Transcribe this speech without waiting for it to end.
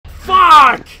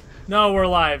Fuck! No, we're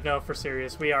live. No, for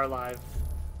serious. We are live.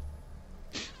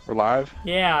 We're live?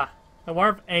 Yeah. I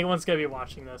wonder if anyone's gonna be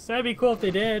watching this. That'd be cool if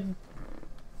they did.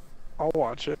 I'll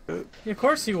watch it. Yeah, of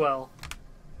course you will.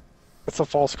 It's a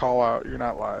false call out. You're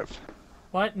not live.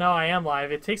 What? No, I am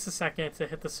live. It takes a second to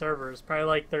hit the servers. Probably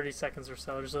like 30 seconds or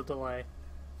so. There's a delay.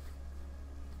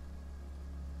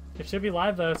 It should be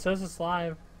live though. It says it's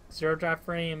live. 0 drop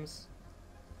frames.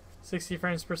 60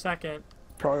 frames per second.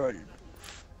 Probably like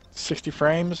 60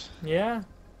 frames. Yeah.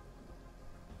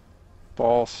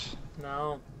 False.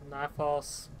 No, not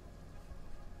false.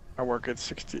 I work at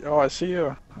 60. Oh, I see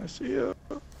you. I see you.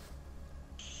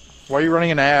 Why are you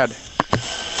running an ad?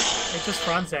 It just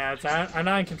runs ads. I'm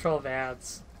not in control of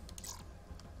ads.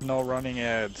 No running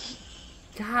ads.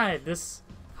 God, this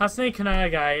Hasane Kanaya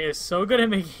guy is so good at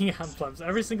making emblems.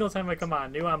 Every single time I come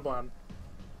on, new emblem.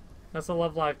 That's a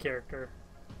Love Live character.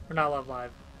 Or not Love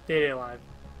Live. Day Day Live.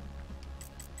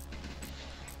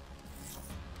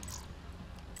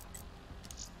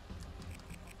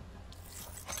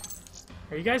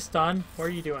 Are you guys done? What are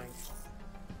you doing?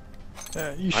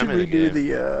 You should I'm in a redo game.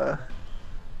 the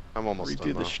I'm almost done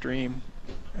redo the though. stream,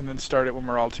 and then start it when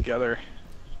we're all together.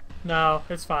 No,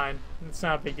 it's fine. It's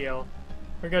not a big deal.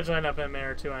 We're gonna join up in a minute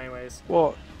or two anyways.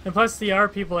 Well, And plus the other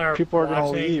people that are people are watching,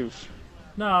 gonna leave.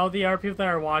 No, the other people that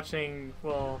are watching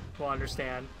will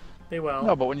understand. They will.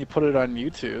 No, but when you put it on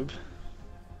YouTube,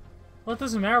 Well, it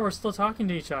doesn't matter. We're still talking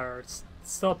to each other. It's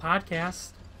still a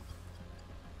podcast.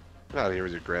 Get out of here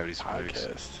with your gravity spikes.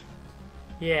 podcast.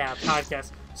 Yeah,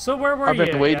 podcast. So where were I've you?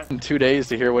 been waiting 2 days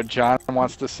to hear what John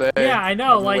wants to say. Yeah, I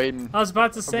know. I've been Like waiting. I was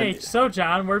about to say. been- So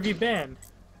John, where have you been?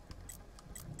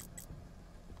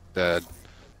 Dead.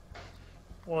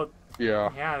 Well, Yeah.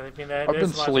 yeah. I mean that I've is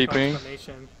been logical sleeping.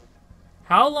 explanation.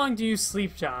 How long do you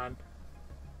sleep, John?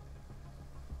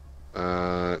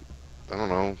 I don't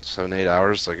know, 7, 8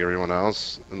 hours like everyone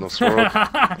else in this world.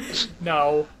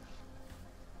 No,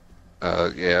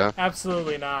 Yeah.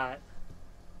 absolutely not.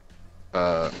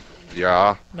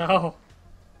 Yeah. No.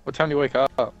 What time do you wake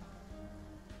up?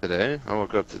 Today? I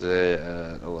woke up today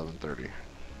at 11:30.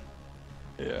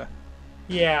 Yeah.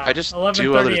 Yeah. I just 11:30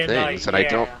 do other at things, night. and I yeah.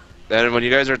 don't. And when you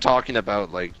guys are talking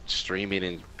about like streaming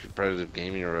and competitive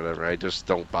gaming or whatever, I just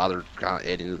don't bother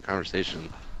adding to the conversation.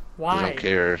 I Why? don't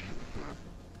care.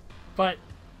 But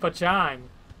John.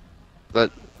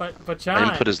 But John.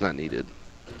 input is not needed.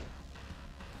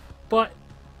 But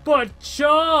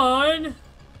John.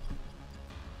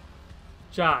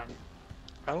 John,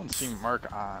 I don't see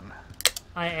Mark on.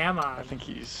 I am I on. think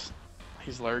he's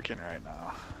lurking right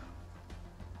now.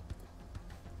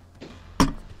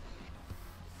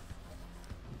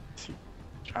 See,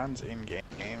 John's in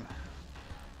game.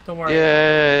 Don't worry.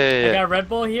 Yay! I got Red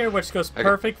Bull here, which goes I got-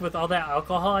 perfect with all that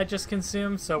alcohol I just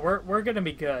consumed. So we're gonna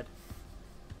be good.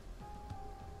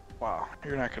 Wow,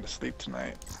 you're not gonna sleep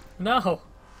tonight. No,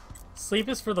 sleep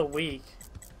is for the weak.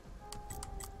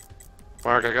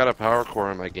 Mark, I got a power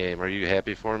core in my game. Are you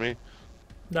happy for me?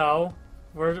 No,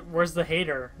 where's the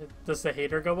hater? Does the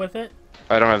hater go with it?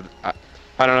 I don't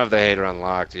have the hater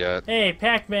unlocked yet. Hey,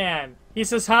 Pac-Man. He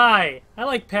says hi. I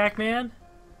like Pac-Man.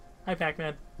 Hi,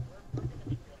 Pac-Man.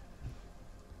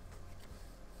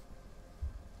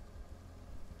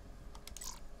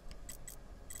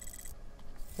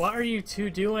 What are you two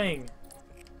doing?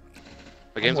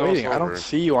 The I'm game's almost waiting. I don't over.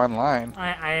 see you online.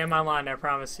 I am online, I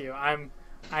promise you.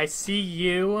 I see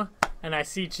you and I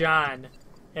see John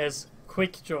as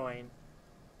quick join.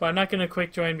 But I'm not gonna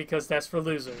quick join because that's for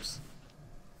losers.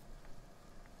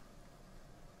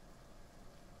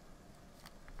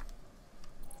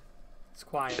 It's They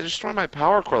quiet. destroyed my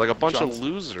power core like a bunch John's- of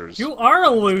losers. You are a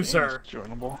loser. It's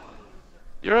joinable.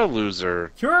 You're a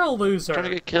loser. You're a Trying to loser.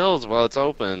 get kills while it's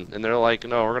open, and they're like,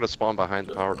 no, we're gonna spawn behind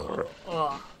the power core.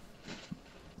 Ugh.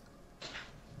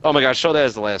 Oh my gosh, show that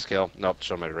as the last kill. Nope,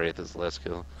 show my Wraith as the last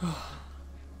kill.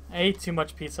 I ate too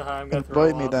much Pizza Hut. I'm gonna throw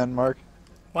Invite me up. then, Mark.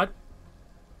 What?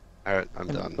 Alright, I'm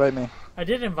done. Invite me. I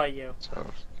did invite you. So,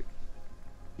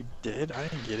 You did? I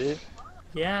didn't get it.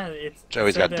 Yeah, it's.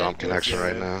 Joey's said got that- dumb connection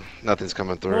right now. Nothing's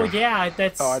coming through. Well, yeah,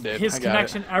 that's Oh, I did. his I got it.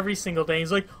 connection every single day.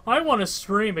 He's like, I want to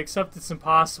stream, except it's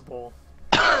impossible.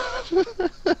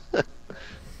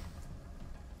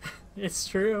 It's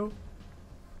true.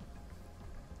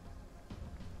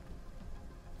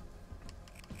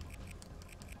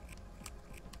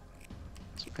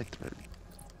 It's my third.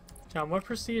 John, what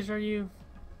prestige are you?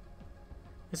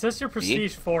 It says you're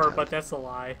prestige 4, but that's a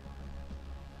lie.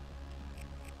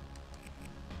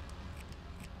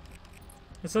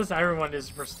 It says everyone is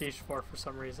prestige 4 for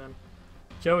some reason.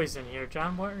 Joey's in here.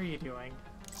 John, what are you doing?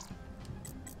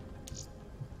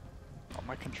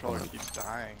 My controller keeps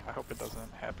dying. I hope it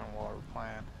doesn't happen while we're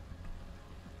playing.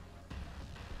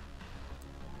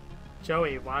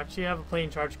 Joey, why don't you have a plain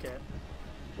charge kit?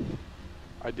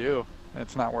 I do. And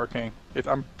it's not working.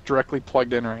 I'm directly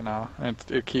plugged in right now, and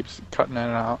it keeps cutting in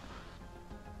and out.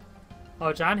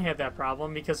 Oh, John had that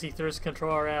problem because he threw his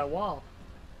controller at a wall.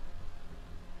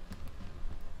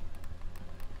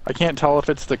 I can't tell if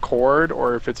it's the cord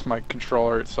or if it's my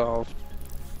controller itself.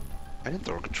 I didn't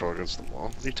throw a controller against the wall.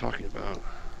 What are you talking about?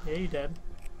 Yeah, you did.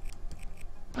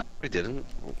 I didn't.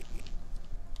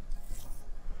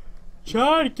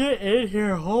 John, get in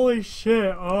here. Holy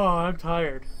shit. Oh, I'm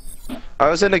tired. I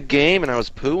was in a game and I was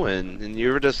pooing, and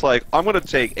you were just like, I'm gonna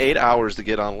take 8 hours to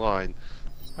get online.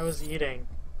 I was eating.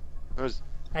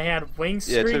 I had Wing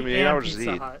Street Yeah, it took me 8 and hours Pizza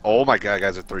to eat. Hut. Oh my god,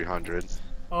 guys are 300.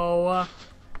 Oh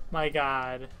my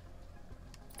god.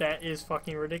 That is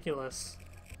fucking ridiculous.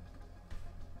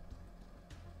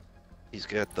 He's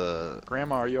got the...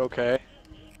 Grandma, are you okay?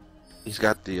 He's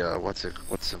got the,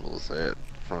 what symbol is that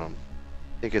from?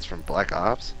 I think it's from Black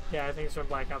Ops? Yeah, I think it's from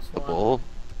Black Ops 1. The bull?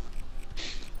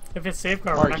 If it's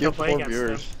Safeguard, Mark, we're not you gonna have play 4 against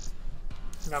viewers.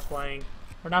 him. We're not playing.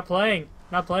 We're not playing.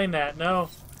 Not playing that. No.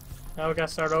 Now we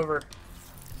gotta start over.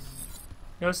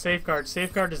 No Safeguard.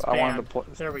 Safeguard is I wanted banned. to play.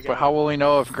 There we go. But how will we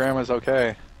know if Grandma's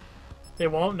okay? They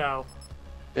won't know.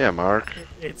 Yeah, Mark.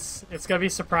 It's gonna be a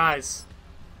surprise.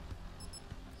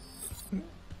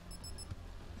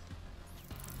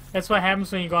 That's what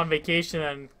happens when you go on vacation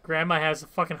and Grandma has a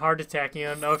fucking heart attack and you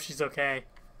don't know if she's okay.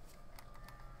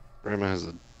 Grandma has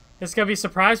a... It's gonna be a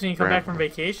surprise when you come back from Grandma.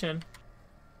 vacation.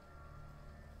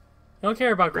 You don't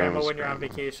care about Grandma Grandma's when you're on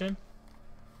Grandma. vacation.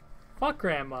 Fuck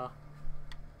Grandma.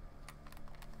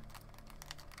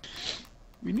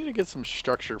 We need to get some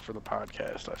structure for the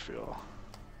podcast, I feel.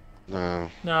 No.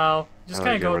 No, just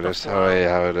kind of go with the just flow.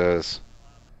 how it is.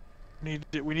 We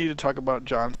need to talk about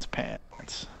John's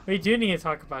pants. We do need to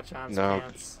talk about John's No.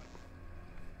 pants.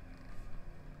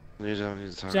 You don't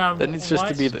need to talk John, about That needs just to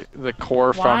what- be the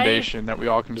core Why- foundation that we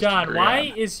all can just John, agree why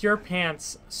on. is your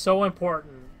pants so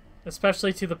important,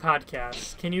 especially to the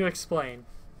podcast? Can you explain?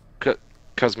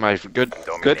 Because my good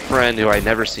friend, who I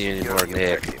never see anymore,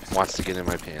 Nick, wants to get in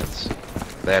my pants.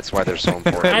 That's why they're so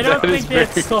important. I don't That is think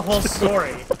that's very the whole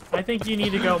story. I think you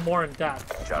need to go more in depth.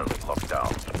 That's No, pretty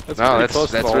that's- close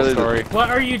to that's the whole really the- story. What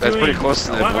are you That's doing? pretty close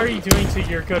to the What book. are you doing to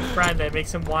your good friend that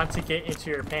makes him want to get into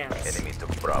your pants?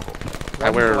 I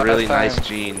wear When's the really last nice time-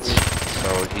 jeans,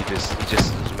 so he just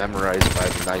is memorized by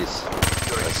the nice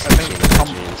think stitching in come-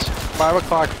 the jeans. 5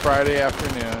 o'clock Friday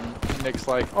afternoon, Nick's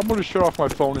like, I'm gonna shut off my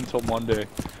phone until Monday.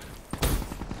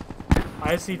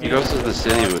 I see. He goes to the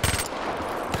city with,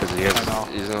 because I know.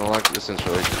 he's in a long distance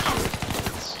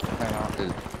relationship. I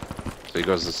know. So he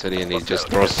goes to the city and he just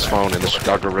throws his phone in the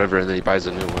Chicago River and then he buys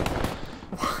a new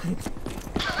one.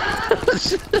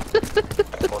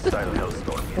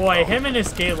 Boy, him and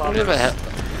his gay What the lovers. hell?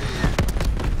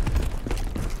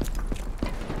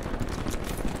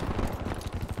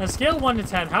 On a scale of 1 to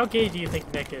 10, how gay do you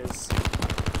think Nick is?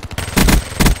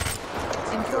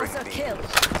 Enforcer kill.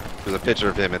 There's a picture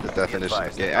of him at the definition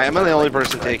of gay. Am I the only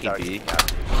person taking B?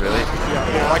 Really?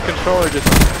 Yeah, my controller just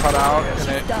cut out and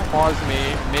it paused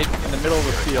me in the middle of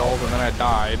the field and then I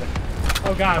died.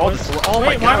 Oh god. Oh, what- this- oh my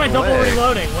wait, why am I God, double leg.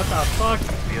 reloading? What the fuck?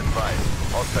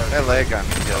 That leg got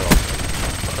me killed.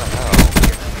 What the hell?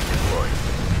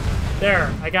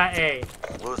 There, I got A.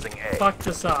 Losing A. Fuck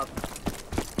this up.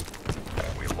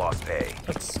 We lost A.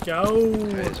 Let's go.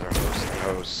 Guys are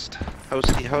host.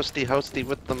 Hosty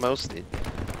with the mosty.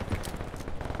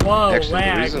 Whoa, Actually, the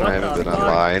lag. reason What I haven't the been fuck?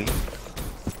 online,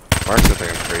 Mark's the thing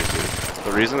I'm crazy.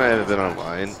 The reason I haven't been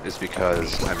online is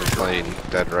because I've been playing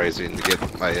Dead Rising to get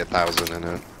my 1,000 in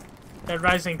it. Dead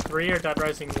Rising 3 or Dead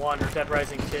Rising 1 or Dead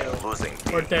Rising 2? Losing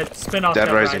B. Or Dead spin-off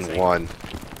Dead Rising 1.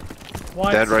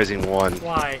 What? Dead Rising 1.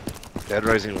 Why? Dead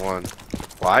Rising 1.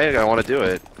 Why? I want to do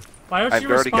it. Why don't I've you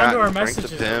already respond to our gotten Frank the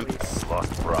messages at Pimp. least?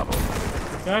 Lost Bravo.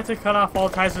 You don't have to cut off all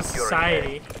ties with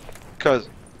society. Cause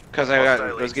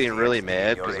I was getting really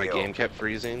mad because my game kept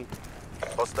freezing.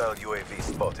 Hostile UAV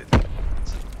spotted.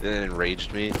 It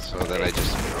enraged me, so then I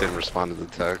just didn't respond to the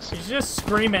text. You should just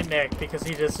scream at Nick because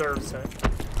he deserves it.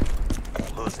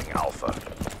 Losing Alpha.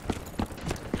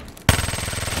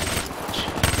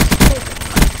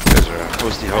 You guys are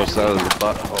hosty host out of the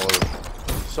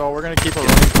butthole. So we're gonna keep a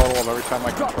running total of every time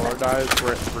my controller dies.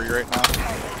 We're at 3 right now.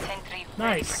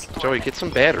 Nice. Joey, get some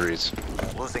batteries.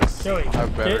 Losing C. Joey,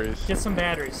 have batteries. get some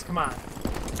batteries. Come on.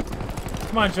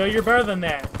 Come on, Joey, you're better than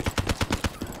that.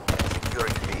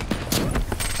 Securing B.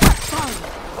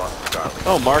 Lost Charlie.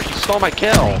 Oh, Mark, you stole my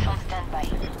kill.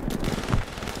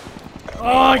 Oh,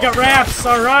 I got wraps.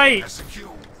 All right.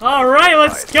 All right,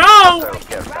 let's go. Hostile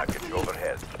care package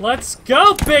overhead. Let's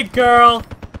go, big girl.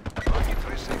 Yeah,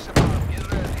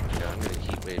 I'm gonna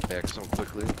heat wave back so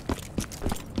quickly.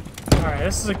 All right,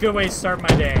 this is a good way to start my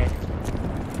day.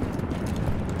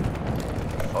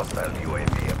 Hostile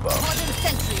UAV above. Modern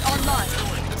sentry online.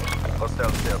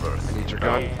 Hostile servers. I need your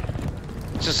gun. Yeah.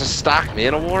 It's just a stock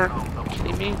man of war. Are you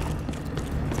kidding me?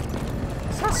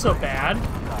 It's not so bad.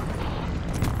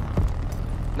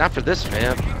 Not for this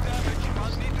man.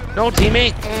 No,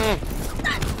 teammate!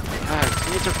 God,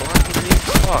 teammates are blocking me.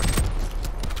 Fuck.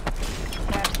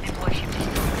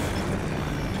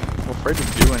 I'm afraid to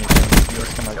do anything. You're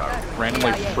just gonna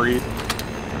randomly free.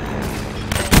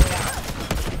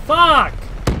 Fuck!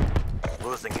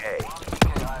 Losing A.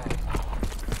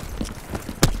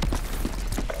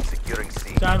 Securing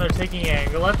C. John, they're taking A.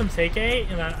 We'll let them take A,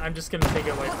 and I'm just gonna take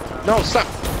it away from them. No, stop!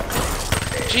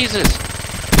 Jesus!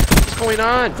 What's going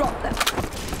on?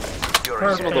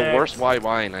 Securing Some of the worst white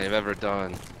wine I have ever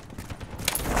done.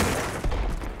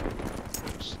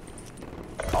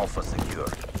 Alpha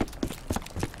secured.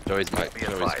 Joey's Be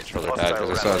controller advised, died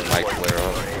because I saw his mic hostile flare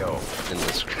up AO. in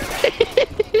the screen.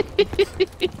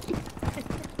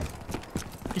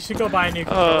 You should go buy a new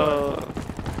controller.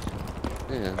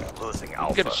 Yeah. Losing You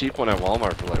Alpha. can get a cheap one at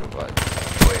Walmart for like what?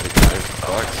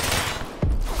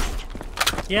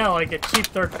 $5. Yeah, like a cheap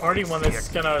third-party one that's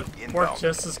gonna work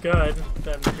just as good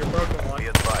than your broken Be one.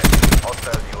 advised.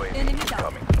 Hostile UAV Enemy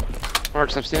down. incoming.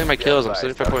 Marks, I'm stealing my kills. I'm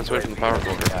 35 points away from the power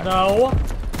broker. No,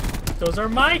 those are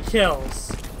my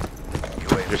kills.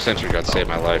 Your sentry gun saved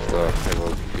my life, though. I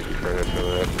will give you credit for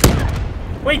that.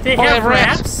 Wait, they Oh, have they have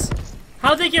wraps?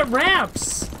 How'd they get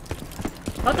wraps?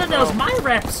 I thought that was my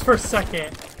wraps for a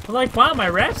second. I'm like, wow, my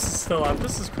wraps is still up.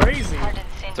 This is crazy.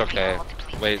 It's okay.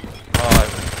 Wait.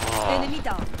 Oh, Enemy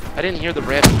down. I didn't hear the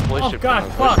rapid deploy Oh, ship God,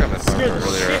 from the fuck. voice gun It scared the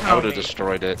earlier. shit I out would of have me.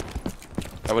 destroyed it.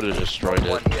 I would have destroyed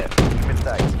One it. yet. Keep it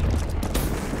tight.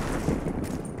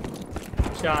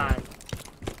 John.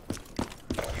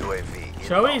 UAV inbound.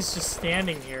 Joey's just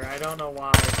standing here. I don't know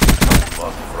why.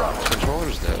 Lost Bravo.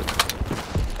 Controller's dead.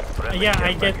 Friendly Yeah, care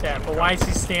I get package that, but why is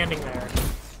he standing there?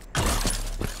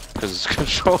 Because his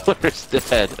controller is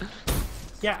dead.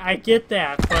 Yeah, I get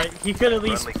that, but he could at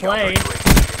least Friendly play. counter UAV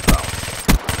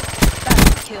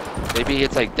Back kill. Maybe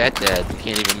it's like dead. You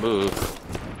can't even move.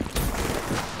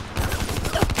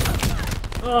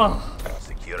 Oh, inbound.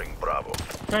 Securing Bravo.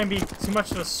 trying to be too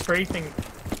much of a strafing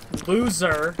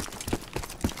loser.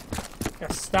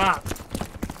 Gotta stop.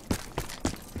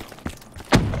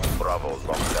 Bravo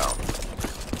locked down.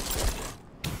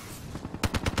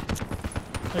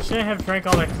 I shouldn't have drank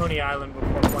all that Coney Island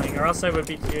before playing, or else I would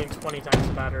be doing 20 times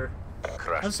better.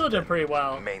 Crash. I'm still doing pretty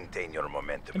well. Maintain your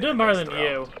momentum. I'm in doing the better next than round.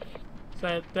 you.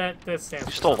 So that stands. You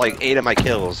for stole like something. 8 of my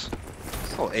kills. You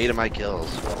stole 8 of my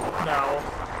kills. No.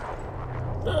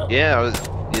 Yeah,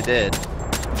 you did.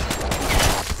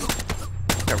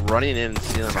 Kept running in and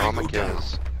stealing all my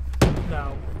kills.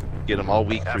 No. Get them all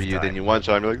weak for you, then you one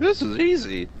shot and be like, this is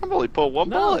easy. I'm only putting one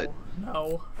bullet.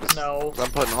 No. No. I'm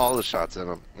putting all the shots in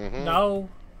them. No.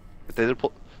 If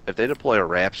they deploy a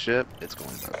rap ship, it's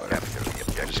going that way. Capture the I just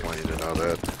objective. want you to know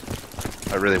that.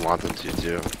 I really want them to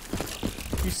too.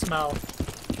 You smell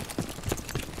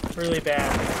really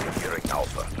bad. Securing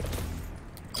Alpha.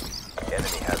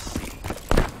 Enemy has C.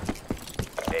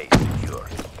 A secure.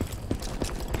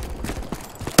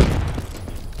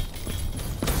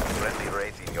 Friendly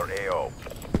raid in your AO.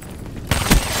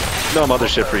 No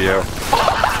mothership for you.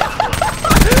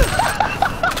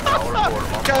 Power core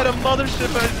Got a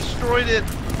mothership, I destroyed it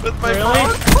with my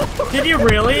Really? Did you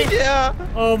really? Yeah,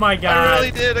 Oh my I god.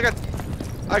 really did.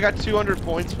 I got 200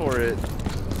 points for it.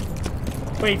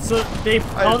 Wait, so they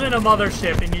called in a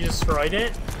mothership and you destroyed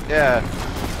it? Yeah,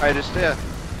 I just did.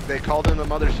 They called in the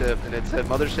mothership and it said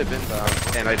mothership inbound,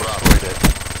 and I destroyed it.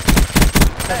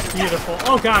 That's beautiful.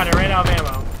 Oh god, I ran out of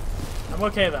ammo. I'm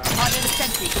okay though. Modern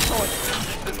sentry deployed.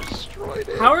 I destroyed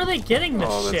it. How are they getting this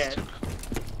Oh, that's shit?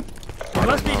 They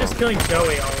must be just killing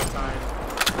Joey all the time.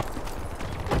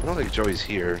 I don't think Joey's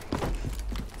here.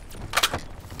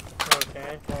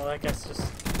 Okay, well I guess just...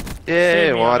 Yeah,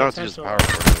 Save me well all I the don't have to use the potential. power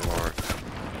cord anymore.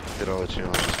 Did all the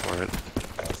challenges for it.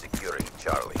 securing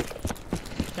Charlie.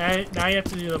 Now you have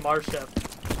to do the Marship.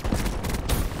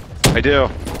 I do.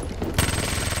 Losing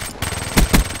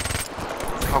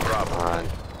Oh, Bravo. come on. I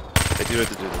do have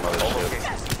to do the All mothership.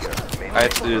 locations secure. Maintain I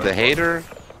have to do the momentum. Hater,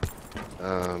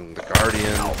 the Guardian,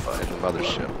 and the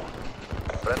Mothership.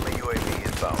 Friendly UAV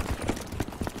inbound.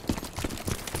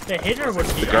 The Hater would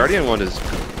be... The Guardian one is...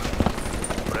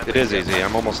 Friendly It is care easy,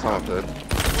 I'm almost done with it.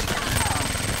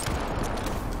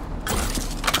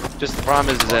 Just the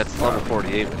problem is that it's level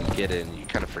 48 when you get in, you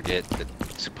kind of forget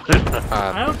to put it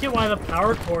on. I don't get why the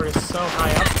power cord is so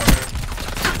high up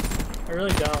there. I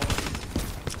really don't.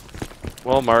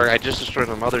 Well, Mark, I just destroyed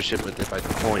a mothership with it by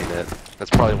deploying it.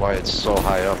 That's probably why it's so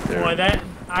high up there. Boy, that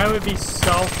I would be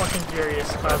so fucking furious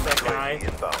if I was that guy.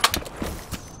 UAV inbound.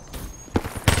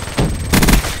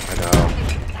 I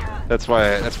know. That's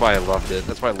why I loved it.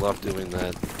 That's why I love doing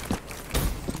that.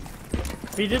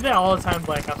 We did that all the time,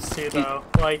 Black Ops 2, though.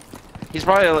 Like, He's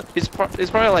probably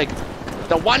like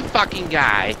the one fucking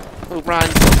guy who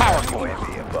runs power cord.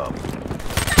 UAV above.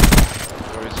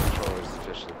 Always controllers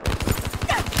officially.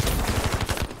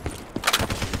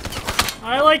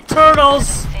 I like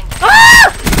turtles.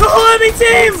 Ah! The whole enemy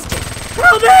team!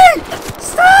 Help me!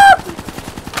 Stop!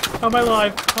 How am I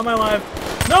alive? How am I alive?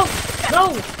 No!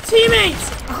 No! Teammates!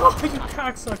 Oh, you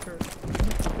cocksucker.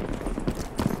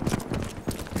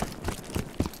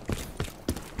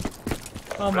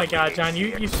 Oh my god, John,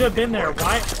 you should have been there.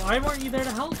 Why weren't you there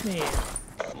to help me?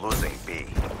 Losing B.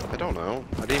 I don't know.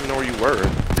 I didn't even know where you were.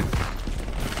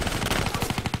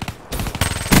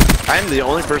 I'm the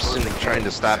only person trying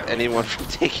to stop anyone from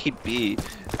taking B.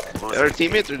 Our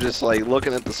teammates are just like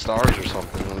looking at the stars or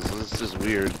something. This is just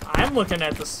weird. I'm looking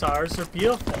at the stars. They're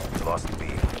beautiful. Lost B.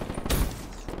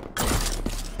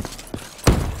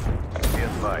 Be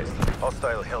advised.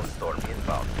 Hostile Hellstorm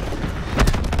inbound.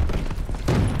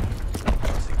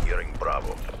 Securing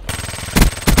Bravo. Be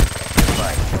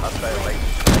advised. Hostile lane.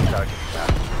 Target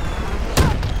map.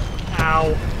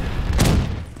 Ow.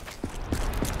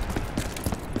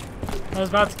 I was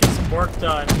about to get some work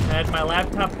done. I had my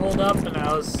laptop pulled up and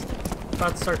I was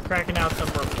about to start cracking out some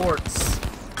reports.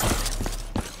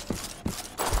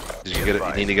 You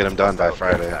need to get them done by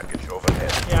Friday. Package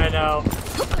overhead. Yeah, I know.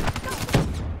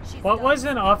 What was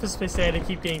in Office Space they had to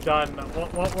keep getting done?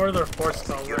 What were the reports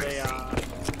called? Were they,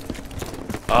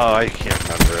 Oh, I can't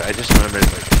remember. I just remember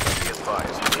like, Be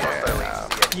advised.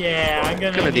 Hostile yeah, I'm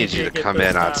gonna need you to get come those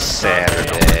in on done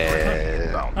Saturday.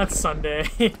 inbound. That's Sunday.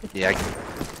 Yeah,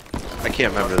 I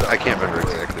can't remember. I can't remember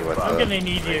exactly what. I'm gonna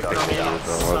need you to come in on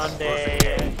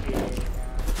Sunday.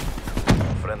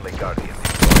 Friendly Guardian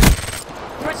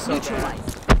So bad.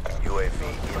 UAV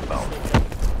inbound.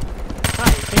 Hi,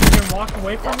 you think you can walk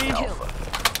away from me? Alpha.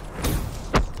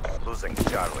 Losing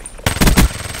Charlie.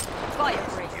 Fire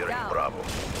break Securing down. Bravo.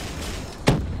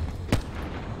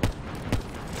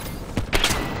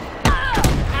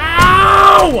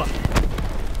 Ow!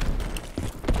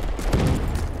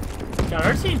 God,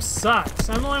 our team sucks.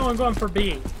 I'm the only one going for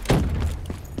B.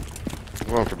 I'm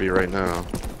going for B right now.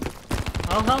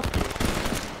 I'll help you.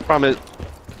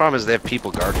 Problem is they have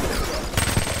people guarding it.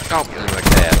 Oh, like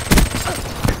that.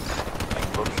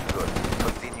 Looking good.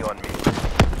 Continue on me.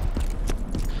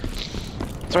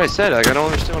 That's what I said. Like I don't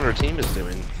understand what our team is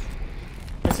doing.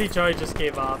 I see Joey just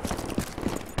gave up.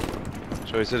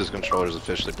 So he said his controller is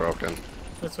officially broken.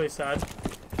 That's what he said.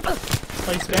 But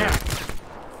he's back.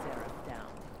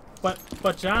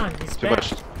 But John, he's Too back.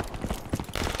 much.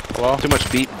 Hello? Too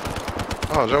much beat.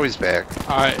 Oh, Joey's back.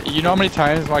 You know how many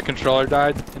times my controller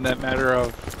died in that matter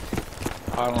of,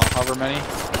 I don't know, however many?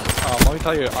 Let me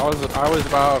tell you, I was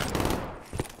about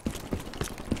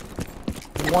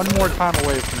one more time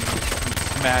away from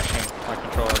smashing my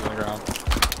controller on the ground.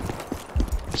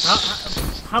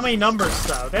 How many numbers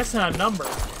though? That's not a number.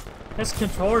 That's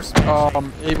controller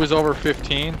smashing. It was over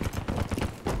 15.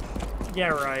 Yeah,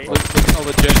 right. A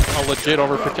legit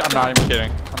over 15. I'm not even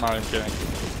kidding. I'm not even kidding.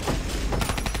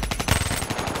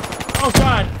 Oh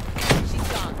god. She's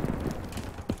gone.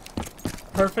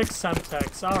 Perfect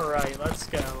Semtex. Alright, let's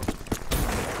go.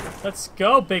 Let's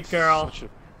go, big girl.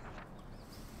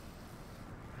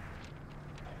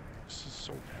 This is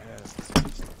so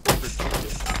bad.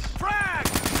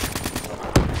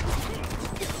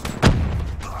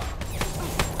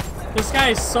 This guy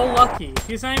is so lucky.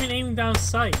 He's not even aiming down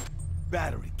sight.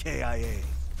 Battery KIA.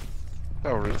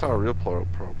 That's how real pro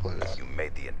plays. You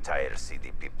made the entire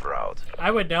CDP proud. I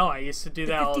would know. I used to do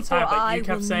that all the 54 time, but I you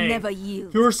kept will saying, never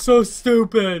yield. "You're so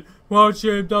stupid. Why don't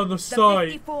you aim down the The sight?"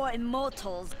 54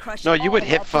 immortals crush No, you would all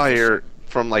hip fire opposition.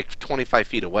 from like 25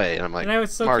 feet away, and I'm like, And I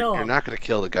would still Mark, kill you're him. not gonna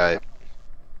kill the guy.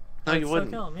 No, I'd you still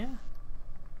wouldn't. kill him, yeah.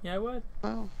 Yeah, I would.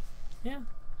 No. Yeah.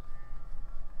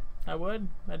 I would.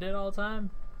 I did all the time.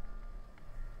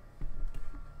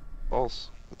 False.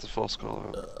 That's a false call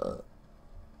out.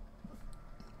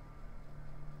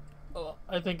 Oh,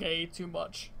 I think I ate too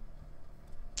much.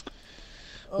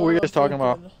 What were you guys talking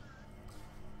about?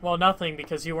 Well, nothing,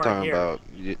 because you weren't Talking here. about.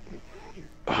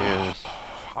 Yeah.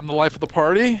 I'm the life of the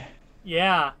party.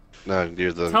 Yeah. No,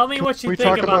 you're the. Tell me what you we think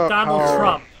talk about about Donald how-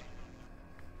 Trump.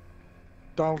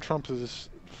 Donald Trump is,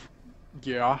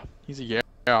 yeah, he's a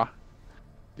yeah.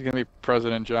 He's gonna be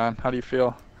president, John. How do you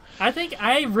feel?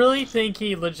 I really think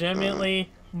he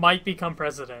legitimately might become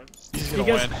president. He's gonna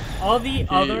Because win. all the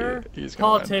other he's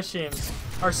gonna win. politicians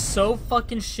are so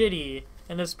fucking shitty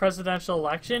in this presidential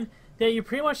election that you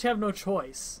pretty much have no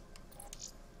choice.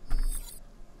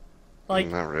 Like,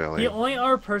 Not really. the only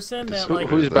other person that Who- like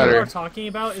who's people better? are talking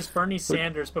about is Bernie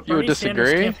Sanders, but you would Bernie Sanders'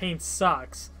 disagree? campaign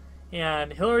sucks,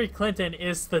 and Hillary Clinton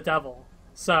is the devil.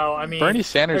 So I mean, Bernie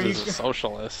Sanders are you- is a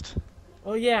socialist.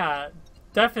 Well, yeah,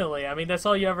 definitely. I mean, that's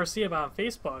all you ever see about on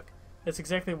Facebook. That's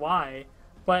exactly why.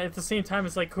 But at the same time,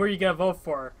 it's like, who are you gonna vote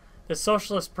for? The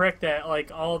socialist prick that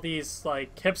like all these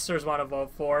like hipsters want to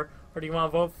vote for, or do you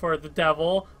want to vote for the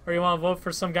devil, or you want to vote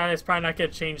for some guy that's probably not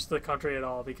gonna change the country at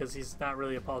all because he's not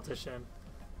really a politician,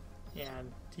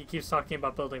 and he keeps talking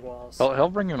about building walls. He'll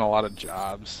bring in a lot of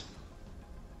jobs.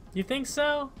 You think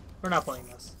so? We're not playing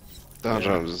this. Donald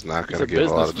Trump is not He's going a to give a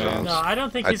lot of businessman. jobs. No, I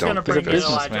don't think I he's don't gonna think bring he's a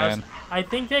in a lot of jobs. businessman. I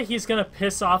think that he's gonna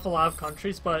piss off a lot of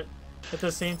countries, but at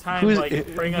the same time, Who's,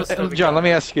 like bring us. To John, let me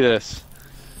ask you this: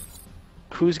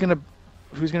 Who's gonna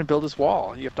build his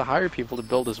wall? You have to hire people to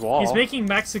build his wall. He's making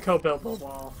Mexico build the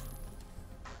wall.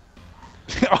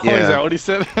 Oh, Yeah. is that what he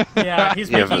said? Yeah,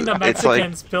 he's Yeah, making the but it's like-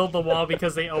 Mexicans build the wall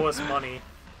because they owe us money.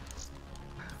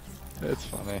 It's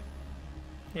funny.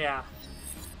 Yeah.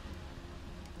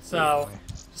 So,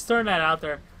 just throwing that out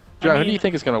there. John, I who mean, do you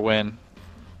think is gonna win?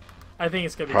 I think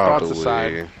it's gonna be Trump. Thoughts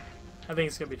Probably. aside. I think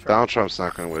it's gonna be Trump. Donald Trump's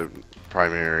not going to win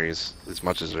primaries as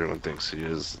much as everyone thinks he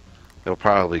is. He'll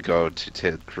probably go to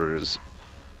Ted Cruz.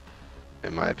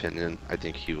 In my opinion, I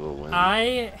think he will win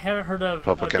I haven't heard of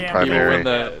Republican a damn He will primary.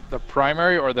 win the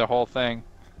primary or the whole thing.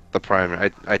 the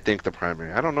primary. I think the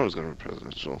primary. I don't know who's going to be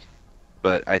presidential,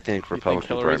 but I think You think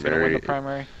Republican Hillary's gonna win the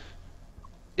primary,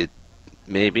 primary?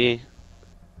 maybe,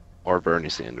 or Bernie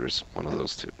Sanders. One of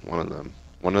those two. One of them.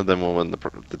 One of them will win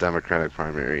the Democratic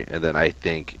primary, and then I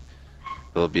think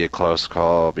there'll be a close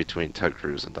call between Ted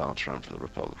Cruz and Donald Trump for the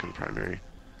Republican primary.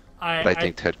 But I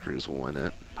think Ted Cruz will win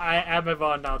it. I add my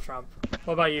vote on Donald Trump.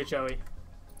 What about you, Joey?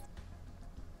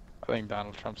 I think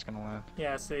Donald Trump's gonna win.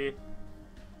 Yeah, see.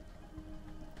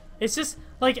 It's just,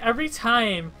 like, every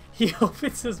time he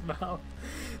opens his mouth,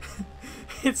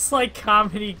 it's like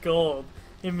comedy gold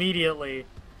immediately.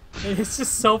 And it's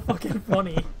just so fucking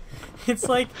funny. It's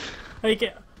like,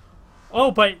 oh,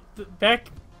 but back,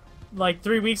 like,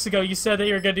 3 weeks ago, you said that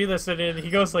you were gonna do this, and then he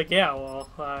goes like, yeah, well,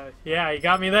 yeah, you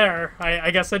got me there. I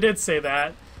guess I did say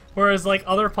that. Whereas, like,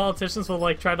 other politicians will,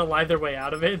 like, try to lie their way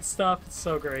out of it and stuff. It's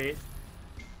so great.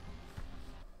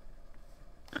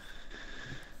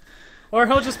 Or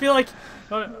he'll just be like,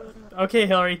 okay,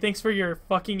 Hillary, thanks for your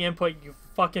fucking input, you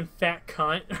fucking fat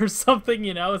cunt, or something,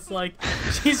 you know? It's like,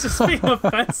 he's just being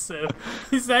offensive.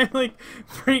 He's not, like,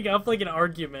 bringing up, like, an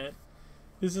argument.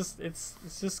 It's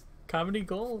just comedy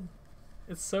gold.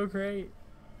 It's so great.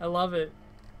 I love it.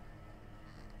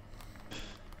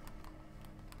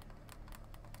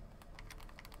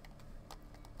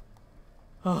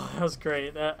 Oh, that was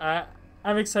great.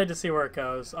 I'm excited to see where it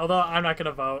goes. Although I'm not going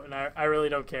to vote, and I really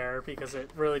don't care because it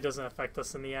really doesn't affect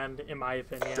us in the end, in my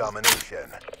opinion. Domination.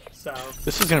 So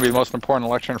This is gonna be the most important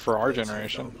election for our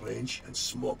generation. Range and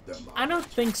smoke them out. I don't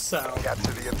think so.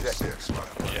 Capture the objectives.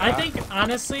 I think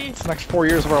honestly, It's the next 4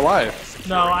 years of our life.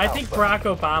 no. I think Barack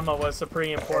Obama was a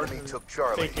pretty Enemy important took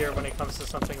Charlie. figure when it comes to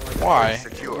something like that. Why?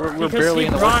 Secure. We're Because barely he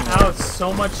in the brought working out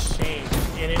so much change,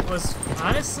 and it was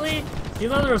honestly, even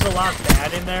though there was a lot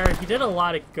bad in there, he did a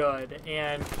lot of good,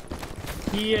 and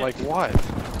he Like what?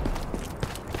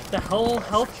 the whole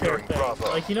healthcare Securing thing. Bravo.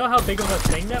 Like, you know how big of a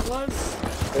thing that was?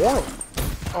 Horrible.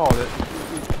 Oh,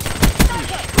 that.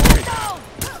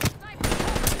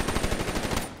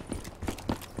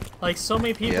 Like, so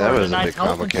many people Yeah, that were was a denied big health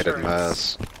complicated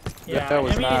insurance. mess. Yeah, That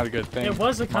was I mean, not a good thing, It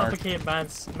was a Mark. complicated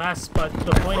mess, but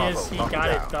the point is he Bravo, got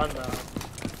up it and done though.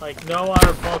 Like, no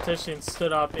other politician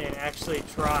stood up and actually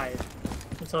tried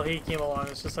until he came along.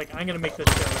 It's just like, I'm gonna make this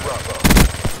shit right. Bravo.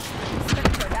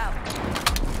 Sectored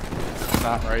out.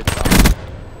 Not right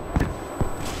though.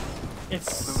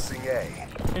 It's Losing A.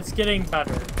 it's getting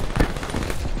better.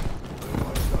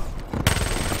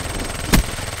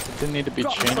 It didn't need to be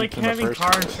It's changed like in the having first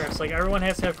car place. insurance. Like, everyone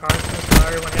has to have car insurance, now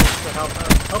everyone has to have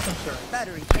health insurance.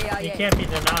 Battery KIA. You can't be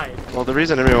denied. Well, the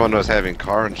reason everyone was having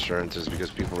car insurance is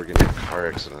because people were getting in car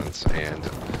accidents and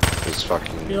just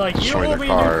fucking Be like, you destroying will their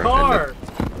be in your car. car.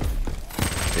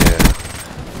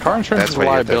 Yeah. Car insurance That's is a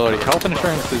why you get that liability. car Health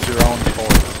insurance is your own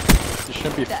choice. You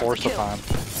shouldn't be That's forced kill. upon.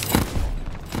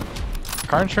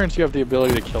 Car insurance, you have the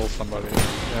ability to kill somebody. You know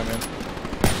what I mean?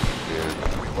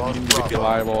 Yeah. We You lost need to be Bravo.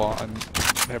 liable and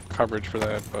have coverage for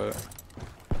that, but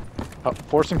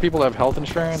forcing people to have health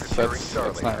insurance,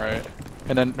 that's not right.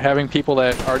 And then having people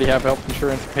that already have health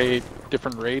insurance pay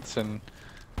different rates, and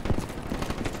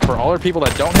for all the people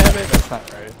that don't have it, that's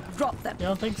not right. Drop them. You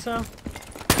don't think so?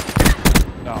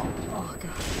 No. Oh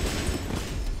god.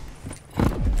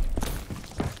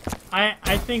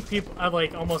 I think people,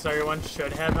 like almost everyone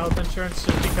should have health insurance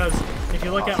just because if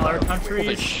you look at other They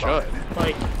countries, should.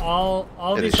 like all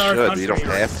Yeah, these they other should, but you countries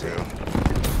don't have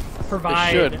to.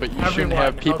 provide They should, but you shouldn't everyone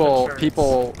have health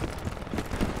people. insurance.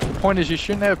 The point is, you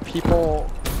shouldn't have people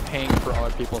paying for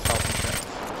other people's health insurance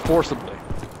forcibly.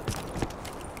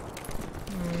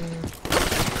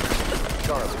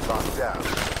 Charlie locked down.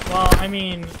 Well, I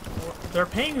mean, they're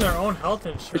paying their own health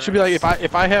insurance. It should be like if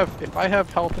I have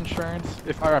health insurance.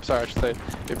 I'm sorry, I should say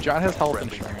if John has health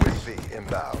Friendly insurance UAV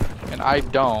inbound. and I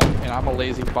don't, and I'm a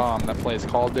lazy bum that plays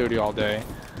Call of Duty all day,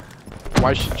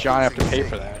 why should John have to pay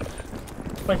for that?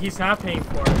 But he's not paying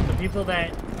for it. The people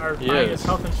that are He buying is. his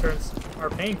health insurance are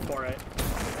paying for it.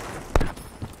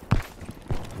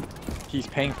 He's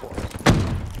paying for it.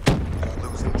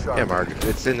 Losing Charlie. Yeah, Mark,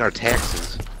 it's in our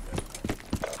taxes.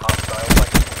 Hostile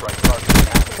lightning strike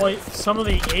target. Well, some of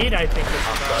the aid I think is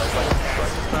about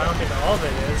taxes, but I don't think all of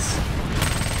it is.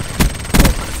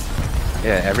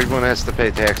 Yeah, everyone has to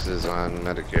pay taxes on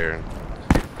Medicare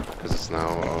because it's now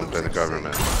owned by the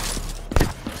government.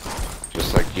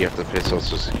 Just like you have to pay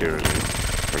Social Security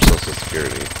for Social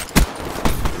Security.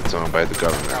 It's owned by the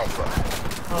government.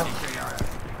 Oh.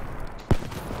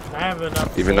 I have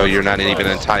enough. Even though you're not Social even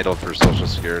Security. entitled for Social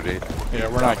Security. Yeah,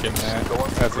 we're not getting that.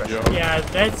 That's a joke. Yeah,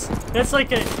 that's like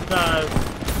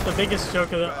the biggest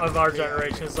joke of our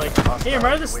generation. Is like, hey,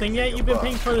 remember this thing yet you've been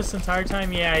paying for this entire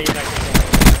time? Yeah, you're not getting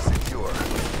it. Secure.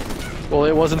 Well,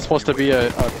 it wasn't supposed to be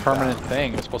a permanent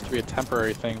thing. It was supposed to be a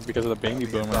temporary thing because of the baby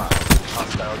boomers.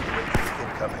 Hostile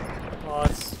UAV incoming. Well,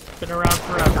 it's been around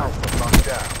forever. Alpha locked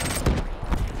down.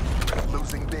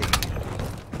 Losing B.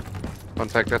 In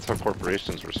fact, that's how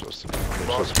corporations were supposed to be. They're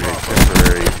supposed to be a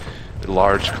temporary,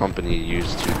 large company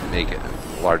used to make it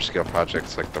large-scale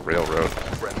projects like the railroad.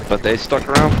 But they stuck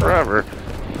around forever.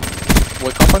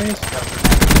 What companies?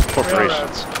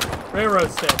 Corporations.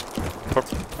 Railroads did.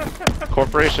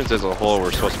 Corporations as a whole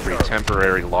were supposed to be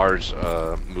temporary, large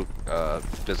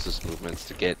business movements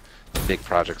to get big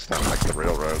projects done, like the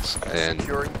railroads and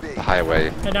Securing B. the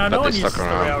highway. And now no But one they uses stuck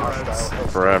the around railroads.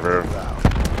 forever.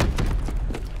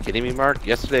 Kidding me, Mark?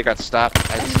 Yesterday I got stopped.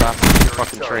 I had to stop for 2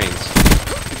 fucking trains.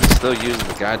 People still using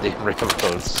the goddamn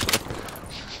railroads.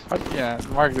 Yeah,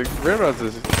 Mark, the railroads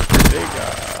is a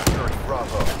Securing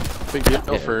Bravo. big deal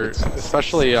Yeah, for, it's-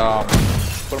 especially what am I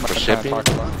For trying to shipping? talk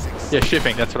about? Yeah,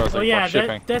 shipping. That's what I was Well, like. yeah,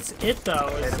 Shipping. that's it though.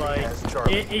 Is Enemy like has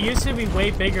Charlie. it used to be way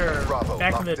bigger Bravo,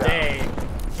 back in the locked down. day,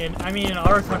 and I mean in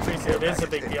other countries it is a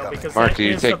big deal because Mark, that do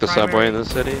you is take the subway in primary- the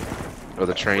city? Or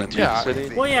the train to Yeah. the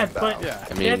city? Well, yeah, but Yeah.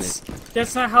 I mean,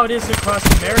 that's not how it is across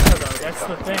America though. That's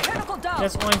the thing. Critical down.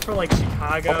 That's only for like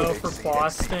Chicago, for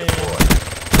Boston,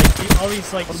 like all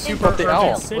these like What super about the urban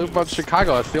L? What cities. about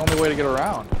Chicago? That's the only way to get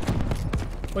around.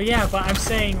 Well, yeah, but I'm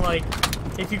saying like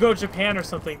if you go to Japan or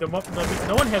something, no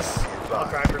one has a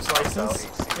driver's license.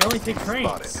 They only take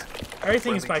trains.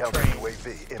 Everything is by train.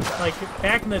 Like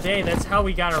back in the day, that's how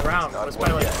we got around. Was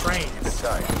by like trains.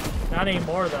 Not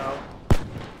anymore though.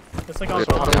 It's like all The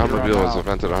gone. automobile was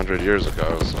invented 100 years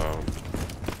ago, so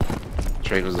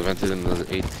train was invented in the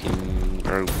late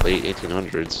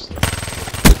 1800s.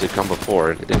 It did come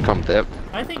before. It didn't come that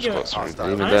I think much it, closer. And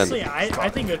even honestly, then, I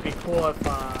think it would be cool if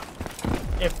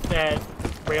that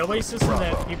railway system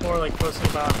that people were like posting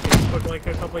about on Facebook like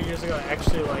a couple of years ago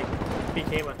actually like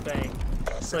became a thing.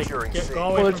 It's like Securing go C. away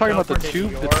Well, they're from talking about the California to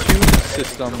tube, New the York. tube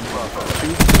system.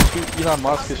 Elon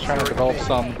Musk is trying to develop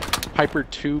some hyper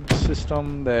tube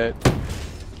system that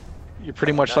you're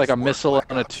pretty much like a missile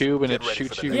in a tube, and it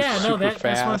shoots you Yeah, no, super that's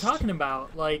what I'm fast. talking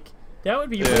about. Like that would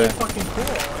be Yeah. really fucking cool.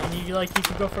 And you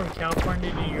could go from California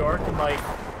to New York in like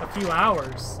a few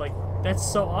hours. Like that's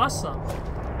so awesome.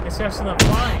 Especially them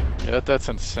flying. Yeah, that's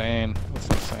insane. That's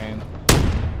insane.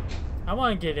 I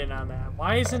want to get in on that.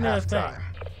 Why isn't it a thing? Halftime.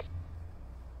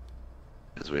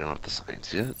 because we don't have the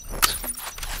science yet.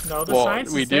 No, the Well, science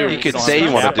we is do. there. You It's could not say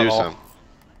you want to do capital. some.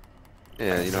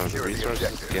 Yeah, you know, the Security resources,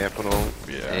 objective. capital,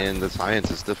 Yeah. and the science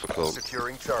is difficult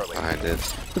Securing Charlie. behind it.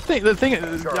 The thing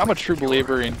is, I'm a true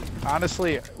believer in.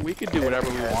 Honestly, we could do whatever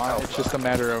we want. It's just a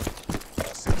matter of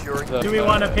Securing the- Do we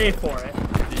want to pay for it?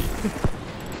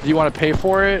 do you want to pay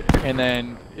for it, and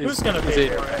then Who's gonna is pay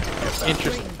it for it?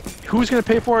 interesting? Who's gonna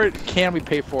pay for it? Can we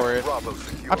pay for it? Bravo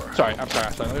secure. I'm sorry. Let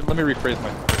me rephrase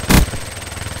my.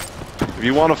 If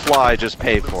you want to fly, just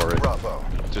pay for it. Bravo.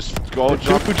 Just go The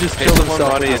jump, dude would just pay kill someone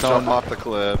himself money with and his jump own- off the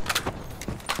cliff.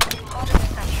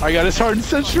 I got his hardened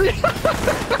century.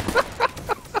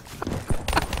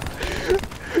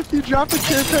 He dropped the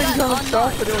care package on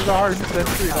himself and it was a hard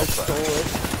sentry and I stole it.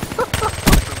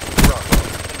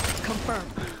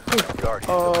 Confirmed.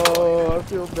 Oh, I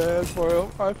feel bad for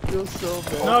him. I feel so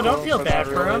bad. No, don't for feel him, bad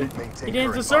but for really. him. He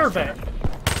didn't deserve it.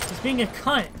 He's being a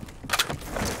cunt.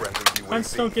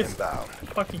 Cunts don't get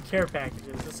fucking care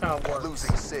packages. That's how it works.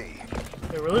 Losing C.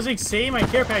 Okay, we're losing C. My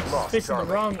care package is facing the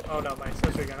wrong. Oh no, my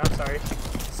sentry gun. I'm sorry.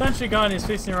 Sentry gun is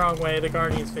facing the wrong way. The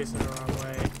Guardian is facing the wrong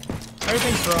way.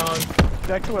 Everything's wrong.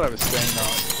 Back to what I was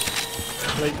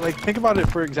saying though. Like think about it,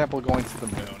 for example, going to the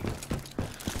moon.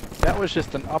 That was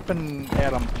just an up and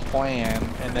atom plan,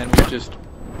 and then we just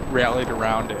rallied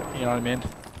around it. You know what I mean?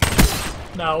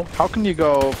 No. How can you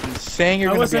go from saying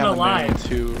you're going to be on the moon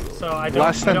to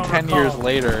less than 10 years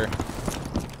later?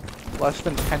 Less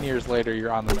than 10 years later,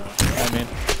 you're on the moon. You know what I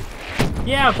mean?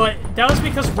 Yeah, but that was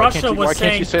because Russia was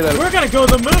saying, say that? we're gonna go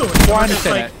to the moon. Well, I We're just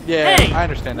understand like, that. Yeah, hey, I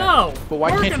understand that. No, but why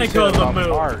we're can't gonna you say go that to the about moon.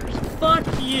 Mars?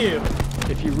 Fuck you.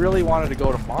 If you really wanted to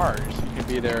go to Mars, you could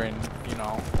be there in, you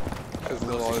know, as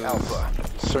little as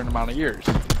a certain amount of years.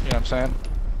 You know what I'm saying?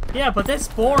 Yeah, but that's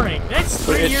boring. That's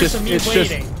 3 years just, of me it's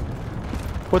waiting.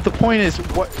 But the point is,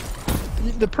 what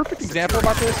the perfect example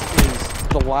about this is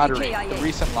the lottery, the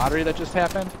recent lottery that just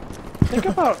happened. Think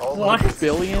about What? the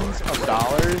billions of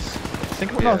dollars.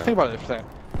 Think about it for a second.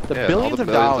 The Yeah, billions, all of, the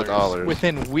billions dollars of dollars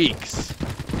within weeks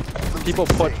people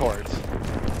put towards.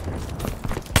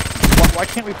 Why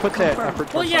can't we put that effort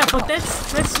towards Well, yeah, something but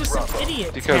else? that's just an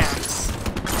idiot Because- tax.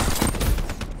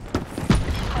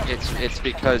 It's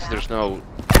because there's no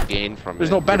gain from There's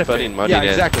it. no You're benefit. putting money Yeah, in,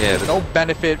 exactly. yeah, There's no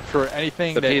benefit for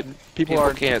anything the that people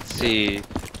can't see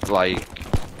like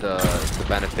the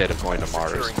benefit of going to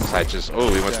Mars besides just,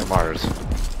 oh, we went to Mars.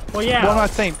 Well, yeah. Well, I'm not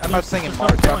saying in there's Mars. no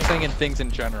I'm point. saying in things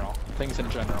in general. Things in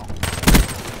general.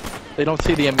 They don't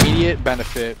see the immediate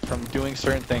benefit from doing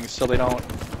certain things, so they don't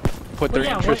put their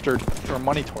Well, yeah, interest or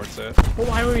money towards it. Well,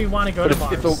 why would we want to go But to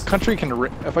Mars? if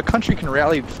a country can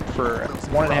rally for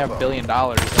 $1.5 billion in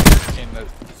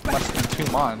less than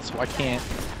 2 months, why can't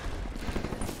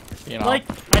you know? Like,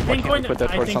 I think going put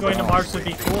that to towards Mars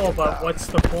something would be cool, but what's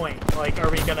the point? Like, are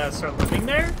we gonna start living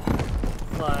there?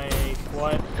 Like,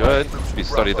 what? Good. If you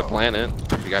study the planet,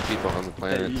 you got people on the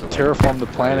planet. You to, like, terraform the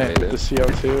planet cultivate with the it.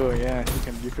 CO2. Yeah, you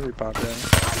can repopulate it.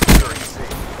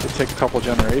 It'd take a couple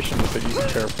generations, but you can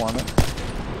terraform it.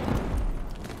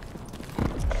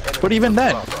 But even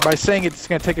then, by saying it's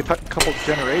going to take a couple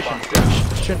generations,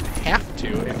 it shouldn't have to.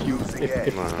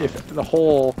 If the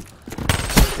whole,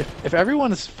 if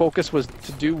everyone's focus was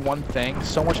to do one thing,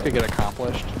 so much could get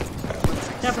accomplished.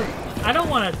 Yeah, but I don't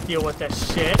want to deal with that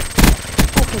shit.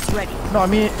 Focus ready. No, I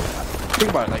mean,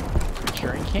 think about it, like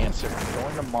curing cancer,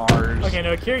 going to Mars, Okay,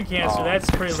 no, curing cancer, that's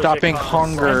pretty legit. stopping cause.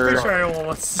 hunger, I'm pretty sure everyone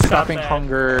wants to stop stopping that.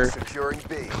 hunger, Securing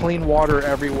B. clean water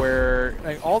everywhere,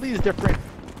 like all these different.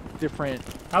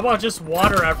 How about just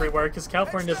water everywhere? Because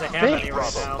California doesn't have any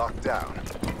right Bravo now. locked down.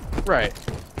 Right.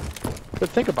 But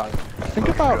think about it. Think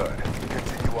about. Good.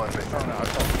 Continue on mission. Oh, no,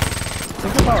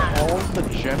 think about all the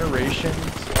generations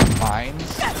of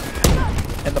minds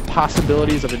and the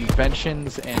possibilities of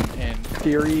inventions and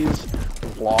theories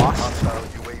lost Hostile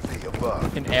UAV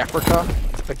above. in Africa,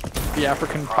 the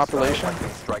African population, Hostile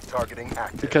lightning strike targeting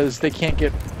active. because they can't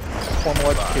get formal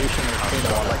education or clean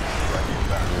water.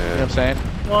 You know what I'm saying?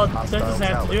 Well, that doesn't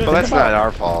have to do with Well, it. that's not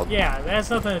our fault. Yeah, that has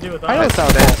nothing to do with us. I know it's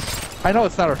not our fault. I know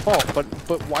it's not our fault, but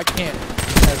why can't,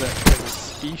 as a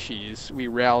species, we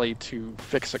rally to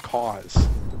fix a cause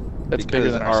that's bigger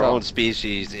Because than our own ourselves?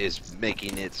 species is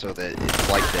making it so that it's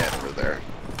like that over there.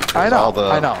 I know, All the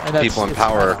I know. And that's, people in it's-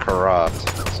 power I are know. corrupt,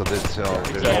 so there's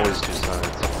Yeah. always two sides.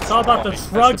 It's all about the That's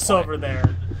the drugs point. over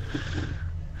there.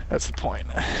 That's the point.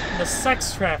 The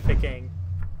sex trafficking.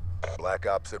 Black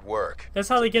Ops at work. That's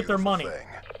how they get their Beautiful money. thing.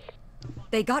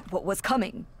 They got what was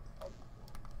coming.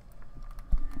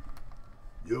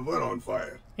 You were on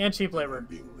fire. And cheap labor.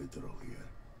 Being literal here.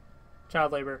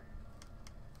 Child labor.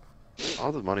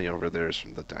 All the money over there is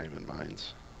from the diamond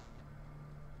mines.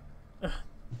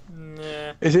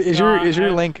 Nah. Is No, your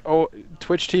I- link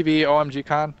Twitch TV OMG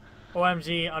Con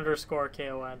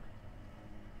OMG_KON.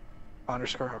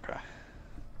 _ okay.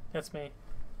 That's me.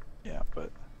 Yeah,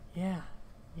 but Yeah.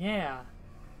 Yeah.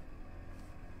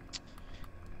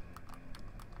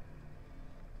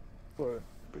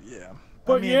 yeah.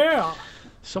 But I mean, yeah.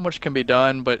 so much can be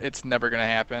done, but it's never gonna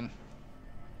happen.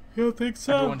 You don't think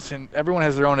so? Everyone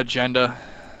has their own agenda,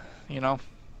 you know.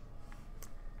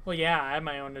 Well, yeah, I have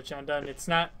my own agenda, and it's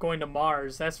not going to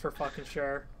Mars. That's for fucking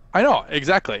sure. I know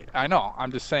exactly. I know.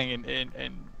 I'm just saying,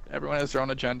 and everyone has their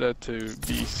own agenda to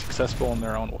be successful in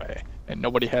their own way, and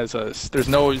nobody has there's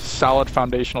no solid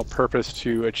foundational purpose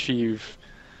to achieve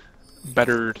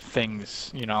better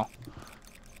things, you know?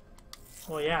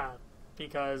 Well, yeah,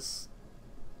 because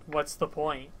what's the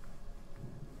point?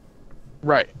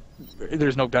 Right.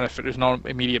 There's no benefit. There's no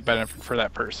immediate benefit for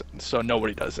that person, so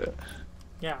nobody does it.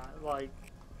 Yeah, like,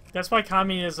 that's why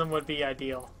communism would be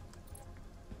ideal.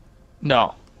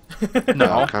 No. No,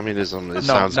 No. communism. It No,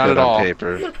 sounds not good at on all.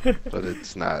 paper, but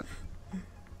it's not.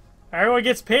 Everyone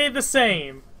gets paid the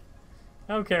same.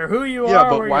 I don't care who you Yeah, are,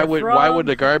 but where why you're would from. why would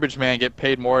the garbage man get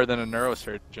paid more than a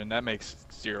neurosurgeon? That makes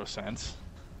 0 sense.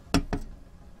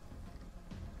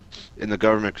 And the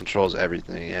government controls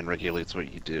everything and regulates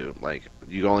what you do. Like,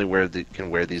 you only can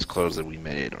wear these clothes that we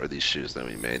made or these shoes that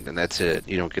we made, and that's it.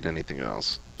 You don't get anything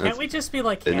else. Can't we just be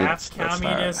like And half that's not-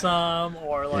 communism,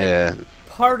 or like Yeah.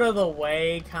 part of the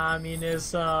way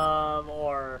communism,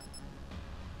 or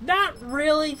not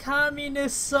really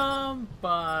communism,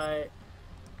 but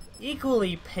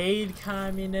equally paid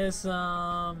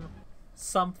communism,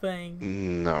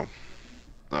 something. No.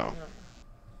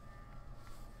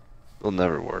 It'll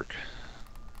never work.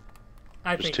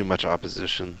 I There's think too much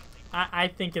opposition. I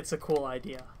think it's a cool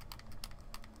idea.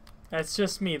 That's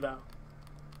just me, though.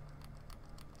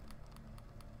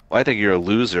 Well, I think you're a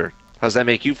loser. How's that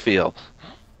make you feel?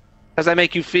 How's that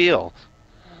make you feel?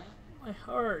 My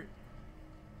heart.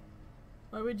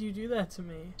 Why would you do that to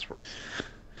me?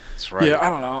 That's right. Yeah, I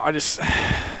don't know. I just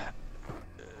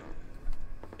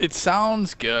it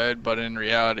sounds good, but in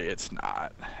reality, it's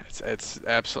not. It's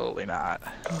absolutely not.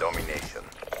 Domination.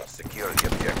 Secure the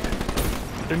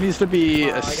objective. There needs to be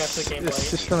I a, got the a gameplay.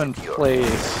 system in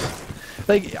place.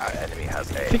 Like, Enemy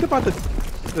has A. think about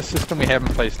the system we have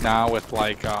in place now with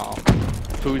like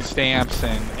food stamps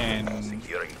and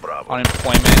Securing Bravo.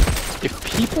 unemployment. If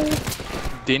people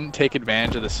didn't take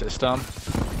advantage of the system,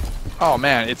 oh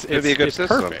man, it's It'd be a good it's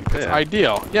system, perfect. It's yeah.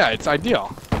 ideal. Yeah, it's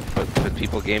ideal. But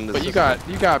people game the But you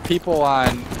system. got people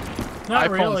on Not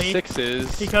iPhone really,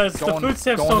 6s because going, the food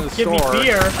stamps going to don't the give me store.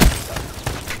 beer.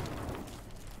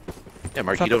 Yeah,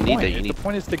 Mark, That's you not don't the need that. point. You need The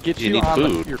point is to get you you need on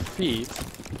food. your feet.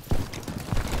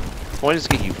 the point is to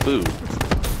get you food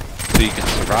so you can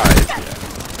survive.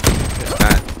 It's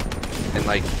not, and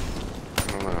like,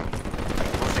 I don't know.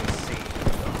 Losing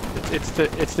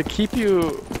C. It's to keep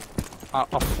you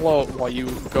afloat while you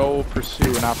go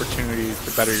pursue an opportunity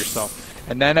to better yourself.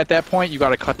 And then at that point, you got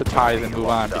to cut the ties and move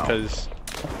on because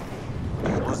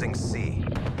Losing C.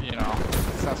 you know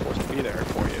it's not supposed to be there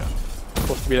for you. It's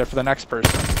supposed to be there for the next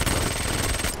person.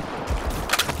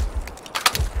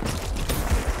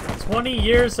 20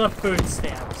 years of food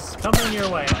stamps coming your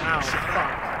way. Ow,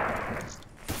 fuck.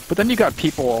 But then you got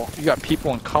people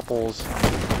and couples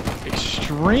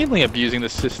extremely abusing the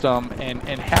system and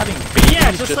having babies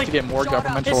Yeah, just like to get more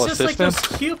governmental it's just assistance. like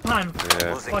those coupon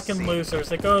Yeah. fucking losers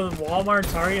that go to Walmart and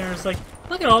Target and are just like,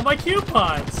 look at all my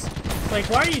coupons. It's like,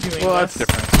 why are you doing Well, that's this?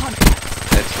 different.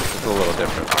 It's a little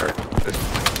different, Mark.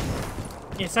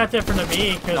 It's not different to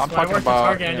me because No, I'm when I talking work at about,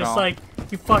 Target, I'm you just know- like,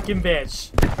 you fucking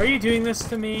bitch. Are you doing this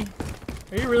to me?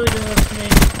 Are you really doing this to me?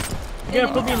 You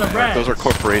gotta put me in the red. Those are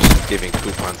corporations giving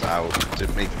coupons out to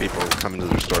make people come into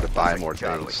their store to buy more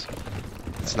things.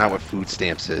 It's not what food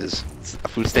stamps is. A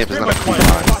food stamp is Pretty not a much what it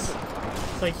coupon. is.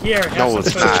 It's like, here, have No, some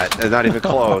it's food. not. It's not even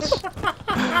close.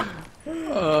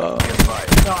 No,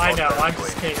 I know, I'm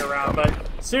just kidding around, but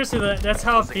seriously, that's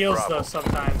how it feels though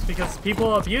sometimes, because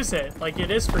people abuse it, like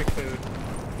it is free food,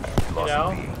 you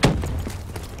know?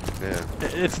 Yeah.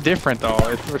 It's different though.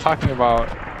 We're talking about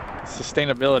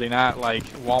sustainability, not like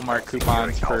Walmart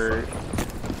coupons for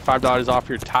 $5 off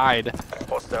your Tide.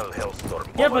 Hostile Hellstorm.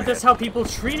 Yeah, but that's how people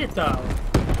treat it though.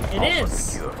 It is.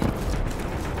 Secure.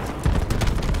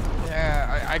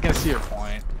 Yeah, I can see your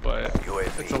point, but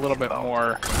UAV it's a little bit inbound.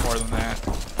 more than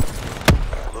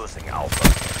that. Losing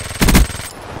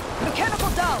Alpha. Mechanical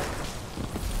down.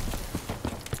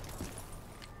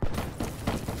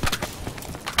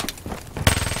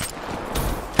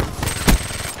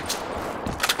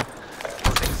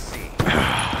 Losing C.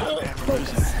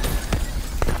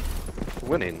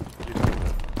 Winning.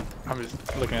 I'm just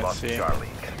looking at Lost C. Charlie.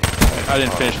 I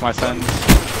didn't finish my sentence.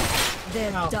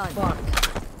 They're Oh, done. fuck.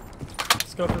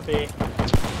 Let's go for B.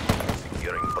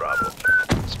 Securing Bravo.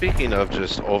 Speaking of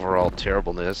just overall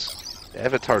terribleness,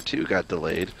 Avatar 2 got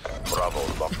delayed Bravo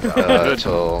locked down.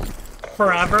 till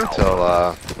Forever.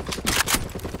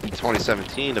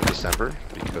 2017 of December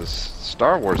because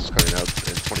Star Wars is coming out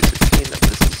in 2016 of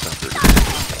this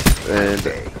December, and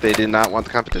they did not want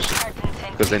the competition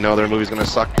because they know their movie's gonna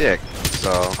suck dick.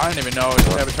 So I didn't even know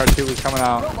Avatar 2 was coming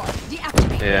out. Robot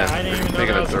deactivated. yeah, I didn't even know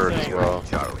making that a was a third as thing. well.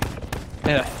 Charlie.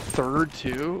 And a third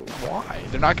too? Why?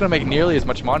 They're not going to make nearly as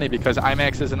much money because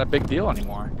IMAX isn't a big deal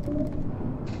anymore.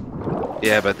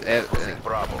 Yeah, but Losing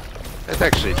Bravo. That's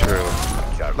actually true.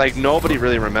 Like, nobody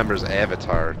really remembers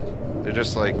Avatar. They're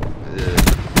just like,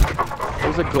 It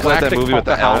was a like galactic that movie with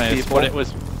the elf Pocahontas, people? but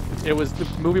it was the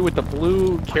movie with the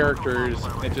blue characters.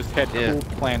 And it just had Yeah. cool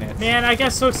planets. Man, I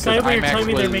get so excited when you're IMAX telling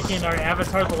me they're was- making our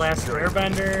Avatar The Last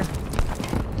Airbender.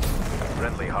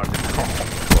 Friendly hardened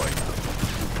deployed.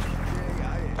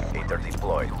 Either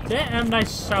deployed. Did M. Night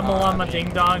Shyamalan Ding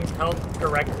Dong help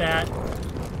direct that?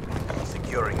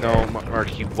 Securing no, Mark,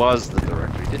 he was the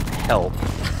director. He didn't help.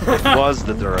 He was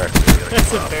the director.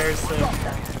 That's embarrassing.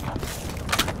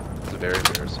 It's very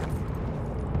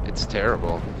embarrassing. It's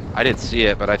terrible. I didn't see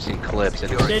it, but I've seen clips,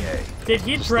 and it's Did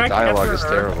he just the direct dialogue after is Earth?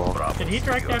 terrible. Did he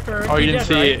direct after Earth? Oh, you He didn't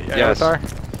did, see right? Yes. Avatar?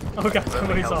 Oh god, that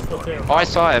movie's awful too. Oh, I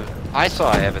saw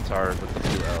Avatar with the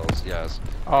blue L's. Yes.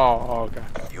 Oh, okay.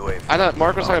 UAV. I thought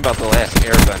Mark was talking about the last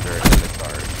Airbender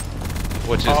Avatar,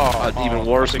 which is an even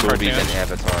worse the movie cartoon. than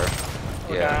Avatar.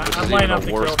 Yeah, which I'm is lining even up a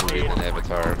the worse kill movie feed. than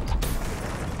Avatar.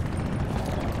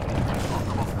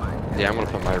 Yeah, I'm gonna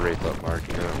put my rate up, Mark.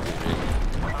 You know.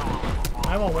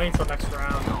 I won't wait until next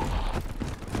round.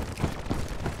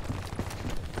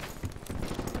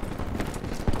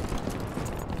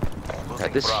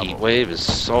 God, this heat wave is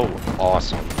so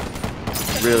awesome.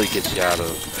 Really gets you out of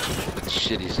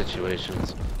shitty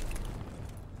situations.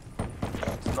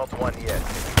 Not one yet.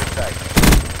 Tight.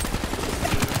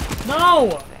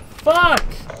 No! Fuck!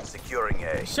 Securing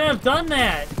A. Should have done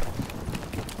that.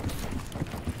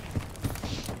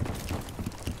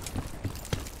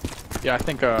 Yeah, I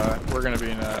think we're gonna be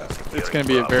in a. It's gonna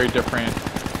be a very different.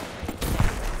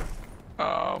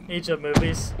 Age of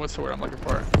movies. What's the word I'm looking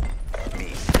for?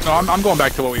 No, I'm going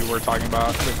back to what we were talking about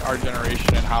with our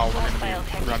generation and how we're gonna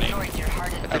be running. I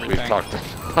think Everything. we've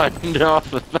talked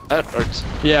enough about ours.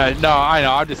 Yeah, no, I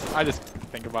know. I just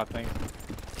think about things.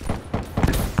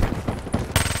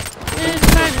 When's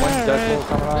Deadpool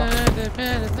coming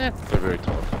out? They're very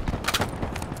tough.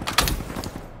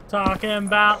 Talking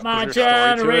about my Was there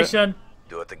a story to it? generation.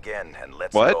 Do it again and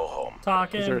let's What? go home.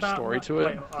 Talking Is there a about story my... to it?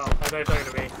 Wait, oh, I thought you were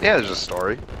talking to me. Yeah, there's a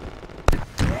story.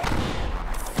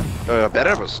 Better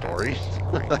have a story.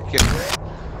 Like,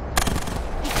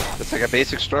 it's like a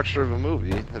basic structure of a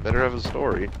movie. It better have a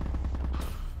story.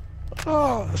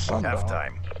 Oh, the sun. Half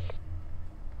time.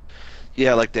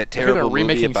 Yeah, like that terrible movie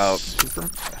remaking about Super.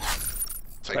 like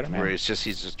Spider-Man? where he's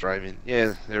just driving.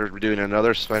 Yeah, they're doing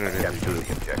another Spider-Man Capture movie.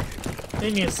 the objective.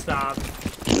 They need to stop.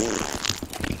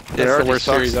 That's the worst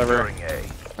series ever. Securing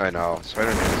A. I know.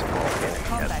 Spider-Man is awful.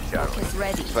 Combat book is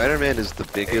ready. Spider-Man is the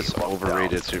biggest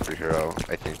overrated superhero,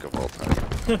 I think, of all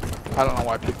time. I don't know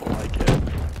why people like it.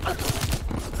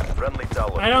 Friendly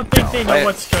tower. I don't think they know Wait.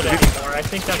 what's good anymore. I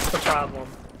think that's the problem.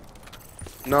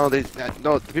 No, the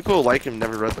people who like him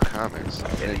never read the comics.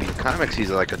 And in the comics,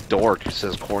 he's like a dork who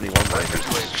says corny one-liners and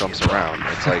just jumps around.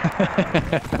 It's like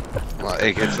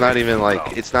it's not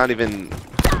even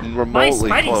remotely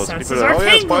Spidey close. senses People are are like, oh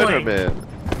yeah, tingling." Spider-Man.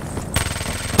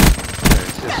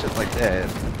 It's just shit like that.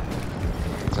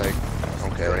 It's like,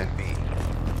 okay. B.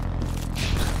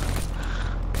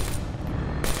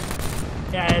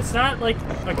 Yeah, it's not like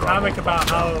a comic about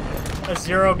how a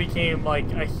Zero became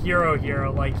like a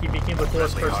hero, like he became the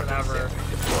coolest person ever.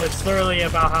 It's literally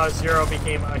about how Zero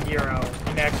became a hero,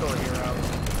 an actual hero.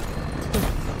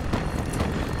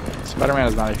 Spider-Man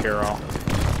is not a hero.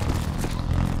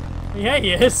 Yeah,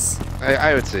 he is.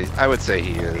 I would say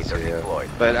he is, yeah.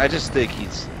 But I just think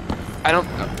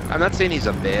I'm not saying he's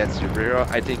a bad superhero.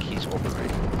 I think he's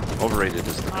overrated. Overrated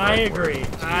is the I correct word agree. to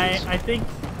use. I think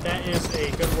that is a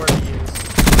good word to use.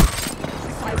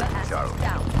 Cyber assets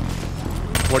down.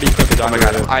 What do you think is Oh my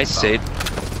god, underrated? I say, do I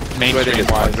think Mainstream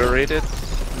it's wise. underrated?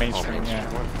 Mainstream,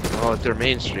 yeah. Well, if they're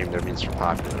mainstream, that means they're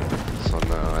popular. So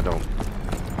no, I don't.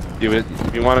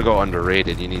 If you want to go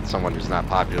underrated, you need someone who's not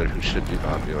popular who should be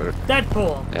popular.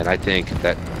 Deadpool. And I think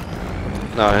that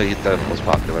Deadpool's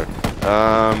popular.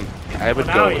 I would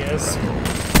Well, now go. he is.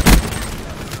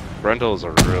 Brundle is a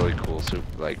really cool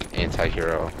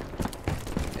anti-hero,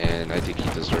 and I think he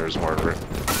deserves more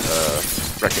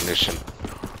recognition.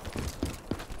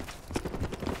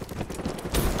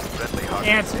 Friendly hard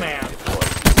Ant-Man.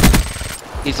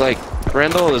 He's like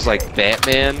Brundle is like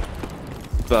Batman,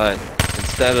 but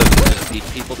instead of just beating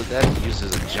people to death, he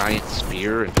uses a giant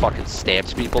spear and fucking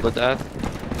stabs people to death.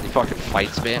 He fucking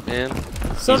fights Batman.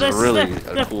 So He's this really is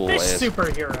a the cool fish ass.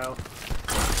 superhero.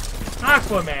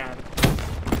 Aquaman.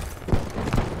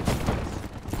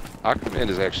 Aquaman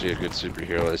is actually a good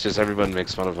superhero. It's just everyone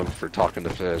makes fun of him for talking to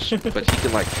fish, but he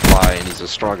can like fly and he's the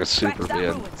strongest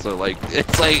Superman. So like,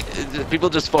 it's like people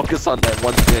just focus on that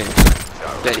one thing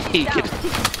that he can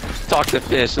talk to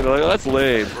fish, and they're like, oh, that's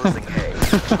lame. Losing A.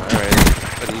 All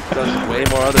right, but He does way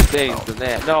more other things than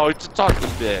that. No, it's a talking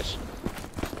fish.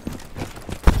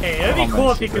 Hey, it'd be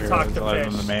cool if you could talk to Other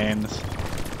fish. than the mains.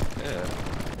 Yeah.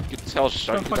 You can tell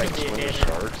sharks, you can like fucking swim be a with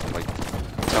hater. sharks and like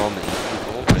tell them to eat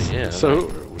people. But yeah. So,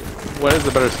 what is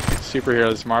the better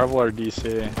superheroes, Marvel or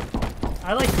DC?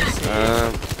 I like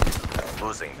DC.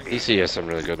 Losing B. DC has some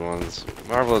really good ones.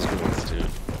 Marvel has good ones too.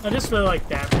 I just really like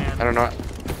Batman. I don't know.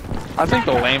 I think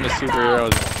the lamest superhero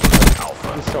is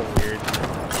he's so weird.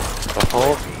 The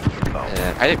Hulk.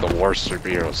 Yeah, I think the worst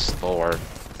superhero is Thor.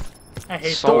 I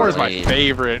hate So Thor is Thor. my lame.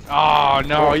 favorite. Oh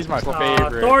no, he's my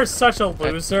favorite. Thor is such a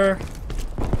loser.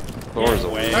 Thor's a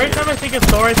Yeah, way. Every time I think of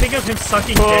Thor, I think of him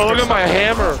sucking dick. Oh, or look at my something.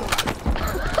 hammer!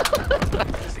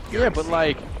 Yeah, but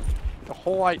like the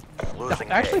whole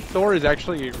actually Thor is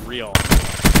actually real.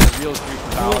 Real Greek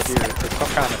mythology or some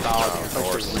kind of mythology. It's actually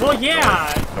Norse. real. Well,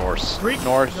 yeah. Norse. Greek,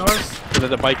 Norse. Norse. Is it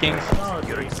the Vikings?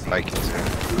 mythology. Vikings.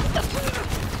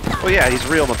 Well, yeah, he's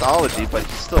real mythology, but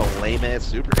he's still a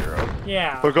lame-ass superhero.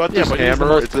 Yeah. Look at Yeah, this but he's the hammer.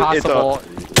 most possible.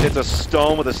 It's a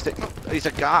stone with a stick. No, he's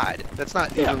a god. That's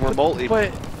not Yeah, even remotely.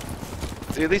 But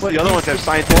At least but the other he's ones have most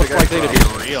scientific likely to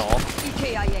expertise. be real.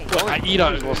 EKIA. I eat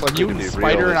a Most likely to be mutant real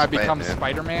spider and is I become Batman.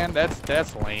 Spider-Man.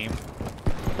 That's lame.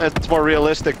 That's more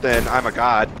realistic than I'm a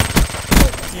god.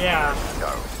 Yeah.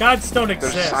 Gods don't There's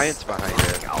exist. science behind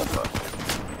it. Alpha.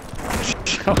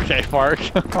 Okay, Mark.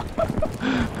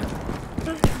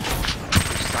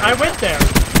 I went there.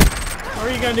 What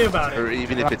are you gonna do about Or it?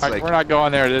 even if it's like We're not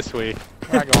going there this week.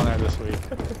 We're not going there this week.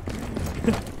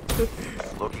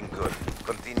 Looking good.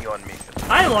 Continue on mission.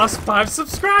 I lost 5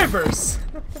 subscribers.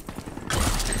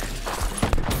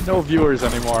 No viewers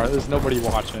anymore. There's nobody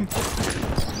watching.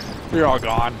 You're all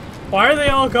gone. Why are they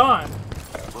all gone?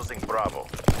 Losing Bravo.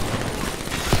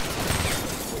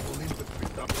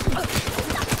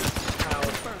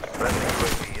 Friendly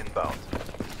UAV inbound.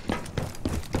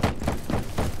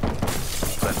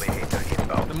 Friendly hater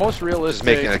inbound. The most realistic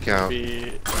making it count.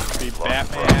 would be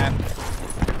Batman.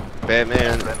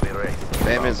 Batman. Friendly race.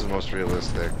 Batman's the most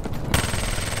realistic.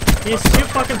 He's too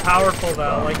fucking powerful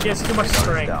though. Like he has too much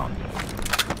strength. Down.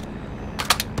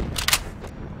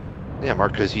 Yeah,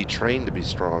 Mark, because he trained to be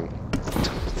strong.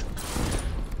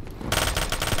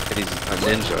 And he's a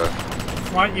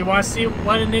ninja. You want to see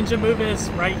what a ninja move is?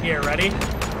 Right here. Ready?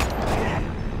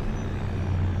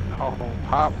 Oh,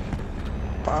 pop.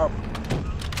 Pop.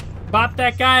 Bop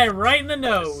that guy right in the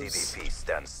nose. CDP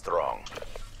stands strong.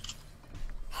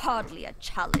 Hardly a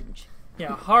challenge.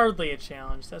 Yeah, hardly a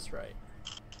challenge. That's right.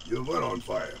 You were on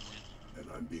fire, and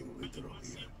I'm being literal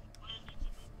here.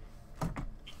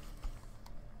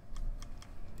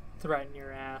 Threaten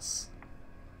your ass.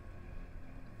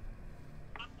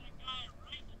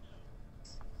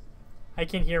 I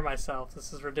can hear myself.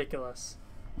 This is ridiculous.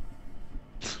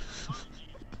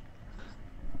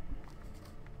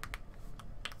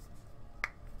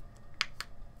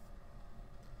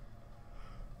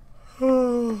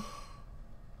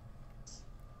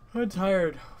 I'm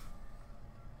tired.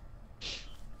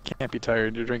 Can't be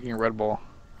tired. You're drinking Red Bull.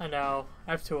 I know.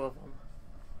 I have 2 of them.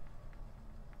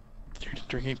 You're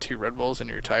drinking 2 Red Bulls and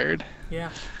you're tired? Yeah.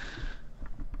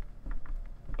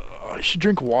 Oh, you should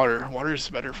drink water. Water's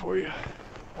better for you.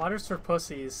 Water's for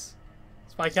pussies.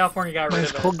 That's why California got rid Nice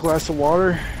of it. cold glass of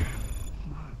water.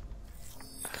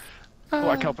 Oh,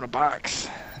 I can open a box.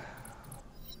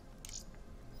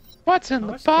 What's in How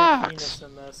the much box? caffeine is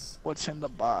in this? What's in the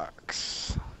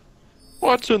box?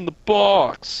 What's in the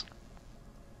box?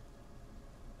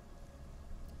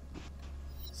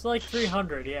 It's like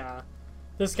 300, yeah.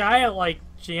 This guy at like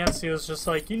GNC was just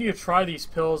like, you need to try these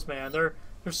pills, man. There's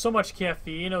so much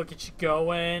caffeine, it'll get you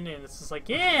going, and it's just like,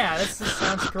 yeah, this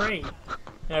sounds great.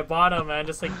 And I bought them, and I'm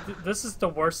just like, this is the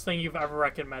worst thing you've ever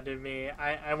recommended me.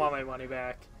 I want my money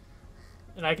back.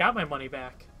 And I got my money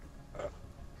back.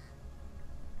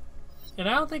 And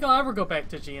I don't think I'll ever go back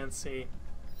to GNC.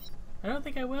 I don't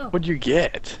think I will. What'd you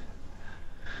get?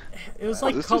 It was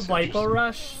like this called is Lipo interesting.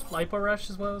 Rush. Lipo Rush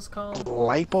is what it was called.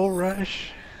 Lipo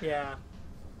Rush? Yeah.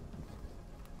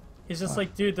 He's just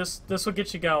like, dude, this will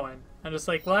get you going. I'm just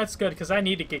like, well, that's good because I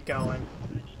need to get going.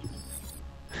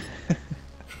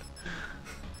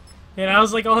 And I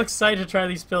was like all excited to try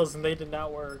these pills, and they did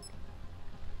not work.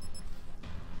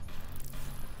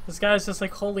 This guy's just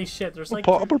like, holy shit, there's like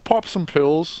I'm gonna pop some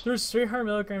pills. there's 300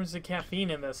 milligrams of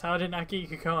caffeine in this. How did it not get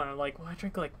you going? I'm like, well, I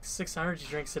drink like 6 energy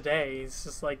drinks a day. It's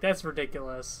just like, that's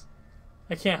ridiculous.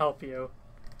 I can't help you.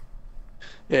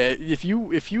 Yeah, if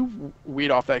you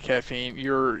weed off that caffeine,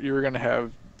 you're gonna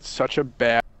have such a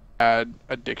bad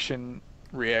addiction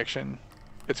reaction.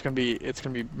 It's gonna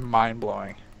be mind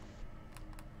blowing.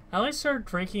 I only started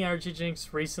drinking energy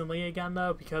drinks recently again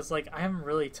though because like I haven't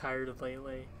really tired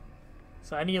lately,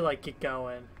 so I need to like get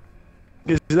going.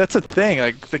 That's a thing.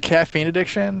 Like the caffeine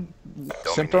addiction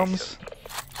symptoms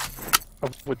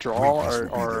of withdrawal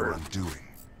are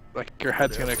like your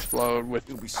head's gonna explode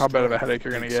with how bad of a headache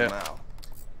you're gonna get.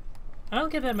 I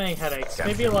don't get that many headaches.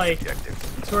 Maybe like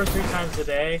 2 or 3 times a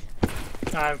day.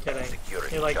 No, I'm kidding.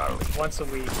 Maybe like once a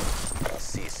week.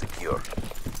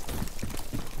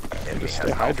 Just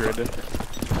stay hydrated.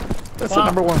 That's the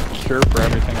number one cure for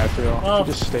everything, I feel. Well,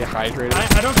 just stay hydrated.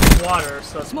 I don't drink water,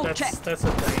 so that's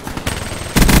a thing.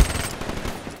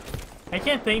 I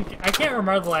can't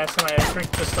remember the last time I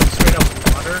drank just like straight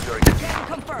up water.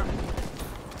 Confirmed.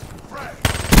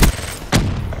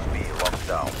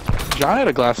 John had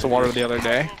a glass of water the other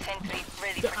day.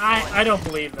 I don't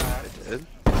believe that.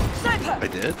 I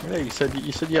did? Yeah, you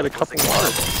said you had a cup of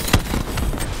water.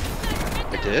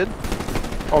 I did?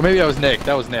 Oh, maybe that was Nick.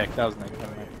 That was Nick. I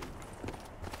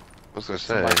was gonna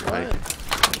say,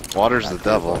 like, water's the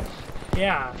devil.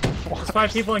 Yeah. That's why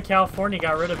people in California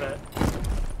got rid of it.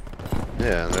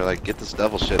 Yeah, and they're like, get this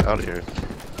devil shit out of here.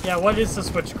 Yeah, what is this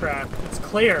witchcraft? It's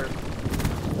clear.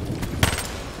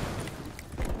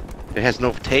 It has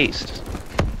no taste.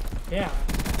 Yeah.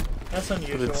 That's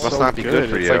unusual. It's must not be good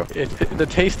for you. Like, the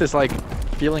taste is like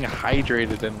feeling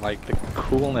hydrated and like the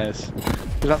coolness.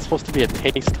 There's not supposed to be a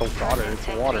taste to water. It's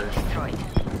water.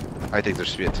 I think there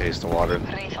should be a taste of water.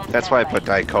 That's why I put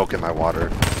Diet Coke in my water.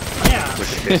 Yeah.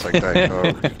 Which it tastes like Diet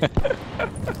Coke.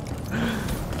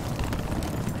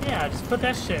 Yeah, just put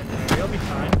that shit in there. You'll be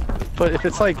fine. But if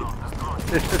it's like,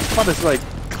 if it's not as like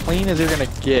clean as you're gonna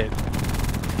get,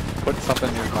 put something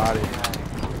in your body.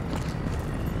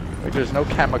 Like there's no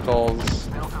chemicals.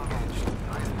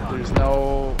 There's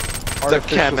no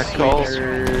artificial chemicals.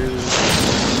 sweeteners.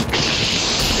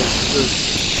 It's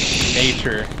just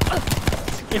nature.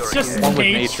 It's just One with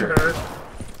nature.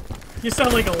 You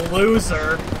sound like a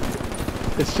loser.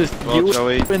 It's just Well, you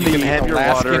Joey, in you the can have your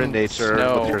water Alaskan in nature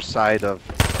snow. with your side of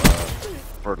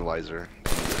fertilizer.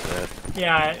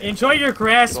 Yeah, enjoy your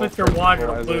grass with your water,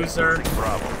 fertilizer. loser.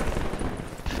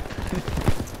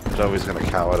 Joey's gonna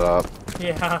cow it up.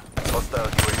 Yeah.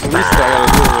 The least I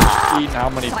gotta do is eat how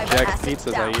many Jack's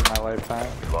pizzas I eat in my lifetime.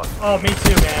 Oh, me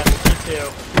too, man. Me too.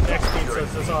 Next pizzas,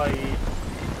 that's all I eat.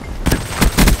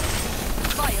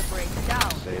 Fire breaks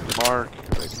down. Save the mark.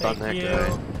 Stun that Thank guy.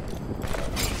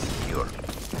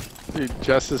 you. Dude,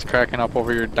 Jess is cracking up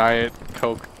over your Diet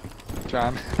Coke,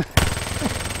 John.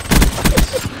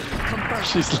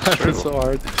 She's laughing so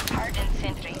hard.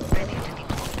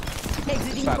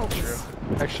 It's not true.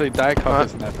 Actually, Diet Coke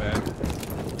isn't that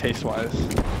bad, taste-wise.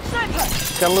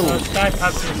 It's got a little Diet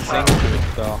Pepsi is zing fine. to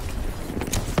it, though.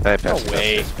 Diet No Pepsi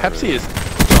way. does taste Pepsi better. is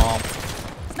dumb.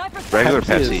 Regular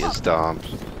Pepsi Pepsi is dumb,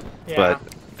 Yeah.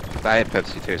 but Diet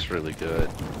Pepsi tastes really good.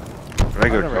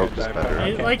 Regular I've never Coke had is Diet better.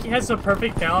 It like has a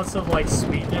perfect balance of like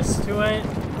sweetness to it.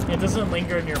 It doesn't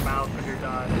linger in your mouth when you're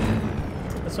done.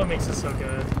 That's what makes it so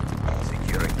good.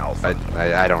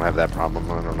 I don't have that problem.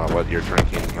 I don't know what you're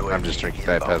drinking. I'm just drinking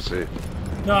Diet Pepsi.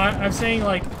 No, I'm saying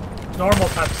like normal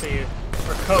Pepsi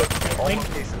or Coke.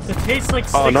 It tastes like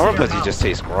Oh, sticks normal in your Pepsi mouth. just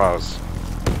tastes gross.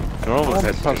 Normal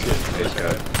Pepsi just tastes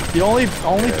good. The only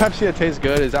Pepsi that tastes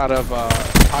good is out of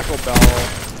Taco Bell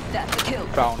That's a kill.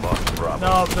 fountain.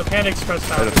 No, the Panda Express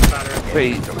fountain is better.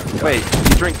 Wait,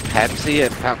 you drink Pepsi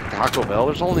at Taco Bell?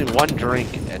 There's only one drink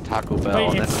at Taco Bell, Wait,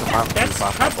 and it's, that's the Mountain Dew that's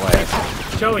Papa Blast.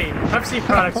 Pepsi. Joey, Pepsi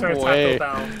products are at Way.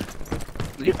 Taco Bell.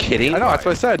 Are you kidding? I know, that's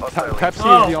what I said. Pepsi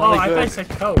Oh, is the only I thought you good. said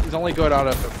Coke. Is only good out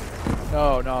of.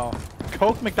 No.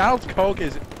 Coke, McDonald's Coke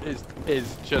is just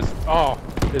it's Oh,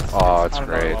 it's on another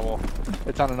great. level.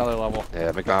 It's on another level.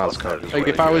 Yeah, McDonald's Coke is Like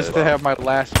really if I was good. to have my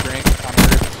last drink on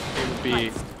Earth, it would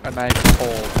be a nice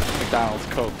cold McDonald's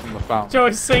Coke from the fountain.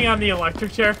 Joey's sitting on the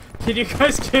electric chair. Can you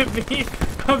guys give me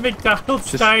a McDonald's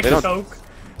Just- Diet they don't- Coke?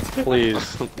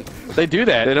 Please. They do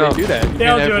that. They They, don't- do that. You They can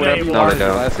don't have do it whatever you anymore. No, want they for the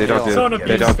don't. last They don't meal. do Someone it. They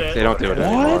abused don't. it. They don't do it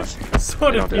anymore. What?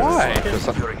 So They don't do it Why?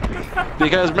 anymore.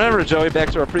 Because remember, Joey, back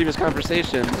to our previous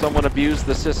conversation, someone abused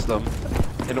the system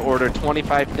and ordered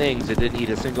 25 things and didn't eat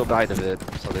a single bite of it,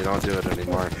 so they don't do it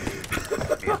anymore.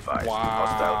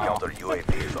 Wow.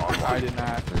 I did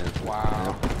not.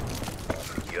 Wow.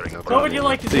 what would you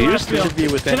like to They do? used to should be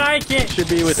within- Can I get should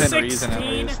be within 16 reason, at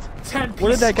least. 10 What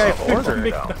did that guy pieces of order?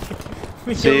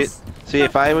 McNuggets? See,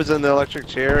 if I was in the electric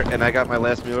chair and I got my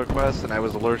last meal request and I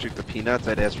was allergic to peanuts,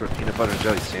 I'd ask for a peanut butter and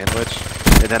jelly sandwich,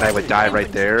 and then I would die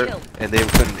right there, and they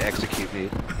couldn't execute me.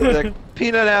 They're like,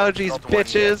 peanut allergies,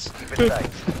 bitches.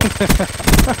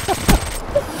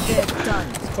 Get done.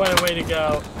 It's quite a way to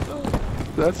go.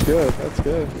 That's good. That's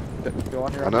good. Go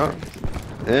on your I own. know.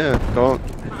 Yeah, don't.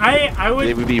 I They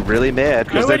would would be really mad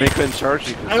because then would- they couldn't charge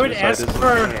you. 'cause I would suicide ask is for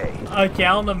okay. a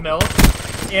gallon of milk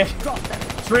and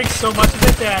drink so much of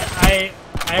it that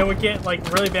I would get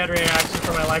like really bad reactions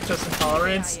from my lactose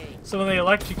intolerance. So when they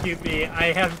electrocute me,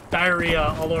 I have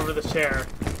diarrhea all over the chair,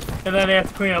 and then I have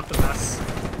to clean up the mess.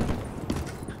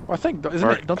 Well, I think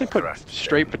don't they put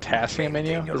straight potassium in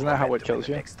you? Isn't that how it kills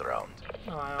you?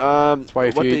 That's why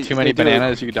if you eat too many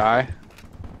bananas, you die.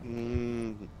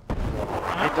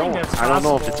 I think that's I don't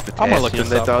know if possible. it's I'm gonna look potassium this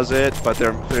that up. does it, but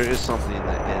there is something in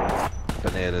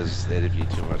bananas that if you eat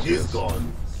too much, He's is.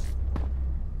 gone.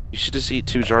 You should just eat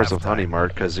 2 jars of honey,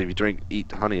 Mark, because if you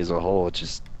eat honey as a whole, it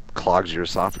just clogs your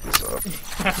esophagus up.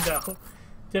 I know.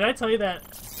 Did I tell you that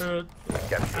on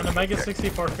the Mega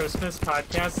 64 Christmas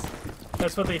podcast?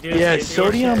 That's what they do. is Yeah, they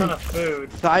sodium- do a ton of food.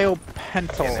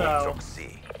 Thiopental. So,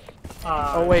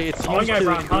 Oh wait, it's one used guy to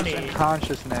brought reduce honey. I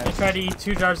unconsciousness. tried to eat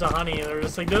 2 jars of honey, and they were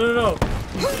just like, no,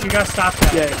 you gotta stop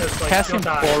that. Yeah, because, like, potassium you'll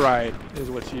die. chloride is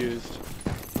what's used.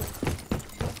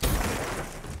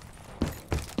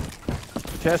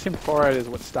 Potassium chloride is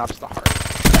what stops the heart.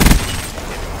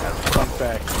 Fun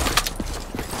fact.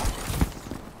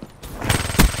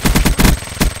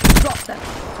 Drop them.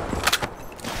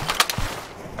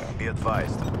 Be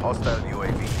advised, hostile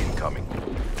UAV incoming.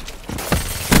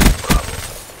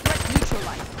 Threat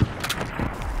neutralized.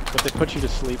 But they put you to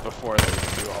sleep before they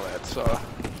can do all that, so.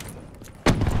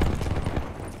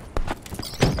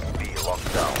 Be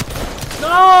locked down.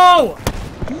 No!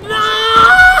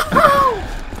 No!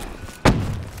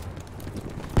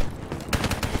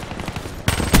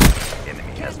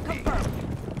 Enemy has B. Confirmed.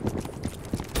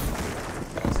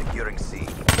 Securing C.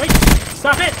 Wait!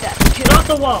 Stop it! Get off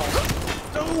the wall!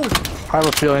 No! I have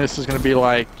a feeling this is going to be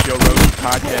like Joe Rogan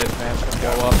podcast, man. It's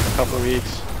going to blow up in a couple of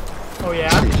weeks. Oh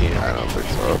yeah? Yeah, I don't think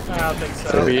so. I don't think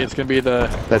so. It's going to be the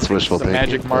That's wishful the thinking.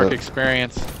 Magic Mark the,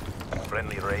 experience.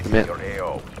 Friendly raising Man. your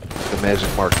AO. the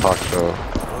Magic Mark talk show,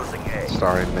 Losing A.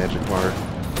 starring Magic Mark.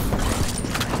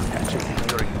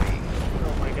 Securing B.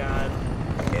 Oh my god.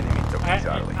 Enemy took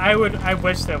Charlie. I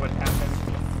wish that would happen.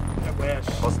 I wish.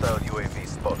 Hostile UAV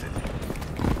spotted.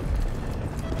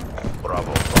 Bravo,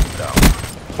 locked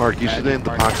down. Mark, you should name the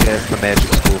Mark. podcast The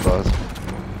Magic School Bus.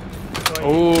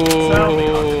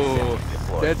 Oh,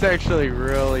 that's actually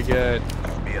really good.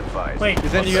 Be advised. Wait,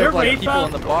 Because then is you your have like Wraith people up?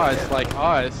 on the bus, like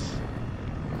us,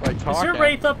 like Is talking. your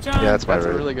Wraith up, John? Yeah, that's my That's a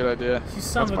raid. really good idea. You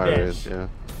son That's of a my raid, bitch. yeah.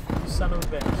 You son of a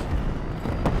bitch.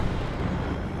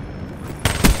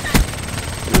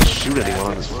 He didn't shoot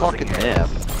anyone on this fucking map.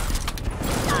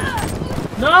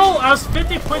 No! I was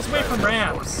 50 points away from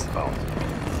ramps.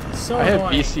 So I have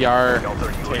annoying. VCR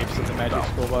tapes of the Magic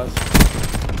School Bus.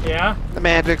 Yeah? The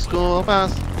Magic School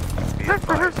Bus. Be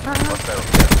advised. Hostile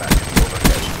care package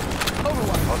overhead.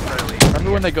 Hostile EMP.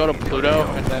 Remember when they go to Pluto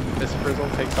and then Miss Frizzle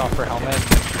takes off her helmet and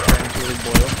she turns really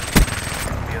boiled?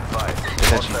 Be advised. And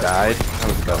then she died. That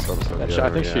was the best episode. That yet, shot-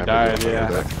 I think she remember died, that.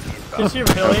 yeah. Did she That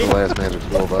was really? the last Magic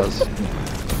School Bus.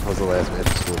 That was the last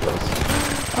Magic School Bus.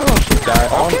 I don't know if she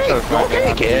died. I want to try to find okay, it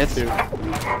on kids. YouTube.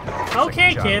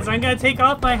 Okay, kids, I'm gonna take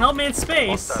off my helmet in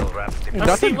space. Hostile raps Dude,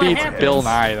 Let's see nothing what beats happens. Bill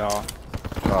Nye though.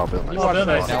 Oh, Bill You Nye. watched Bill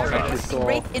that Nye's in elementary hilarious. school.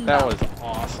 Wraith That inbound. was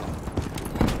awesome.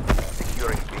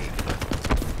 Securing B.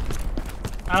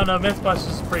 I don't know,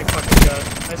 Mythbusters is pretty fucking good.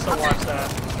 I still watch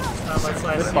that. It's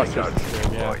last Mythbusters season. is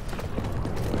good, yeah.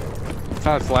 It's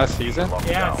not its last season?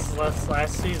 Yeah, it's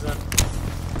last season.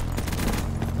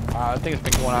 I think it's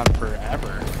been going on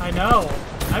forever. I know.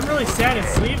 I'm really sad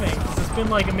it's leaving, because it's been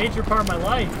like a major part of my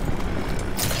life.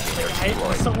 Like,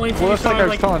 it's the only Well, TV that's show like I I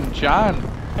was telling John.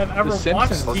 have ever The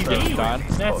watched Simpsons TV. is done.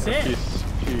 That's A it.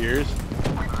 few years.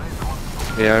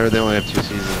 Yeah, I heard they only have 2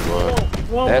 seasons, Whoa, but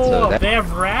whoa, That's whoa, a- whoa. that- They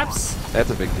have raps? that's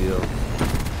a big deal.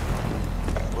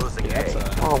 Losing That's A. a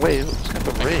Oh, wait, who's got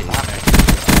the ring?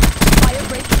 Fire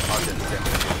break. Argent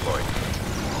sentry deployed.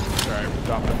 Sorry, we're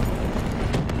jumping.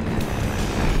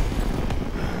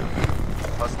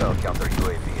 Hostile counter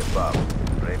UAV above.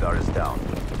 Radar is down.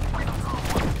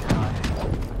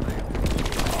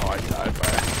 Oh, I died by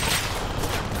it.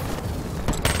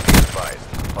 Be advised.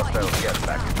 Hostile care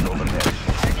package overhead.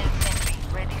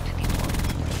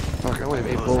 Fuck, I only have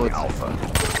 8 Losing bullets.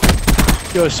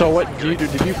 Alpha. Yo, so what did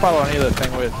you follow any of the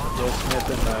thing with Will Smith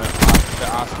and the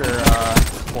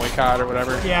Oscar boycott or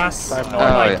whatever? Yes. I have no Oh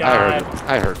my idea. god.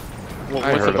 I heard. What-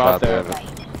 I what's heard about about that?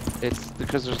 It's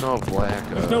because there's no black.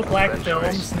 There's no black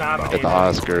films at nominated. the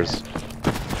Oscars.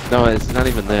 No, it's not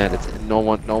even that. It's no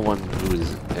one who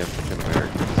is African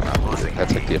American is nominated.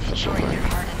 That's like the official thing.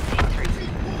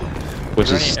 Which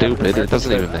Are is there any stupid. It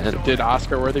doesn't even African-Americans matter. that did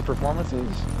Oscar-worthy performances?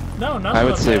 No, none I of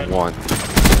would them say did. 1.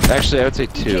 Actually, I would say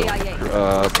 2.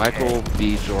 EKIA. Michael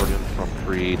B. Jordan from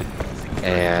Creed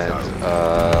and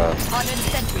On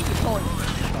sentry deployed.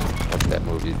 what's that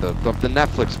movie? The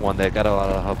Netflix one that got a lot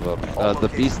of hubbub. The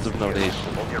Beast of No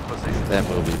Nation. That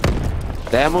movie.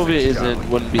 That movie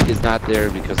is not there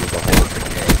because of the whole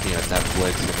thing on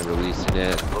Netflix and they're releasing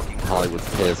it. Hollywood's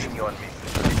pissed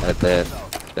at that.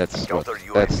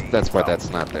 That's why that's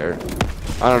not there.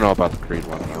 I don't know about the Creed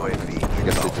one. I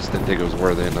guess they just didn't think it was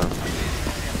worthy enough.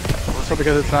 So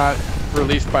because it's not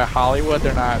released by Hollywood,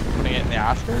 they're not putting it in the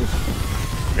Oscars?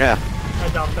 Yeah. I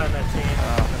dumped on that team.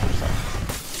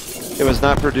 It was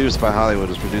not produced by Hollywood, it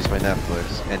was produced by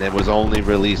Netflix, and it was only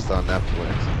released on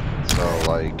Netflix. So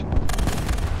like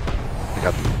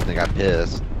they got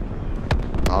pissed.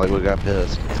 Hollywood got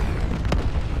pissed.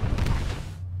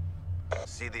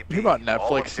 You hear about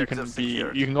Netflix? You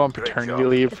can go on paternity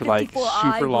leave for like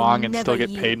super long and still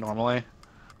get paid normally.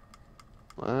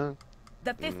 What?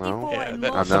 The 54 No. Yeah, and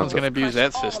that, more someone's gonna will abuse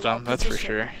crush that all system. That's for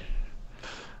opposition. sure.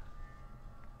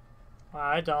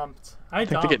 I dumped. I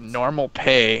think they get normal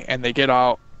pay and they get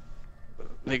off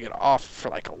for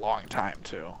like a long time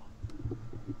too.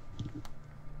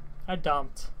 I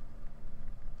dumped.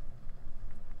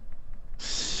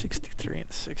 63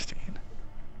 and 16.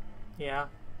 Yeah.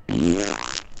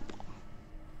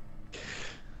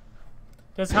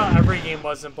 That's how every game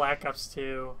was in Black Ops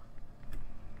 2.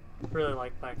 Really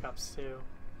like Black Ops 2.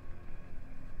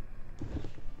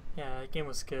 Yeah, that game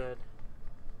was good.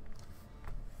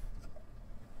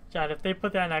 John, if they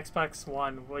put that on Xbox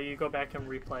One, will you go back and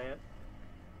replay it?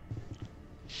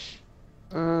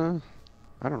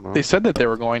 I don't know. They said that they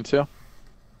were going to.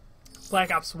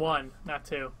 Black Ops 1, not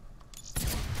 2.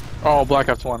 Oh, Black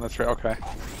Ops 1, that's right, okay.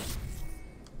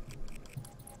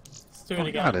 Let's do it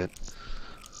again. Got it.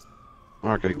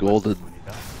 Mark, I golded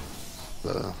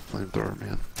the flamethrower,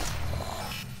 man.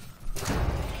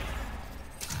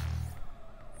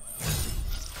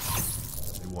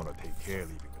 They want to take care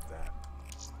leaving with that.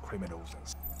 Criminals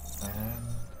and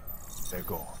they're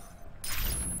gone.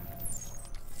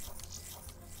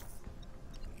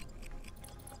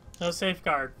 No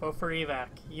safeguard. Vote for evac.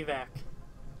 Evac.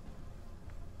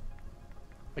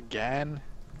 Again?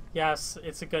 Yes,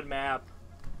 it's a good map.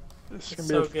 This is It's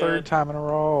gonna be so the third good. time in a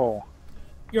row.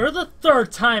 You're the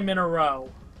third time in a row.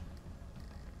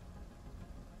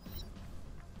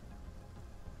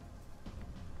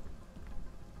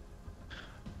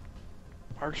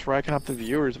 Mark's racking up the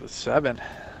viewers with 7.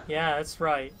 Yeah, that's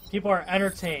right. People are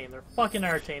entertained. They're fucking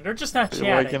entertained. They're just not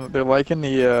chatting. They're liking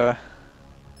the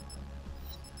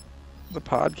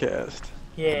podcast.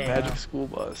 Yeah. Magic School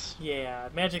Bus. Yeah,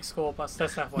 Magic School Bus.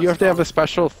 That's not what You it's have to have a called.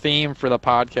 special theme for the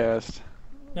podcast.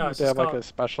 No, You it's have to just have like called... a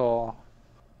special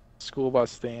school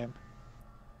bus theme.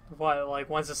 What, like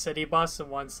one's a city bus and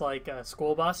one's like a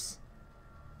school bus?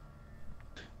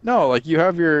 No, like you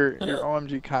have your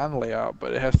OMG Con layout,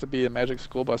 but it has to be a Magic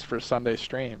School Bus for Sunday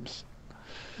streams.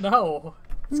 No.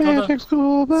 It's Magic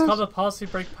School It's called Bus. the Policy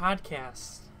Break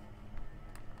Podcast.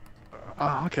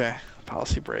 Oh, okay.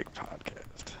 Policy Break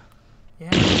podcast.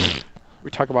 Yeah. We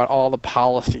talk about all the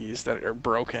policies that are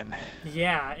broken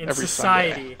Yeah, in every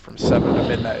society. Sunday from 7 to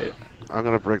midnight. I'm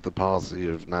gonna break the policy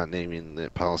of not naming the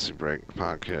Policy Break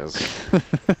podcast.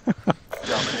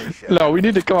 No, we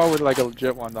need to come up with like a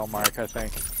legit one though, Mark, I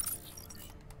think.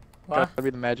 What? That'd be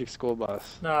the Magic School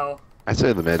Bus. No. I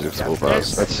say the Magic School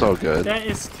Bus. That's so good. That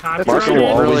is Mark copyrighted. will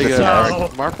always really good. attest. No.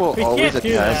 Mark will We always can't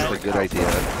do attest that. a good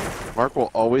idea. Mark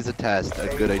will always attest a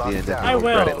good idea and then I he'll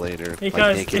regret will, it later.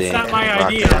 because like Naked it's Ink not my and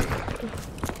Rock idea. Band.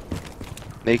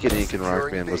 Naked Ink and Rock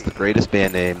Band was the greatest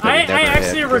band name that I we never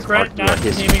actually had because regret Mark threw a not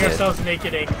hissy naming fit. ourselves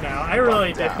Naked Ink now. I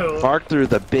really do. Mark threw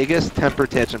the biggest temper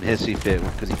tantrum hissy fit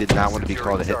because he did not want to be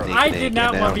called a hit Naked I Ink, did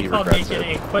not and want now to be he called regrets Naked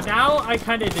it. Ink, but now I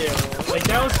kind of do. Like,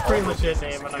 that was a pretty legit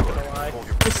name, I'm not gonna lie.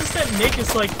 It's just that Nick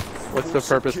is like, What's the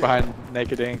purpose behind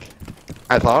Naked Ink?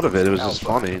 I thought of it. It was just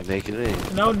funny. Naked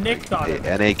Ink. no, Nick thought it.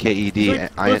 N-A-K-E-D.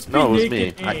 Like, let's be No, it was me.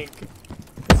 Naked Ink.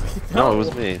 No, it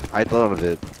was me. I thought of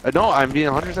it. No, I'm being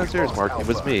 100% serious, Mark. It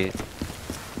was me.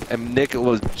 And Nick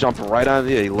was jumping right on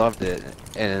it. He loved it.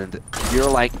 And you're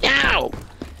like, no!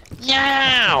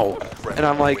 No! And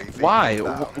I'm like, why?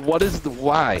 What is the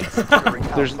why?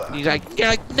 He's like,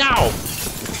 yeah, no!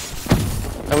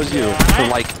 That was you Yeah, for I-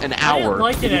 like an I didn't hour.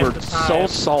 like it You at were the so time.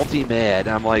 salty mad.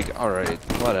 I'm like, alright,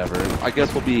 whatever. I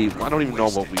guess we'll be. I don't even know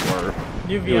what we were.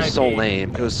 New It VIP. was so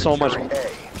lame. It was so much.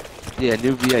 Yeah,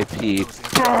 new VIP.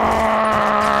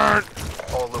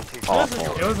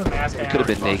 Awful. It was a mad It could have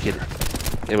been naked.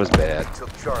 It was bad.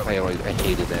 I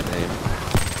hated that name.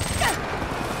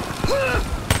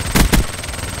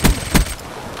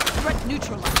 Threat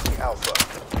neutralized.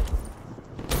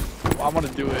 Well, I'm gonna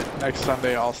do it next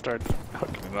Sunday. I'll start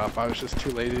hooking it up. I was just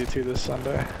too lazy to this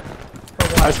Sunday.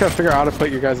 I just gotta figure out how to put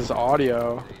your guys'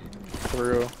 audio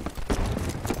through.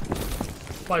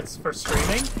 What's for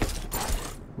streaming?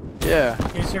 Yeah.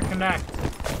 Use your Connect.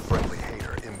 Friendly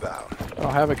hater inbound. I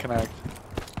don't have a Connect.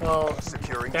 Well,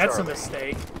 Securing that's a Charlie.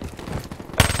 mistake.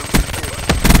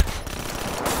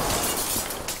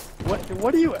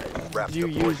 What do you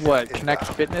use? What, Connect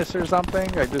Fitness or something?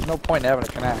 Like, there's no point in having a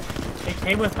Connect. It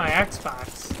came with my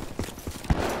Xbox.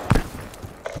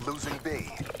 Losing B.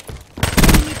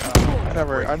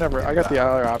 I got the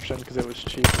other option because it was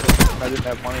cheap. I didn't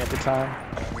have money at the time.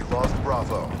 We lost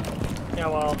Bravo. Yeah,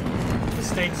 well,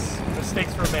 mistakes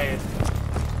were made.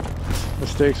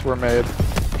 Mistakes were made.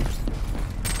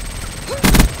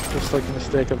 Just like the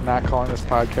mistake of not calling this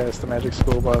podcast the Magic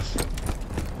School Bus.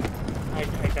 I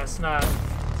guess not.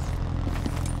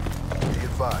 Be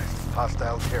advised.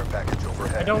 Hostile care package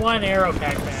overhead. I don't want an Aero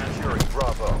Pac-Man. Securing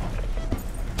Bravo.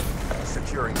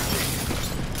 Securing C.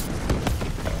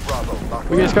 Bravo. Locked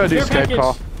We just gotta do Care Skype package.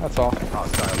 call. That's all.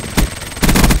 Hostile.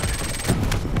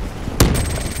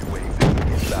 UAV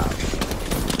inbound.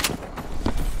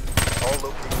 All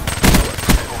locations secured.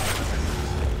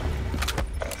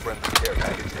 Friendly care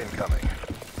package incoming.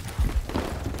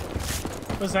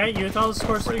 Was that you with all the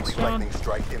score streaks, Friendly John? lightning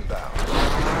strike inbound.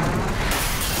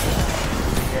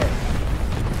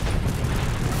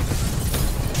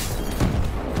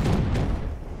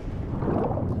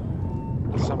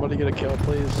 Somebody get a kill,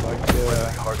 please. So I can get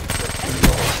Friendly hard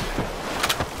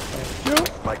Yo.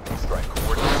 lightning strike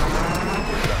coordinates.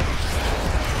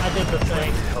 I did the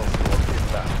thing. Health orb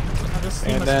inbound. Oh, this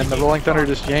thing And must then be the getting Rolling Thunder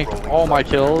fucked. just yanked Rolling all my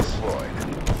thunder kills. deployed.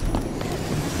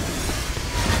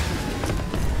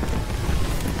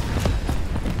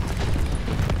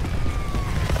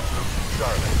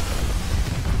 Charlie.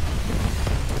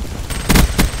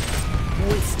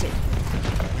 Wasted.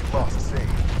 We lost C.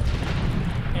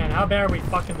 Man, how bad are we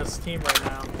fucking this team right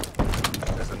now?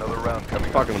 There's another round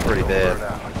coming. Fucking up. pretty Over bad.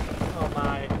 now. Oh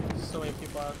my, so many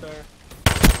people out there.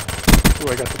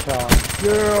 Ooh, I got the challenge.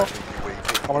 Yeah.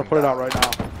 I'm gonna put it out right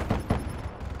now.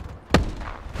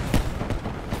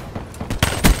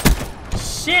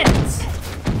 Shit!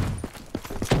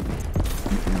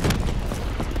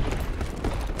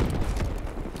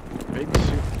 Big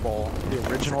Super Bowl. The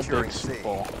original Securing Big C. Super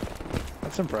Bowl.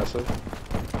 That's impressive.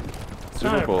 It's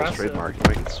not Super Bowl impressive. trademark. You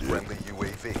might get sued. Friendly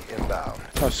UAV inbound.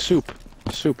 Oh, soup.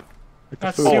 Soup. Like the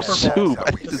That's food. Oh, Super Bowl. soup. That's how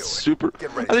I we think do it's it. super. Get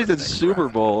ready I for think the it's next Super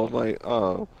round. Bowl. I'm like,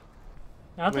 oh.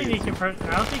 I don't think they can.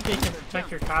 I don't think they can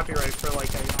protect your copyright for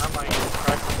like an online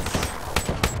presence.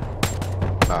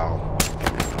 No.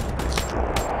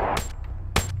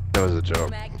 That was a joke.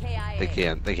 Mag KIA. They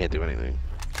can't do anything.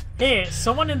 Hey,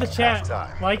 someone in the chat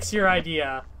Halftime. likes your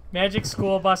idea. Magic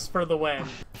School Bus for the win.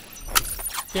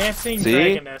 Dancing See?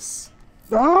 Dragoness.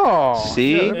 Oh.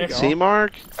 See? yeah, there we go. See,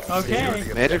 Mark?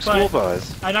 Okay. Magic But- School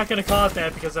Buzz. I'm not gonna call it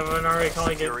that because I'm already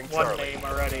calling Securing it one Charlie. name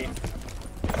already.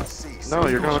 C. No,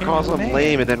 you're gonna call something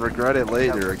lame and then regret it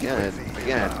later again.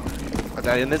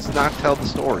 And it's not tell the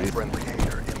story. Friendly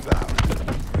hater inbound.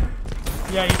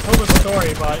 Yeah, you told the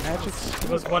story, but Magic it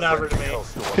was whatever to me.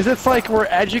 Because it's like we're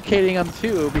educating them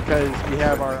too, because we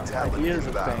have our ideas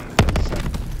of things.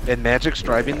 And Magic's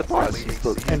driving the bus. He's the,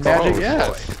 And the Magic, host.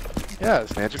 yes.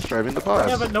 Yes. Magic's driving the bus.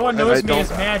 Yeah, but no one And knows I me as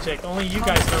don't- Magic. Only you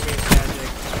guys know me as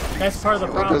Magic. That's part of the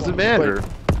It problem. doesn't matter.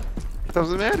 It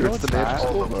doesn't matter. No, It's the it's Magic not. All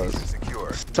School locations Bus.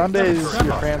 secure. Sundays, Yeah.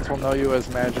 your fans will know you as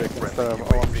Magic instead of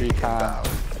OMG Con.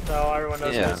 No, everyone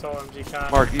knows me Yeah. as OMG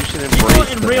Con. Mark, you should People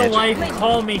embrace in the real Magic. life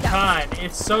call me Con.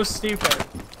 It's so stupid.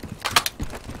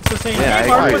 It's just saying, Yeah, hey I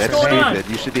Mark, agree. what's That's going on?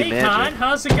 stupid. You should be Hey Magic. Con,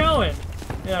 how's it going?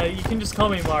 Yeah, you can just call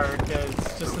me Mark.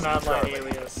 It's just an online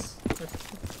alias.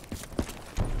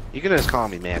 You can just call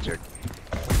me Magic.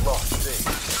 We lost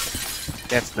C.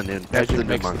 That's the new Magic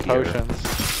makes the monkey era. potions.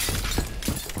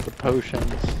 The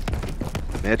potions.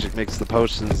 Magic makes the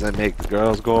potions that make the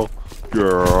girls go,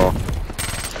 girl.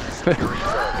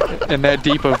 And that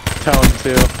deep of tone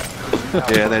too.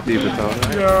 Yeah, that deep of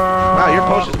tone. Yeah. Wow, your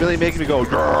potion's really making me go,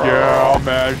 girl. Yeah,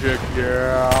 Magic,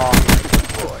 yeah.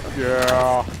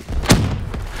 Yeah.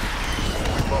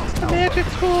 Magic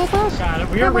School Bus. God,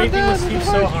 we are raping this team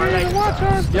so hard.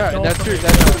 Yeah, and that's your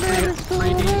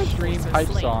 3D stream hype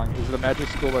song is the Magic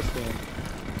School Bus theme.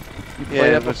 You play Yeah,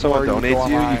 it if before someone you go donates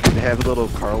you, you online. can have a little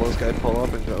Carlos guy pull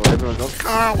up and go, everyone goes,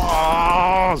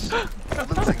 Carlos!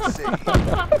 Losing C.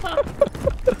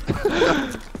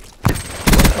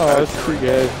 Oh, that's pretty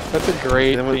good. That's a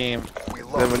great Then when- theme. We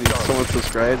Then lost when Charlie. someone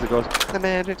subscribes, it goes, the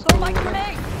Magic Oh School my Bus.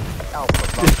 grenade!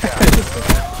 Alpha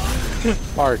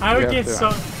Bobcat. Mark, I you would have get to-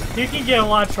 so. You can get in a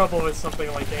lot of trouble with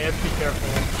something like that. You have to be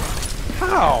careful.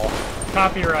 How?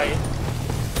 Copyright.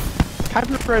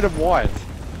 Copyright of what?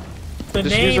 the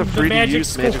Just name, use a the free to Magic use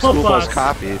School, Magic School Bus Bus.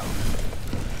 copy.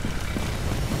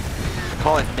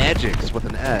 Call it Magix with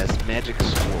an S. Magic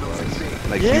School Bus.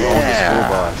 Like you own the school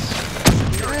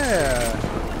bus. Yeah.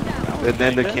 And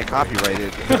then they can't copyright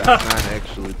it because that's not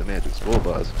actually the Magic School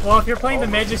Bus. Well, if you're playing the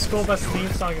Magic School Bus theme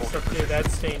song and stuff too,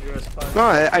 that's dangerous. But No,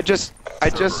 I just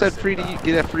said free to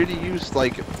get a free to use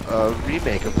like a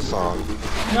remake of the song.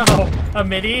 no, a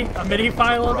MIDI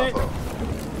file of it.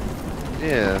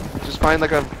 Yeah, just find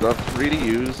like a free to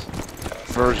use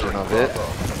version of it.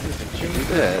 Change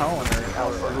Yeah. the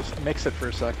tone or just mix it for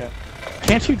a second.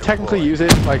 Can't you technically use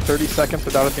it like 30 seconds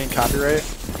without it being copyright?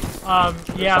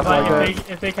 Yeah, Something but like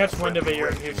if they catch wind of it, you're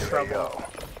in huge trouble.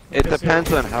 It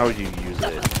depends on how you use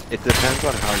it. It depends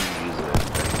on how you use it.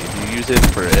 If you use it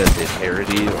for as a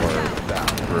parody or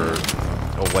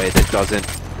for a way that doesn't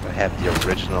have the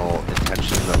original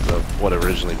intention of what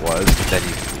originally was, then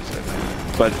you can use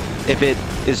it. But if it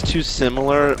is too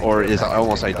similar or is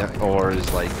almost identical or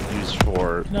is like used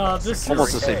for No, this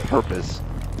almost is the same purpose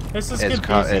this is as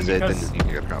confusing it, then because you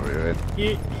can get copyrighted.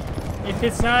 if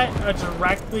it's not a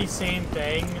directly same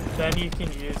thing, then you can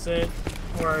use it.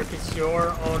 Or if it's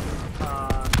your own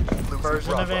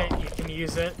version of it, you can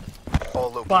use it.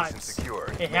 But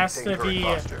it has to be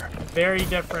very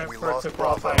different for it to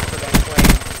qualify for that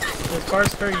claim. As far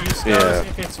as fair use goes,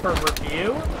 if it's for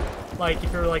review, like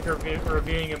if you're like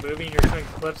reviewing a movie and you're showing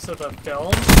clips of a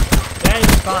film, that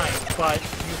is fine. But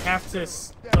you have to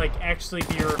like actually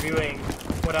be reviewing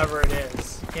whatever it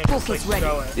is. You can't just like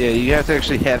show it. Yeah, you have to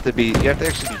actually be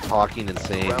talking and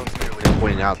saying and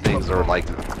pointing out things or like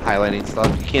highlighting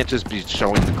stuff. You can't just be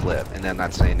showing the clip and then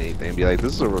not saying anything and be like,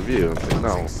 "This is a review." It's like,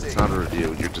 no, it's not a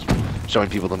review. You're just showing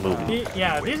people the movie.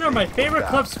 Yeah, these are my favorite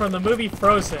clips from the movie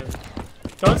Frozen.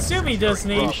 Don't sue me,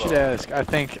 Disney. You should ask. I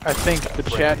think the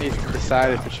chat needs to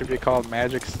decide if it should be called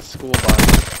Magic School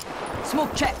Bus.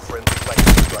 Smoke check.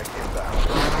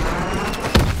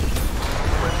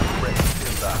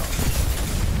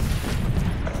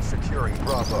 Securing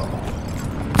Bravo.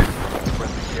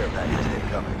 Friendly care package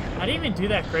incoming. I didn't even do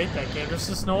that great that game. There's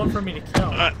just no one for me to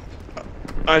kill.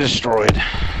 I destroyed.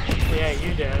 Yeah,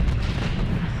 you did.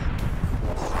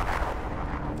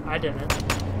 I didn't.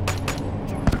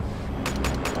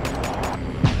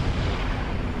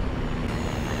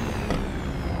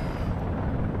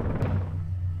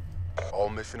 All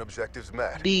mission objectives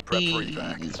met. Prep for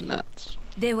evac. These nuts.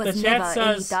 There was The chat never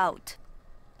any says- doubt.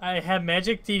 I have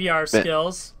magic DDR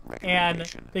skills, and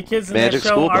the kids in Magic that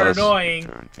show school are bus.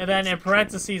 annoying. And then in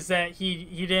parentheses that he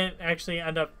didn't actually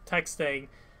end up texting.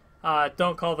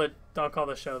 Don't call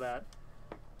the show that.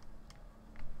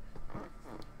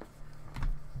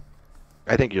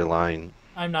 I think you're lying.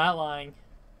 I'm not lying.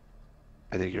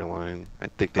 I think you're lying. I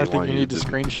think they I think want you you need to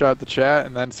screenshot the chat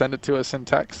and then send it to us in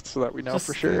text so that we know Just-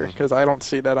 for sure. Because I don't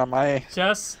see that on my.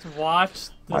 Just watch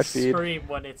the My feed. stream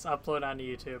when it's uploaded onto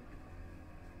YouTube.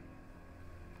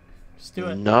 Just do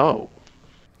it. No.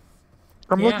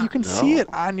 Look, Yeah. you can see No.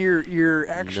 it on your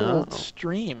actual No.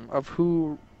 stream of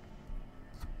who.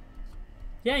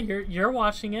 Yeah, you're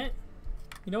watching it.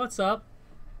 You know what's up.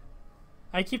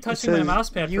 I keep It touching my says, mouse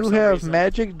pad for you some have reason.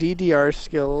 magic DDR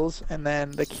skills, and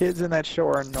then the kids in that show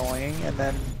are annoying, and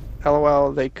then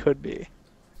LOL, they could be.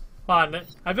 Hold on,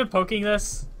 I've been poking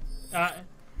this.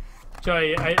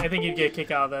 Joey, I think you'd get a kick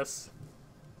out of this.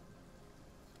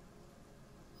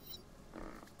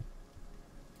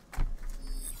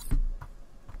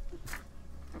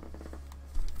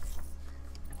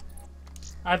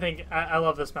 I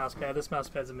love this mouse pad. This mouse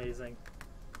pad's amazing.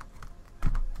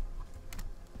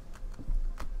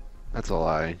 That's a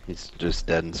lie. He's just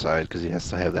dead inside because he has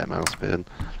to have that mouse pad.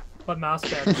 What mouse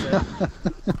pad is it?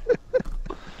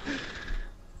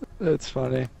 That's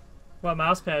funny. What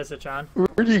mouse pad is it, John?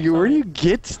 Where do you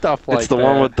get stuff like that? It's the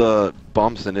one with the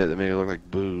bumps in it that make it look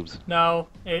like boobs. No,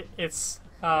 it's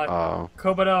Oh.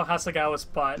 Kobudo Hasagawa's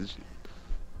butt.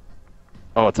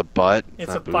 Oh, it's a butt? It's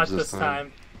not a butt boobs this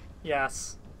time.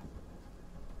 Yes.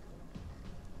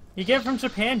 You get it from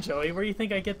Japan, Joey. Where do you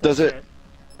think I get this Does it-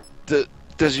 shit?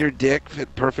 Does your dick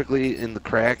fit perfectly in the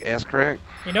crack, ass crack?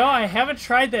 You know, I haven't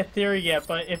tried that theory yet,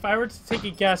 but if I were to take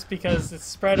a guess because it's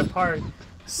spread apart,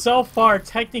 so far,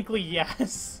 technically,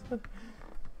 yes.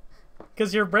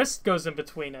 Because your wrist goes in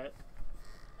between it.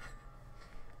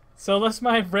 So unless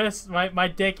my wrist, my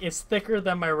dick is thicker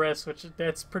than my wrist, which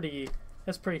that's pretty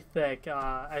thick,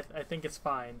 I think it's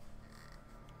fine.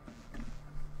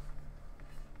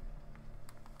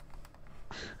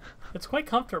 It's quite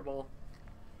comfortable.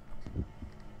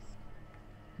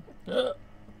 Ugh.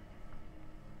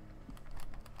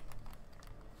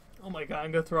 Oh my god,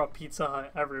 I'm gonna throw out Pizza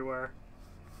Hut everywhere.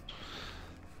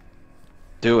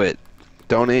 Do it.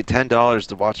 donate $10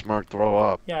 to watch Mark throw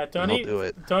up. Yeah, and he'll do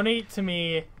it. donate to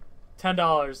me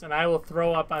 $10 and I will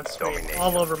throw up on screen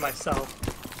all over myself.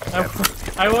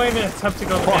 I won't even attempt to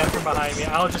go to the bathroom behind me.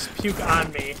 I'll just puke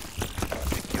on me.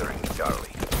 Securing Charlie.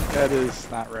 That is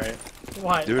not right.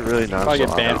 What? Do it really Probably get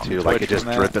banned nonchalant from too, like Twitch you just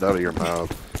from that. drip it out of your mouth.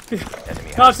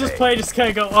 Enemy No, has just A. play, just kind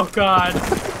of go, oh god.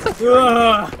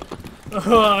 Ugh.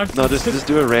 Ugh. No, just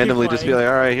do it randomly. Just be playing.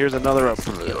 like, all right, here's another up.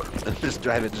 Just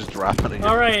drive it, just drop out of your.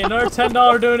 All right, another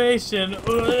 $10 donation.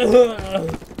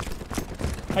 Ugh.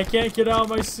 I can't get out of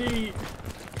my seat.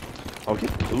 Oh, get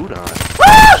pooed on.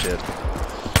 Shit.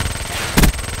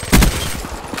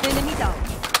 Enemy down.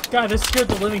 God, this scared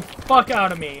the living fuck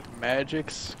out of me. Magic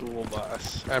School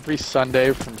Bus. Every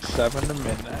Sunday from 7 to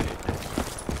midnight.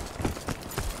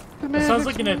 It sounds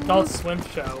like an Adult Swim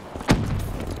show.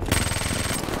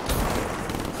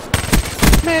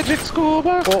 Magic School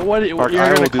Bus. Well, what you're Mark, I going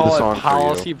will to do the call song it? for you.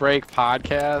 Policy Break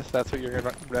Podcast? That's what you're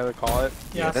going to rather call it?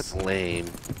 Yeah, Yes. that's lame.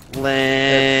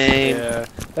 Lame. Yeah,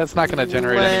 that's not going to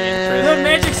generate any The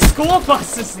interest. Magic School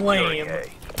Bus is lame. A.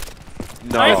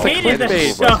 No, I it's a hated Magic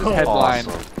this School Bus show. is Headline.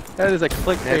 awesome. That is a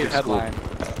clickbait Magic School. headline.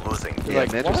 Losing You're Yeah,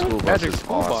 like, Magic what? School Bus Magic is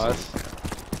School awesome. Bus?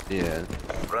 Yeah.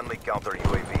 friendly counter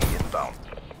UAV inbound.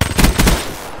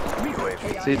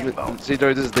 UAV See, inbound. see,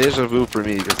 Joey, this is deja vu for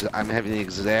me because I'm having the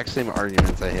exact same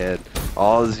arguments I had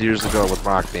all those years ago with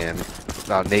Rock Band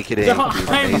about Naked Aim No, being an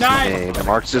I'm amazing not. name. And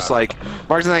Mark's like,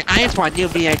 I just want new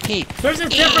VIP. There's a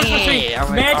difference between I'm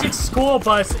like, Magic School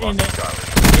Bus and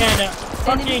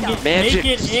fucking Magic.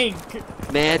 Naked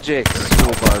Ink. Magic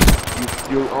School Bus.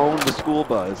 You own the school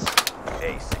bus.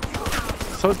 A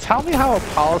secure. So tell me how a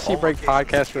Policy Break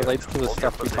Podcast relates to the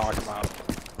stuff we talk about.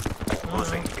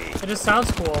 Losing B. It just sounds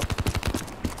cool.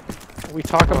 We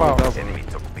talk about Enemy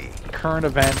took B. current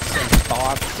events and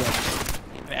thoughts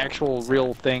and actual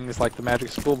real things like the Magic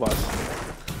School Bus.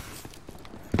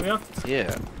 We have to,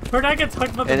 Yeah. we're not gonna talk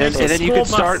about the And then, Magic and then you School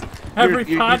could start. Bus every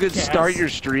You podcast. could start your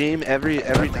stream every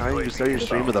time. You could start your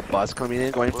stream with a bus coming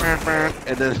in, going,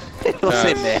 and then it'll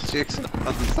say Magic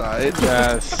on the side.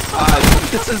 Yes.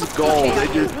 This is gold,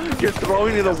 and you're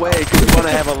throwing it away because you want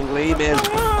to have a lame-ass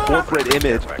corporate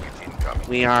image. Package incoming.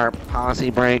 We are Policy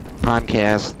Break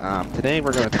Podcast. Today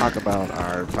we're going to talk about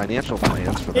our financial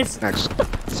plans for the It's- next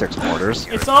 6 quarters.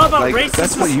 It's all about Like, racist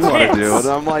that's what you want to hits. do, and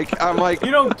I'm like,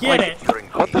 You don't get it. Securing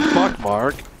what the fuck,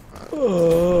 Mark?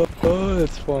 Oh,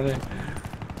 that's funny.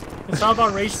 It's all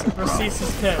about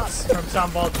racist hits from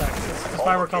Sound Ball Texas. That's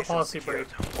why we're called Policy Break.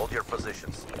 Hold your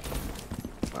positions.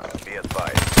 Be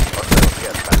advised. Hostile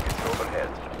gas package overhead.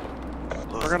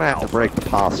 We're going to have to break the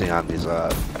policy on these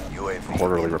UAV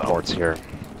quarterly inbound. reports here.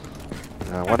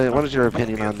 What is your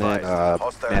opinion on that,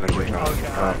 Manager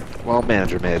John? Well,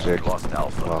 Manager Magic. Lost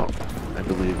Alpha. Well, I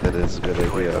believe that is a good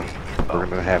idea. We're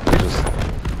gonna have to just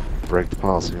break the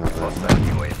policy on that. Hostile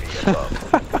UAV above.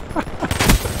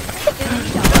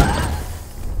 Enemy down.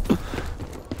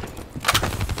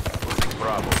 Losing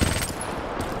Bravo.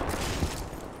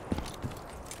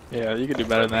 Yeah, you could do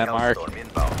better than that, Mark. Hellstorm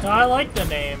inbound. No, I like the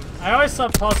name. I always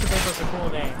thought Policy Break was a cool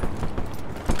name.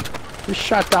 You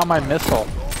shot down my missile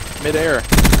midair.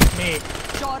 Me.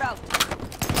 Shot out.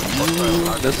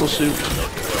 Missile shoot.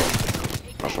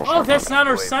 Oh, that's not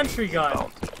our UAV sentry gun.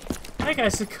 inbound. That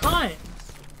guy's a cunt.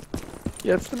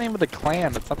 Yeah, it's the name of the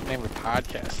clan. It's not the name of the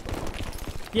podcast.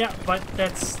 Yeah, but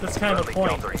that's kind of the Friendly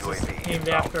point. counter It's just UAV named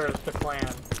inbound. after the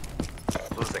clan.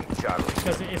 Losing Charlie.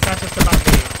 Because it's not just about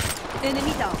me.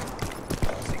 Enemy down.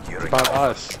 Securing About Alpha.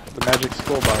 us, the Magic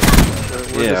School Bus.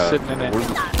 We're just sitting in it. We're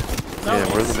No,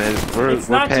 yeah, we're the we're it's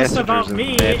we're not just passengers about in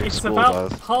me, the Magic it's School about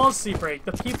Bus. Policy Break,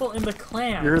 the people in the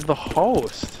clan. You're the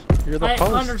host. You're the I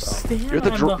host. understand You're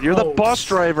the I'm you're the host. bus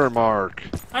driver, Mark.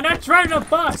 I'm not driving a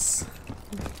bus!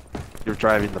 You're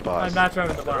driving the bus. I'm not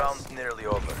driving the The bus. round's nearly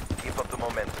over. Keep up the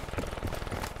momentum.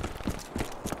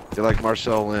 You're like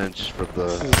Marcel Lynch from the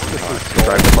This is you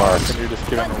drive the bus. And you're just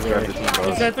giving Drive away. the team Is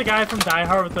bus. that the guy from Die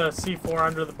Hard with the C4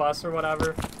 under the bus or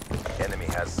whatever? Enemy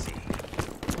has C.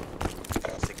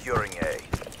 Securing A.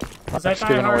 Is that Just Die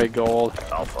giving away Hard? gold.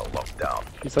 Alpha locked down.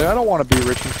 He's like, I don't want to be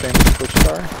rich and famous Twitch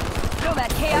star.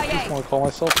 Nomad I just KIA. want to call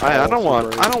myself. I don't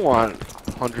Policy want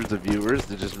Break. hundreds of viewers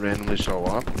to just randomly show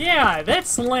up. Yeah,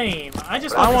 that's lame. I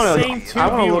just I want the want same to two I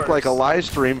want to viewers. look like a live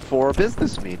stream for a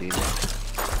business meeting. Yeah,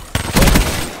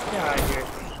 I hear.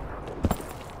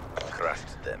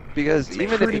 Crushed them. Because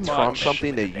even if Pretty it's from much.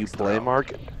 something that you Next play, round.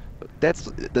 Mark, that's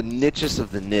the nichest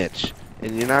of the niche,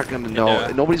 and you're not gonna know.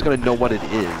 Yeah. Nobody's gonna know what it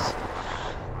is.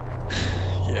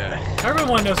 Yeah.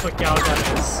 Everyone knows what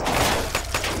Galgun is.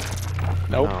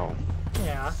 Nope. No.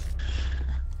 Yeah,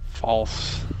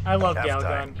 False. I love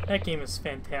Halftime. Galgun. That game is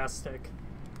fantastic.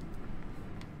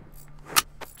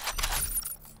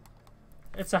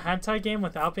 It's a hentai game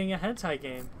without being a hentai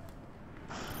game.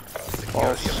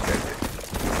 False.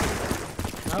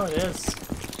 No, it is.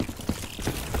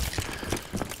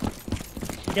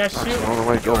 You gotta shoot. Oh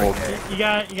my gold. You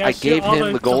gotta I shoot gave all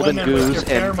him the golden women with goose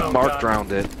your and pheromone Mark gun.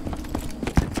 drowned it.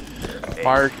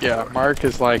 Mark, yeah, Mark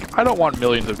is like, I don't want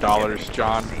millions of dollars,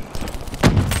 John.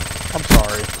 I'm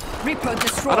sorry. Reaper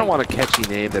destroyed. I don't want a catchy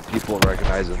name that people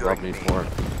recognize and love me for.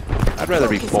 I'd rather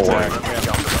be boring.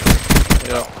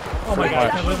 Yeah. Oh my god, I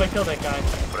can't believe I killed that guy.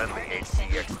 Friendly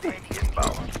HCXD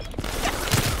inbound.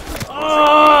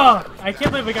 Oh! I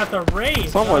can't believe I got the raid.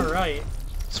 Someone- Alright.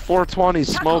 It's 420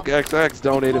 Smoke XX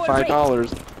donated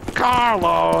 $5.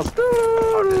 Carlos!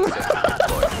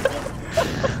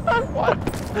 What?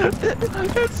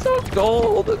 It's so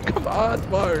gold! Come on,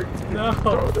 Mark! No.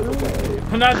 Throw it away.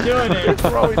 I'm not doing it.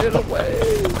 Throwing it away!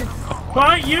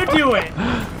 Why don't you do it?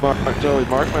 Joey,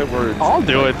 mark my words. I'll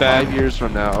do it then. 5 years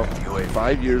from now,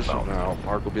 5 years from now,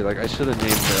 Mark will be like, I should have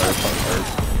named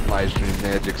our live stream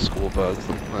Magic School Bus.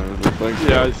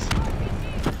 Yes.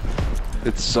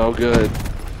 It's so good.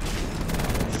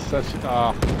 Such,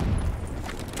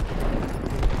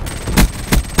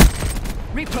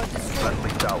 Reaper destroyed. Friendly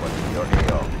tower in your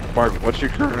AO. Mark, what's your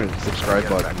current subscribe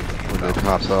button when it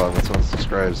pops out when someone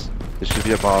subscribes? It should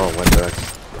be a bottle of Windex.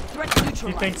 Threat You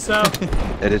neutralized. think so?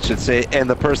 And it should say, and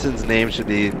the person's name should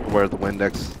be where the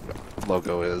Windex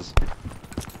logo is.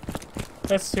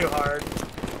 That's too hard.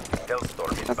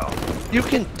 Hellstorm inbound. You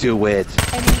can do it.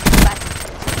 Enemy combatant.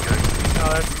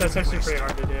 No, that's actually pretty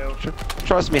hard to do.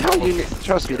 Trust me,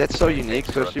 trust me, that's so unique,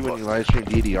 especially when you live stream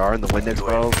DDR and the Windex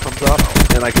bottle comes up,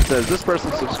 and like it says, this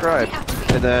person subscribed,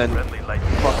 and then Friendly light.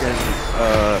 fucking,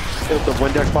 if the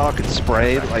Windex bottle could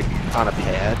spray, like, on a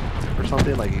pad or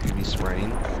something, like it could be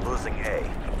spraying. Losing A.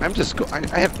 I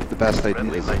have the best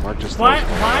ideas, and Mark just Why knows.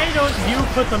 why don't you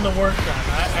put them to work then?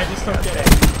 I just don't get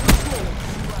it.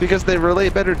 Because they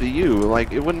relate better to you.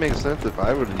 Like, it wouldn't make sense if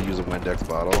I were to use a Windex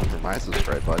bottle for my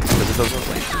subscribe button, because it doesn't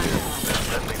relate to you.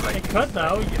 Friendly It light. could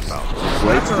though. You just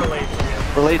Relates never to, relate to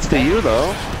you. relates to you,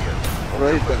 though.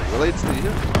 Relates to you?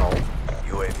 No.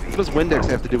 UAV. What does Windex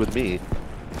have to do with me?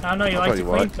 I don't know, you I'll like tell to you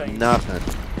clean what, things. nothing.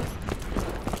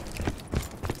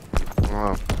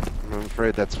 Oh, I'm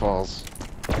afraid that's false.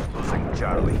 Losing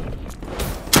Charlie.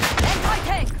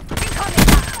 Anti-tank.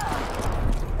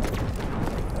 Incoming.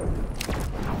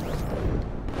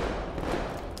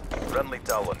 Friendly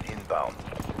tower inbound.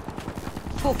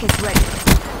 Focus ready.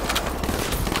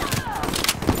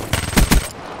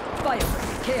 Fire.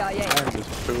 KIA. I'm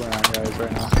just booing on guys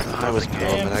right now. I was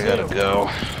Damn, and I gotta too. go.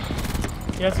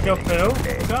 You have to go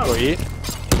poo? Go Go. eat.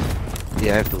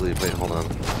 Yeah, I have to leave. Wait, hold on.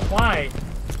 Why?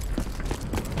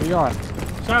 Where you going?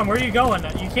 John, where are you going? You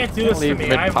can't do Can't this to leave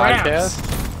me. I have mid-podcast.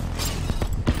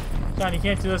 raps. John, you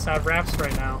can't do this. I have raps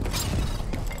right now.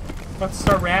 Let's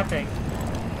start rapping.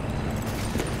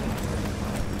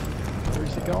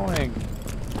 Where's he going?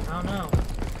 I don't know.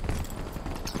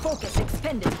 Focus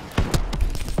expended.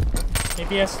 Maybe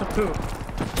he has to poop.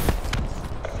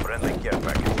 Friendly care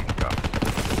package incoming.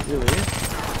 Really?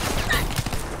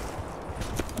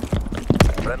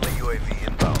 Friendly UAV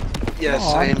inbound. Yes,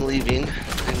 Aw. I am leaving.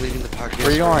 I'm leaving the podcast. Where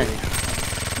are you going?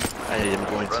 I am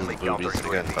going to Friendly the movies. I got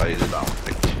counter invited UAV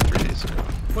like 2-3 days ago.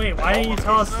 Wait, why didn't you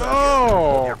tell us this?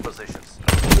 Oh! Your positions.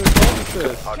 What's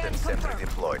this? Hardened sentry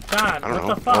deployed. John, I don't what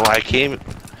know. the fuck? Oh, I came.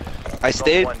 I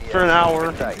stayed for an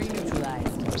hour. Neutralized.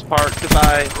 It was parked.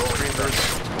 Goodbye. Rolling Streamers.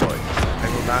 deployed. I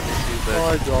will not miss you, Oh but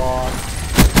my god.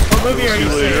 What movie are see you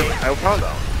you later. seeing? I will probably.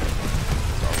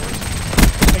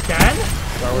 Again?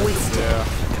 Yeah.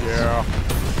 Yeah.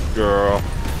 Girl.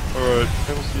 Alright.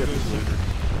 I will see you later.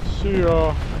 See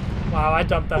ya. Wow, I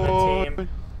dumped on the team.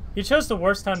 You chose the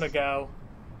worst time to go.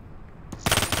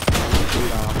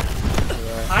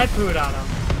 I pooed on him.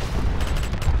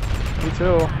 Me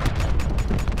too.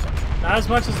 Not as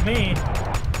much as me.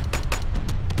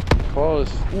 Close.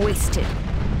 Wasted.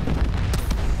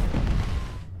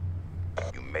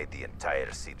 You made the entire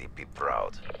CDP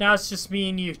proud. Now it's just me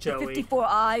and you, The Joey.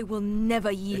 54i will never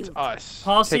It's yield. us.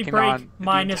 Policy taking break on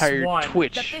minus the entire 1. The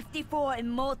Twitch. 54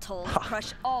 immortals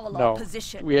crush all No.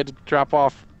 opposition. We had to drop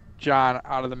off John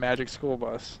out of the Magic School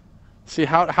Bus. See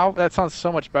how that sounds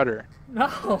so much better.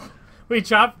 No. We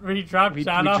dropped John we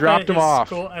off dropped at him his off.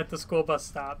 school at the school bus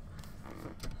stop.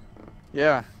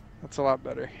 Yeah, that's a lot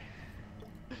better.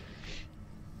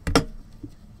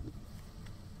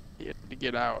 He had to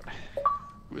get out.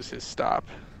 It was his stop.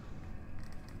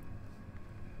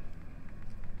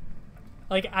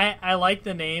 Like I like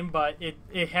the name, but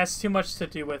it has too much to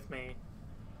do with me.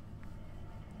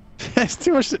 It's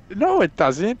too much. No, it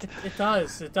doesn't. It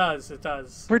does. It does. It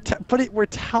does. We're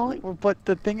telling. But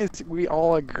the thing is, we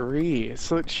all agree,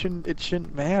 so it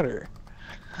shouldn't matter.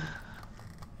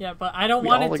 Yeah, but I don't We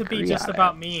want all it to be agree just on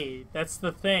about it. me. That's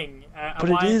the thing. But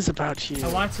it is about you.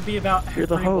 I want it to be about You're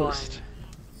the everyone. host.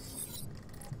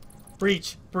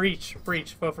 Breach.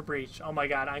 Vote for Breach. Oh my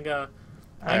god, I'm gonna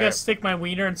Alright. stick my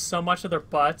wiener in so much of their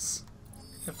butts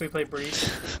if we play Breach.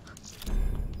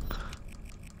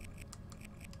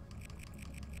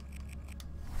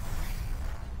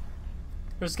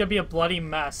 There's gonna be a bloody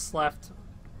mess left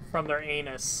from their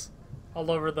anus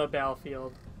all over the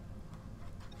battlefield.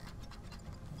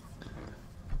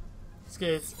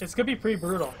 It's gonna be pretty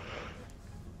brutal.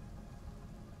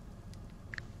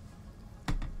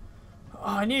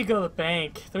 Oh, I need to go to the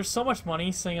bank. There's so much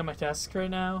money sitting on my desk right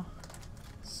now.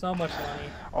 So much money.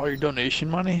 All your donation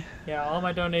money? Yeah, all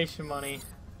my donation money.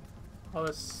 All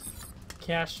this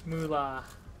cash moolah.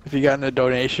 Have you gotten a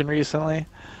donation recently?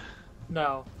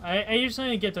 No. I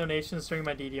usually get donations during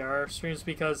my DDR streams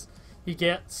because you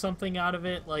get something out of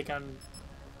it. Like on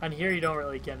here you don't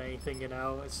really get anything, you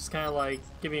know? It's just kind of like,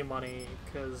 give me money,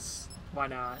 because why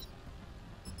not?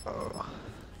 Oh.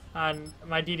 On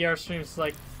my DDR streams, it's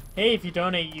like, hey, if you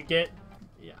donate,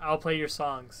 I'll play your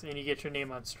songs, and you get your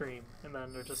name on stream. And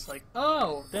then they're just like,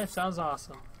 oh, that sounds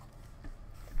awesome.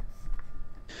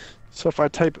 So if I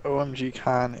type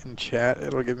OMGCon in chat,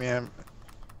 it'll give me an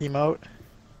emote?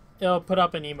 It'll put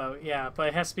up an emote, yeah, but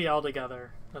it has to be all together,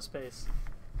 no space.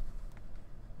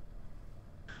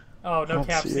 Oh, no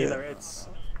caps either. It's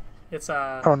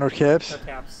Oh, no caps? no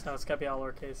caps. No, it's gotta be all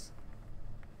lowercase.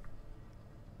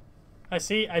 I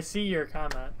see your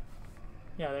comment.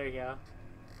 Yeah, there you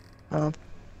go. I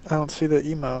don't see the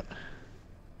emote.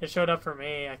 It showed up for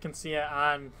me. I can see it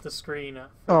on the screen.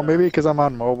 Oh, maybe because I'm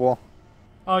on mobile.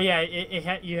 Oh yeah,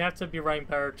 you have to be running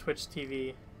better Twitch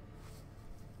TV.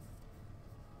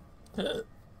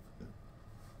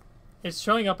 It's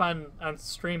showing up on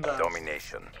stream though.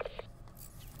 Domination.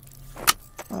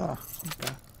 Oh,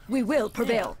 okay. We will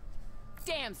prevail.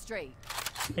 Damn straight.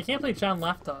 I can't believe John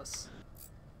left us.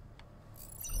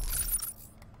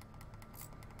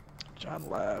 John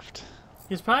left.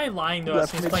 He's probably lying to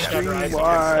us. Left He's playing Dead midstream. Rising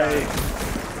Why?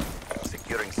 instead.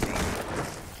 Securing C.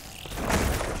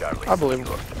 Charlie. I believe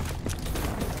him.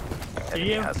 Do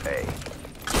Enemy you? has A.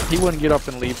 He wouldn't get up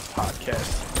and leave the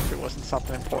podcast if it wasn't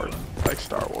something important, like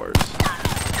Star Wars.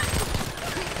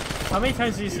 How many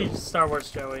times do you see Star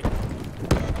Wars, Joey?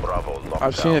 Bravo lockdown.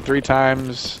 I've seen it 3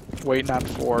 times, waiting on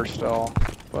 4 still,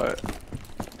 but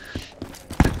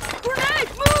Grenade,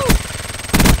 move!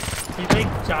 Do you think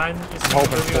John is in a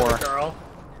hoping movie with a for. girl?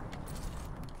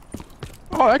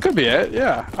 oh, that could be it.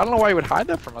 Yeah, I don't know why he would hide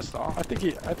that from us though. I think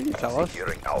he'd tell us.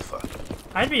 Securing Alpha.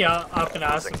 I'd be up and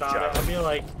honest about it. I'd be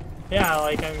like, yeah,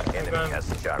 like I'm Enemy going has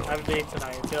to Charlie. have a date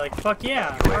tonight. I'd be like, fuck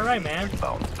yeah, UAV alright man,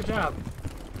 inbound. good job.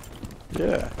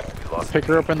 Yeah, We lost pick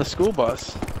her up in the school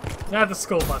bus. Not the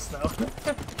school bus though.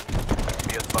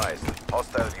 Be advised.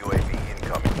 Hostile UAV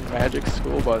incoming. The magic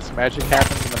school bus. Magic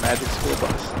happens in the magic school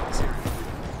bus.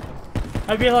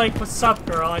 I'd be like, what's up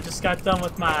girl, I just got done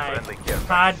with my Friendly care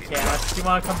package podcast. You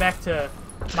want to come back to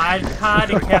my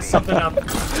pod and cast something up?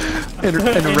 And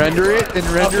render it and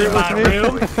render it in my with me.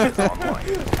 room? UAV is online.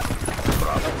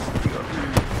 Bravo secure.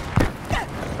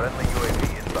 Friendly UAV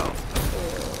inbound.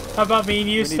 How about me and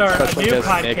you need start a special new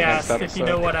guest Nick next podcast, if you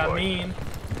know episode. what I mean?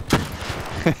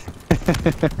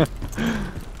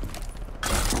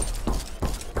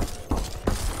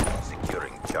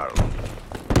 Securing Charlie.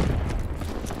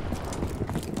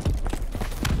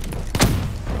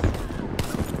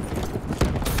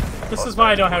 This is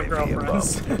why I don't have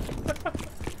girlfriends.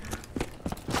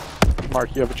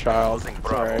 Mark, you have a child. Losing It's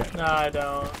Bravo. alright. No, I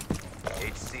don't.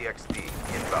 HCXD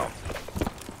inbound.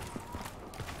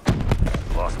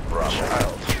 Lost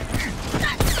Bravo.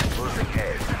 Losing A.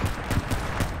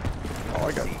 Oh,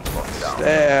 I got C locked down.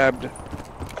 stabbed.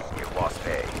 We lost A.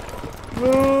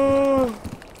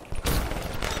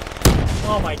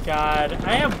 Oh my god.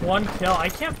 I have 1 kill. I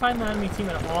can't find the enemy team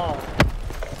at all.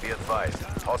 Be advised.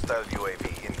 Hostile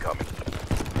UAV incoming.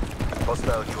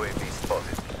 Hostile UAV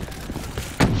spotted.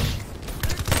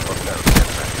 Hostile jet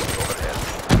overhead.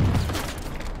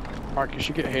 Mark, you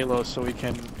should get Halo so we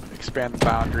can expand the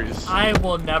boundaries. I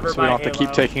will never So we buy don't have to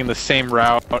Halo. keep taking the same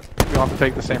route. We don't have to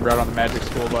take the same route on the magic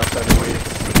school bus every week.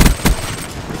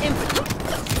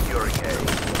 Securing A.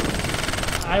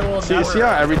 I will See, never. see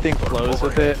how everything flows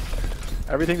with it?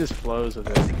 Everything just flows with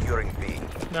it. Securing B.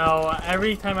 No,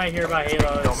 every time I hear about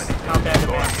Halo, it's how bad the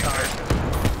maps are.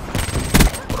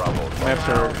 Bravo. Maps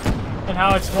are And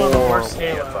how it's one of the worst Be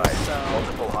Halos, advised, so...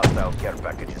 multiple hostile care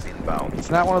packages inbound. It's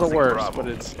not one of the Losing worst, Bravo.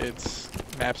 but it's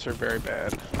maps are very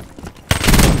bad.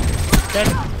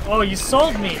 Oh, you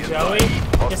sold me, Joey.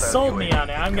 You sold me on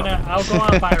it. I'll go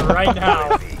on by it right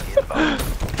now. UAV inbound.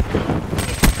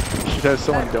 Should have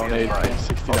someone donate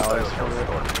 $60 for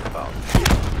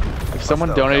it. If someone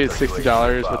donated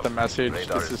 $60 with the message,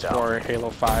 "This is for Halo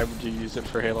 5," would you use it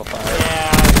for Halo 5?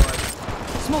 Yeah, I would.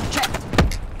 Smoke check.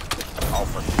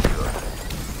 Alpha secure.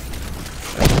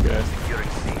 That's good. Securing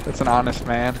C. That's an honest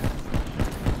man.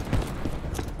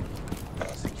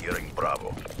 Securing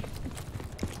Bravo.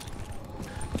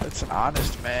 That's an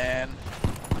honest man.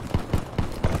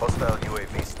 Hostile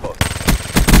UAV spot.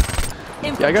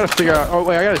 Yeah, I gotta figure out. Oh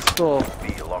wait, I gotta still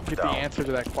B locked get the down. answer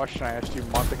to that question I asked you a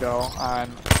month ago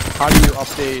on how do you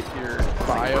update your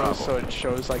bio so it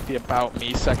shows like the About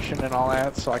Me section and all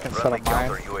that, so I can set Friendly up mine.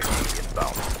 counter UAV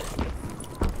inbound.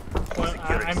 Well,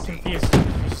 I'm confused.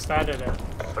 You just added it.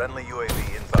 Friendly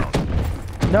UAV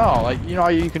inbound. No, like you know,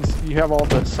 you have all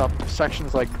the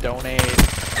sections like donate,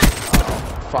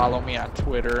 follow me on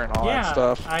Twitter and all Yeah, that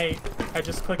stuff. I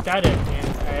just clicked edit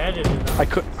and I edited it. I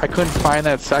couldn't find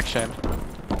that section.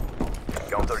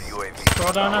 Counter UAV.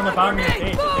 Scroll down on the bottom of the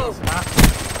page. I think it's not.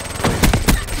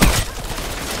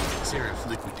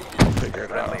 I'll figure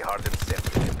it out. Friendly hardened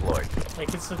sentry deployed.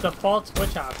 Like it's the default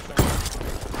Twitch option.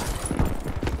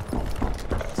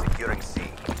 Securing C.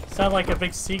 It's not like a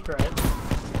big secret.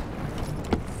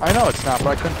 I know it's not, but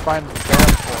I couldn't find the tab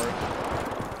for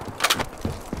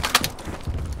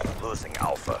it. Losing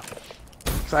Alpha.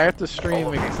 So I have to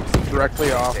stream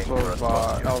directly off of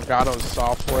Elgato's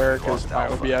software because my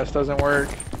OBS doesn't work.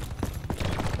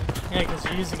 Yeah, because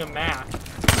you're using a Mac.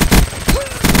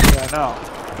 Yeah, I know.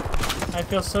 I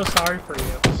feel so sorry for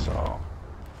you. So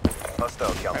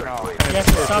Hostile I counter know. UAV. And Yes,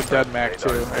 it's it's a up. dead Mac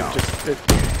too.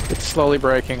 It's slowly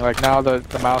breaking. Like now the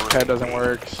mouse pad doesn't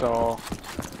work, so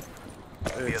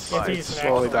it's If slowly next to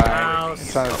the dying. mouse.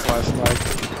 It's on its last leg.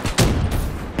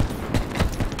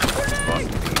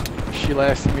 She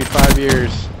lasted me 5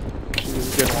 years. She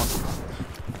was a good one.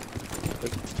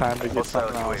 It's time to get Hostile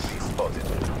something else. UAV spotted.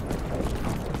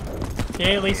 Can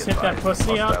you at least hit that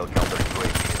pussy Hostile up? counter UAV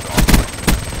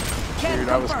is Dude,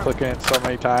 I was clicking it so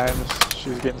many times. She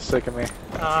was getting sick of me.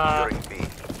 on. Securing B.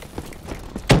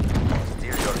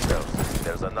 Steer yourselves.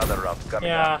 There's another round coming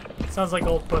Yeah, up. sounds like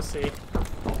old pussy.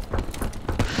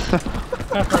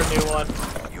 Time for a new one.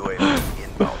 UAV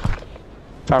inbound.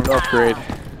 Time to upgrade. B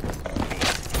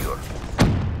secure.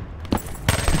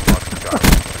 Lost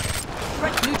Charlie.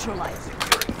 Threat neutralized.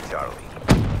 Securing Charlie.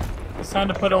 It's time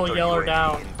to put old Counter Yeller UAV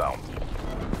down. Inbound.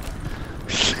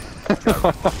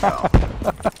 Charlie down.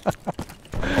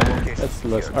 All locations That's the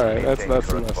lesson. secured. Alright, that's Maintain the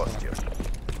current lesson. posture.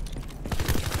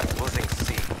 Losing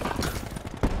C.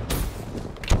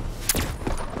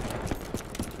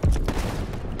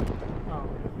 Oh.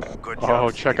 Good job. Oh,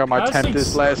 check out I my was thinking-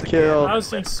 tenth last kill. I was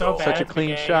doing so bad. Such a at the clean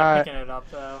beginning, shot. Picking it up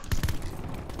though.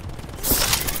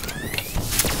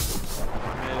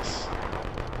 Miss.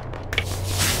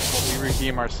 But we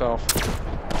redeem ourselves.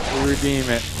 We redeem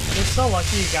it. You're so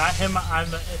lucky you got him on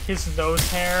his nose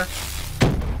hair.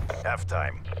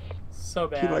 Halftime. So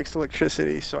He bad. likes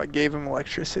electricity, so I gave him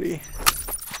electricity.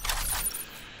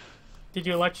 Did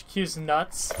you electrocute his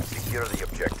nuts? Secure the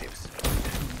objectives.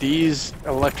 These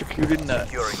electrocuted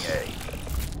nuts. Securing A.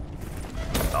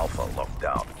 Alpha locked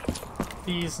down.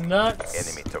 These nuts.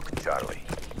 Enemy took Charlie.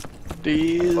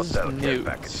 These Hostile care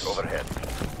package nukes. overhead.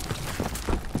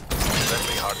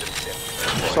 Friendly hardened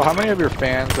sentry. So how many of your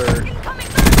fans are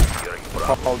Securing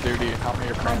Bravo. Call of Duty and how many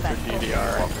of your fans are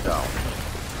DDR? Locked down.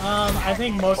 I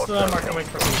think most of them are coming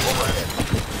from DDR.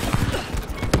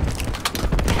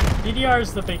 DDR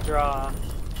is the big draw,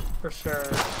 for sure.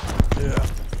 Yeah.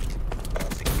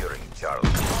 Securing Charlie.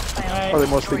 Are they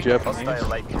mostly Japanese? Hostile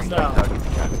light cruiser No. targeting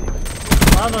active.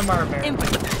 A lot of them are American.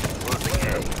 Losing A.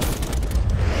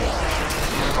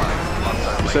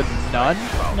 You said none?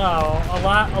 No, a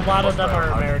lot of them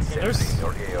are American. There's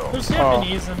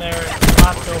Japanese in there, and a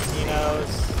lot of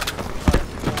Filipinos.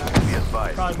 But, Be yeah,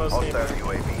 advised. probably mostly Hostile American.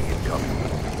 UAV incoming.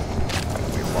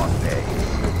 We lost A.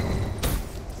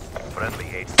 Friendly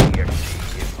HCXD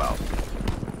inbound.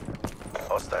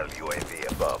 Hostile UAV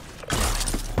above.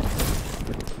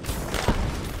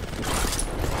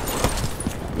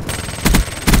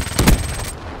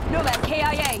 Nomad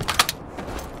KIA.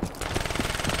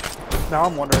 Now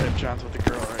I'm wondering if John's with the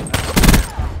girl right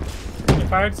now.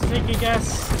 If I were to take a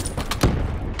guess,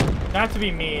 not to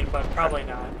be mean, but probably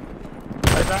not.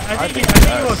 'Cause I think he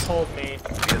would have told me.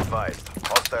 Be advised.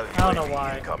 Hostile I don't know UAV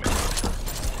why. incoming.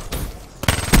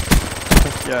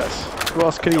 Yes. Who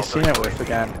else could he have seen it with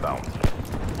again? Inbound.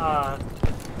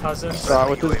 cousins. Saw it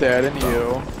with his dad and you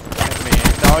and me.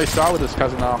 No, he saw it with his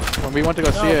cousin though. When we went to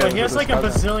go see No, it, but he it has was like with a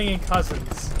his cousin. bazillion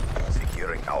cousins.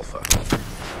 Securing Alpha.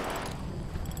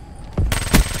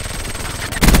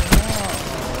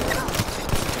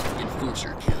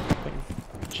 Enforcer kill.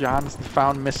 John's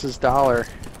found Mrs. Dollar.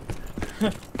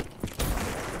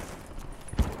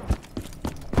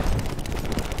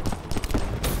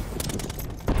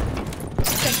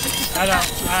 I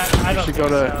don't We should think go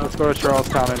to so. let's go to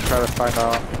Charlestown and try to find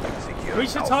out. Securing We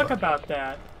should Alpha. talk about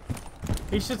that.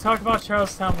 We should talk about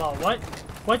Charlestown Mall.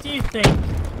 What do you think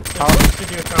How- we should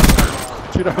do at Charlestown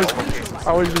Mall? Dude,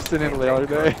 I was just in Italy the other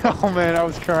day. Oh man, I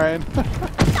was crying.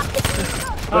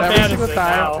 How But every bad is single it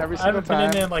time- now? every I haven't single been in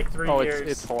time- there in like 3 Oh, years.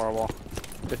 it's horrible.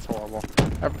 It's horrible.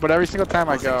 But every single time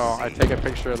I go, I take a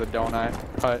picture of the donut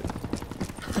hut.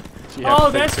 So you have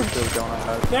Oh, to take that's- a picture of the donut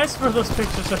hut. That's where those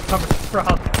pictures are coming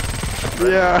from.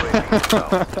 Yeah.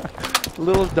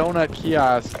 Little donut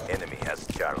kiosk. Enemy has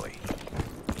Charlie.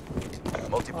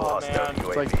 Multiple Oh, hostile man.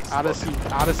 It's like UAVs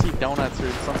Odyssey donuts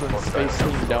or something. Hostile Space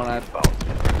themed donut.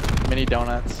 inbound. Mini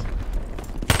donuts.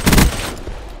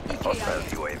 Hostile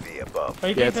UAV above. What do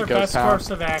you Yeah, think it's a their ghost best town. course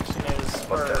of action is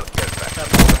for Hostile care package that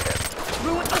mall?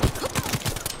 overhead.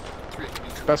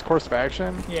 Best course of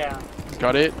action? Yeah.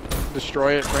 Gut it,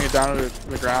 destroy it, bring it down to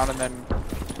the ground, and then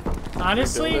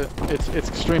Honestly, build it. It's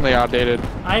extremely outdated.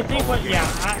 I think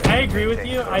I agree with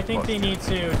you. I think they need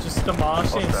to just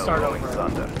demolish it and Hostile start rolling over.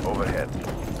 thunder overhead.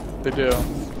 They do.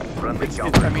 Friendly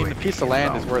I mean, the piece of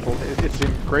land is worth. It's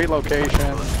in great location.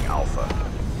 Alpha.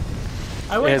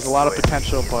 I It wouldn't has a lot of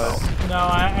potential, but No,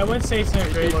 I wouldn't say it's in a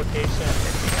great location.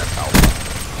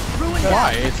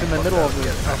 why? It's in the middle of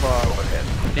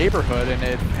a neighborhood, and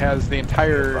it has the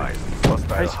entire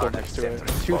high school next to it.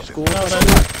 2 schools. No,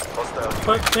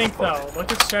 but think though.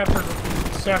 Look at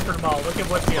Stratford Mall. Look at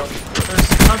Whitfield. There's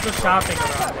tons of shopping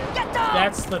around it.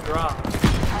 That's the draw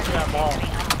to that mall.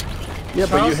 Yeah,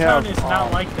 but you Charlestown have is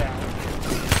not like that.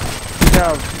 you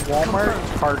have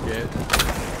Walmart, Target,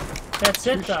 That's 2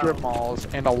 it though. strip malls,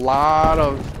 and a lot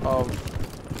of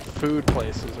food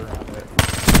places around it.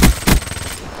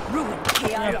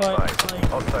 Yeah, but like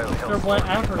they're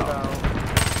whatever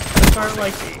though. Those aren't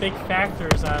like big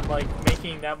factors on like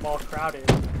making that mall crowded.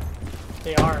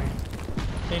 They aren't.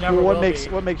 They never Well, will be.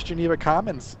 what makes Geneva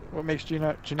Commons? What makes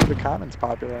Geneva Commons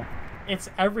popular? It's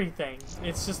everything.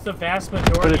 It's just the vast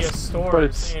majority of but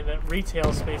stores it's- and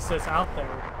retail space that's out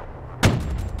there.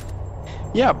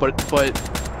 Yeah, but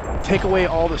take away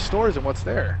all the stores and what's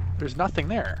there? There's nothing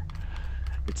there.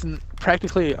 It's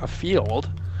practically a field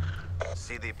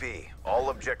CDP. All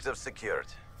objectives secured.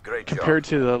 Great compared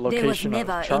to the There was location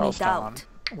never of any Charlestown, doubt.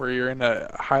 where you're in a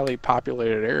highly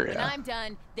populated When area. I'm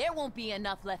done, there won't be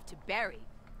enough left to bury.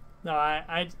 No,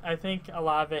 I think a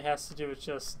lot of it has to do with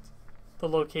just the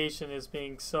location is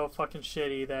being so fucking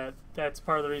shitty that's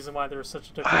part of the reason why there's such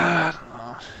a I decline. don't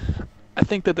know. I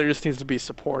think that there just needs to be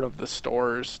support of the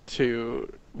stores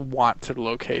to want to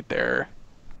locate there,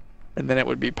 and then it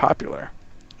would be popular.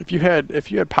 If you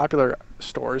had popular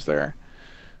stores there,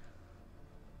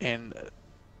 and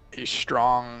a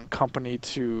strong company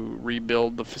to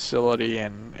rebuild the facility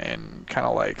and kind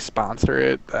of like sponsor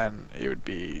it, then it would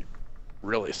be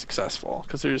really successful.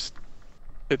 Because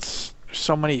it's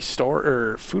so many store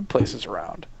or food places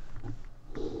around.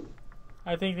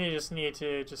 I think they just need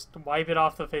to just wipe it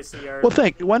off the face of the earth. Well,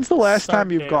 think. When's the last Start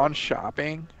time you've there. gone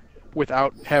shopping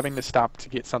without having to stop to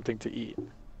get something to eat?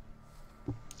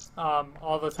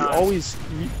 All the You time. always.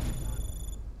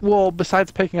 Well,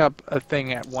 besides picking up a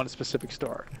thing at one specific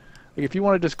store, like if you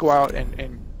want to just go out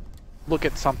and look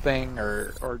at something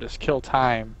or just kill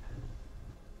time.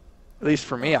 At least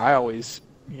for me, I always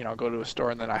go to a store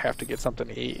and then I have to get something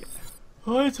to eat.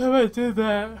 The only time I did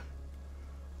that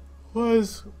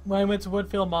was when I went to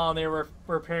Woodfield Mall and they were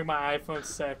repairing my iPhone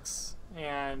 6,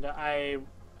 and they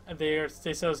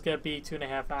said it was gonna be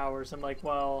 2.5 hours. I'm like,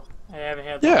 well, I haven't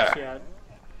had lunch yet.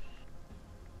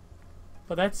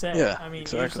 But that's it. Yeah, I mean,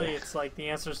 exactly. usually it's like the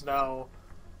answer's no.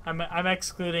 I'm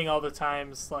excluding all the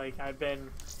times like I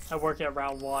work at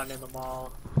round 1 in the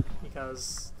mall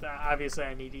because obviously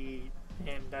I need to eat,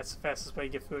 and that's the fastest way to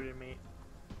get food in me.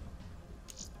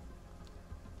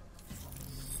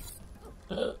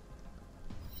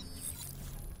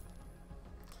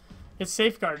 It's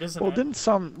Safeguard, isn't Well, it?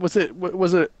 didn't was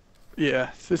it?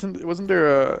 Yeah, wasn't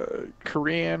there a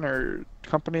Korean or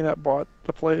company that bought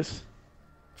the place?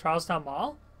 Charlestown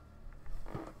Mall?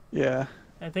 Yeah.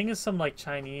 I think it's some like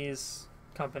Chinese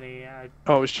company.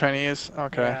 Oh, it was Chinese.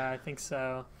 Okay. Yeah, I think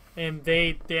so. And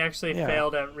they actually Yeah.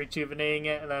 failed at rejuvenating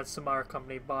it, and then some other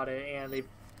company bought it, and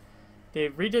They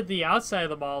redid the outside of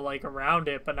the mall, like around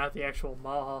it, but not the actual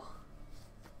mall.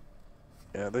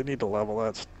 Yeah, they need to level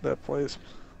that place.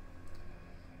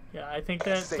 Yeah, I think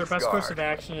that their best course of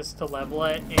action is to level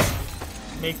it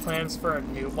and make plans for a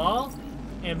new mall,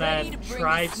 and then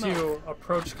try to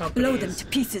approach Blow them companies to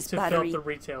pieces, to fill up battery. the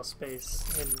retail space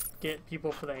and get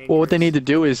people for the anchors. Well, what they need to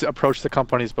do is approach the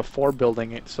companies before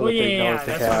building it, so Well, that they know if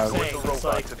they that's have. what I'm saying. It's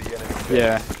like, To the enemy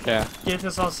base. Yeah. get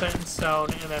this all set in stone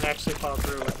and then actually follow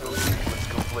through with it. Sequence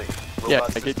complete. Yeah,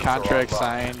 Robot get systems are contracts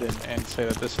online. signed and say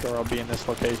that this store will be in this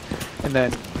location, and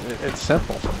then it's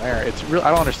simple from there. It's real. I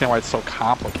don't understand why it's so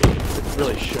complicated. It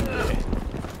really shouldn't be.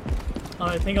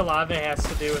 I think a lot of it has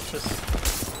to do with just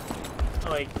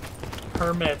like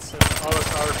permits and all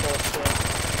this other bullshit,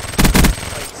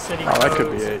 like city Oh, that could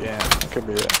codes, be it. Yeah, that could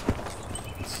be it.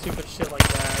 stupid shit like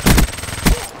that.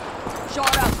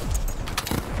 Shot up.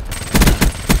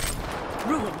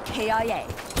 Ruin KIA.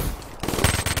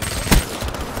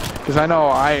 Because I know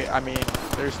I mean,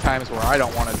 there's times where I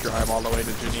don't want to drive all the way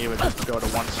to Geneva just to go to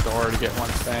one store to get one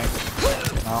thing.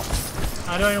 You know?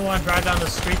 I don't even want to drive down the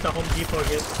street to Home Depot to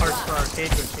get parts for arcade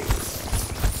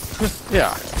machines.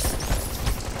 Yeah.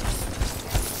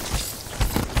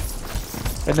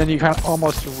 And then you kind of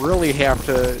almost really have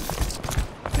to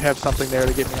have something there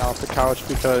to get me off the couch,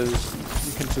 because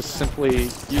you can just simply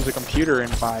use a computer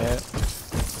and buy it.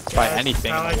 Buy That's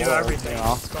anything how in I the do world, everything. you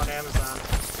know? Just go on Amazon.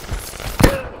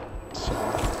 So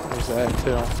there's that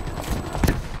too.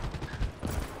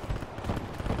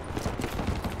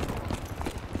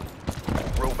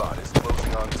 Robot is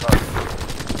closing on target.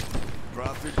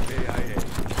 Profit KIA.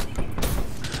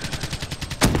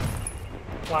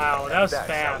 Wow, that was That's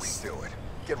fast. how we do it.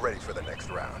 Get ready for the next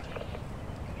round.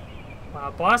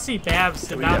 Wow, Bossy Babs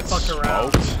did We not got fuck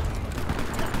around. smoked.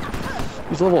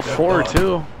 He's level 4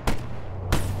 too.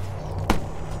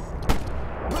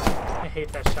 I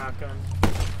hate that shotgun.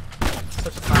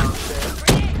 Such a pile of shit.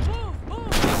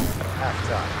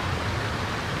 Halftime.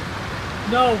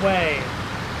 No way.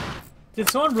 Did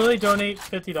someone really donate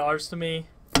 $50 to me?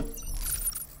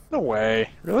 No way.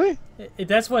 Really?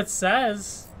 That's what it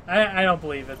says. I don't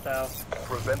believe it though.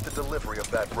 Prevent the delivery of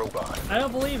that robot. I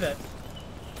don't believe it.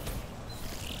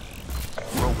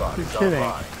 Robot You're is kidding.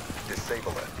 online.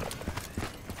 Disable it.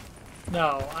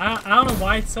 No, I don't know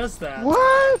why it says that.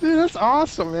 What? Dude, that's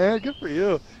awesome, man. Good for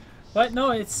you. But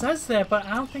no, it says that, but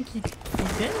I don't think he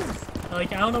did.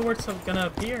 Like, I don't know where it's gonna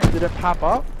appear. Did it pop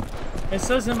up? It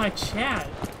says in my chat.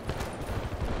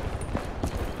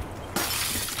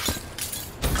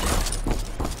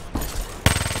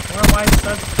 I don't know why it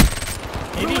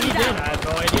says. Maybe he did. I have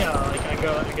no idea. Like, I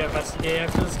go investigate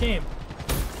after this game.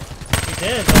 He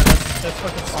did. That's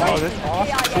fucking sweet. Oh, that's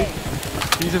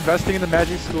awesome. See, he's investing in the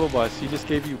Magic School Bus. He just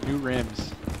gave you new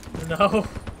rims. No.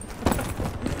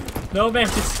 No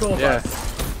Magic School Yeah. Bus.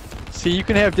 See, you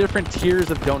can have different tiers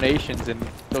of donations, and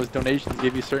those donations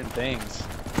give you certain things.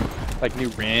 Like new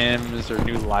rims, or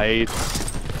new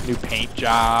lights, new paint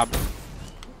job.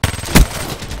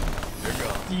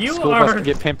 You School bus are can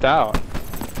get pimped out.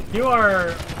 you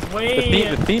are way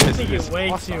The theme is thinking just way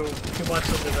awesome. too much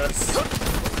into this.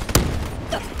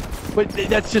 But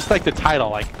that's just like the title,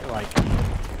 like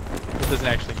it doesn't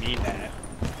actually mean that.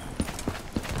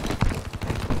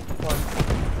 Well,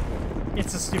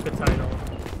 it's a stupid title.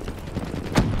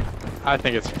 I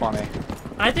think it's funny.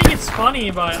 I think it's funny,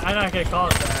 but I'm not gonna call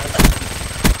it that.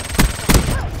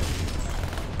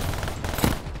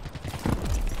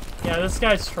 Yeah, this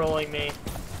guy's trolling me.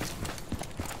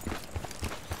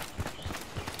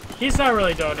 He's not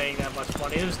really donating that much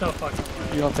money. There's no fucking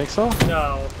way. You don't think so?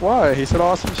 No. Why? He said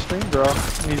awesome stream, bro.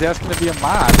 And he's asking to be a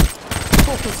mod.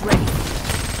 Focus ready.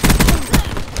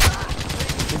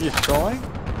 Maybe he's trolling?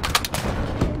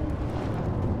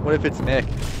 What if it's Nick?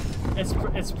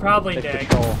 It's probably Nick.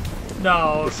 Patrol,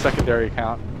 No. the secondary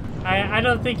account. I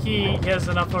don't think he has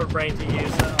enough of a brain to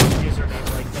use a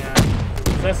username like that.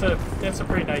 That's a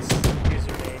pretty nice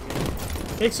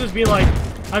username. Nick's just be like,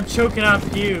 I'm choking on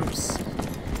pubes.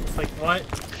 It's like, what?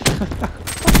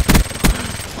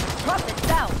 Profit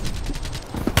down.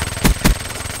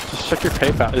 Just check your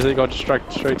PayPal. Does it go straight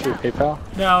to your PayPal?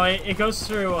 No, it goes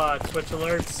through Twitch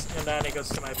alerts, and then it goes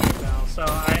to my PayPal. So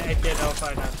I can't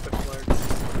notify not Twitch alerts.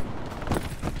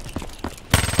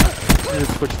 Did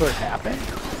the Twitch alert happen?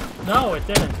 No, it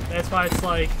didn't. That's why it's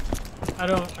like, I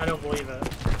don't believe it.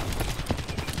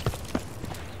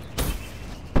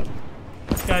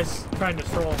 This guy's trying to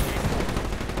troll me.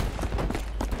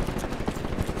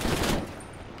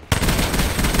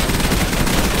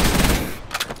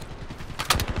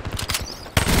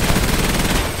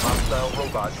 Hostile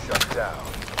robot shut down.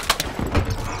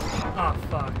 Oh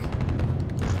fuck.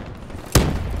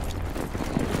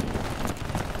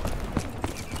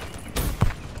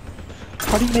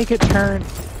 How do you make it turn?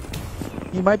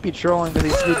 He might be trolling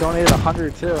because he donated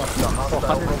 100 too. So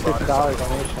 $150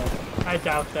 donation. I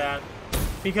doubt that.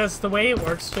 Because the way it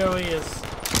works, Joey, is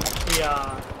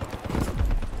the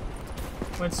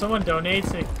when someone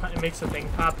donates, it makes a thing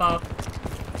pop up,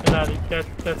 and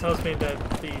that tells me that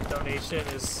the donation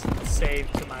is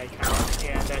saved to my account,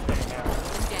 and that didn't happen.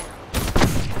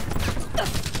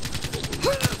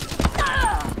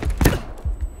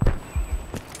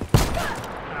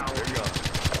 They're young.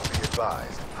 Be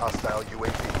advised. Hostile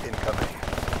UAV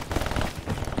incoming.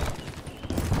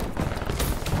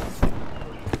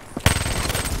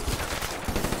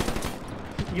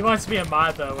 He wants to be a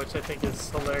mod though, which I think is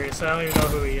hilarious. I don't even know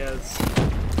who he is.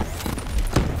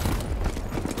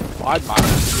 Well, I'd mod him.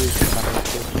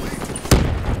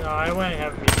 No, I wouldn't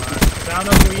have him be mod, because I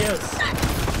don't know who he is.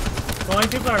 The only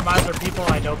people that are mods are people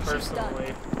I know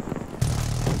personally.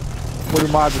 What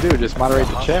do mods do? Just moderate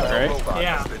the chat, right?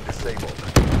 Yeah.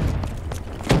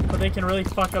 But they can really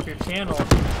fuck up your channel.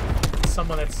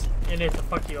 Someone that's in it to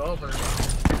fuck you over.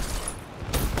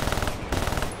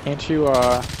 Can't you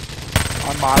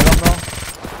unmod them though?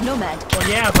 Nomad. Well,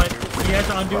 yeah, but you have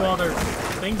to undo all their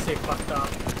things they fucked up.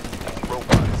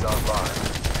 Robot is online.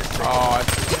 Oh,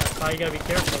 That's why you gotta be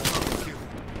careful.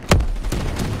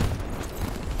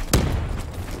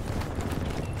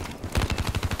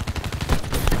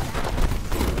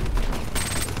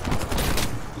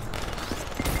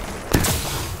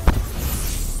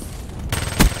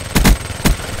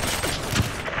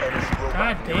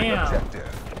 God damn.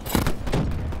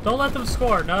 Don't let them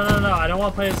score. No, no, no. I don't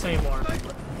want to play this anymore. You're in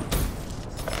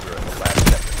the last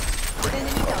second.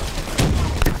 Enemy down.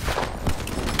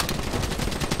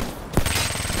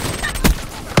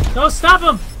 No, stop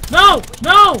him! No!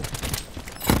 No!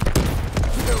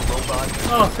 The robot is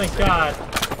Oh, thank God.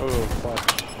 oh, clutch.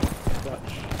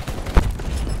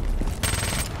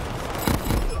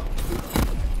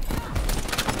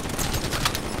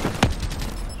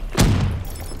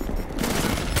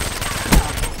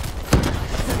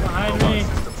 Behind me.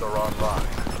 systems are online.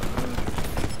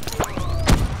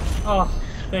 Oh,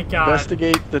 thank God.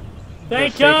 Investigate the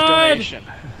Thank fake God! donation.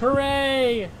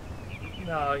 Hooray!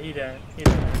 No, he didn't. He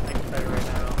didn't. I can tell you right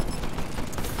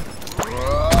now.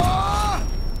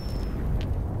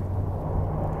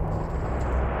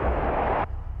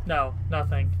 No,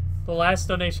 nothing. The last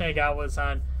donation I got was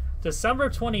on December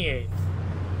 28th.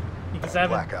 Because I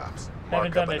Black Ops. haven't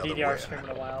Mark done up a another DDR win. stream in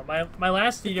a while. My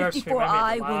last DDR stream,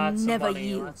 I made 54i will lots of never money,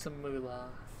 yield. lots of moolah.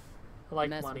 I like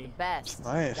Mess with money. the best.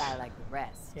 Nice. Die like the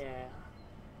rest. Yeah.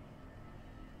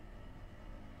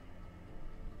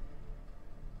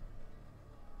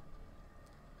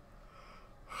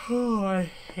 Oh, I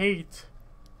hate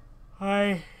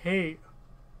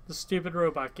the stupid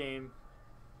robot game.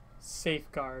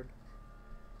 Safeguard.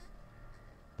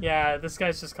 Yeah, this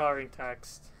guy's just coloring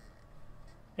text.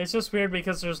 It's just weird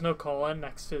because there's no colon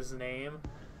next to his name.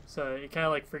 So it kind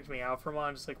of like freaked me out for a moment.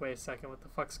 I'm just like, wait a second, what the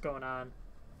fuck's going on?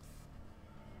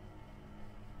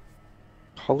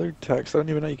 Colored text. I don't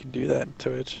even know you can do that in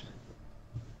Twitch.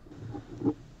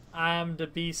 I'm the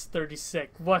Beast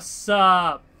 36. What's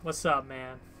up? What's up,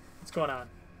 man? What's going on?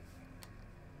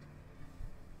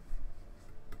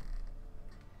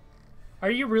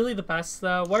 Are you really the best,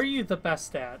 though? What are you the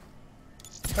best at?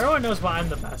 Everyone knows what I'm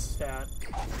the best at.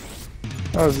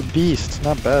 Oh, it's a beast,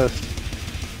 not best.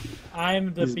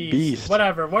 I'm the He's beast. beast.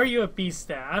 Whatever. What are you a beast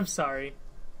at? I'm sorry.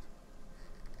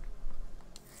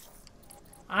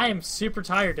 I am super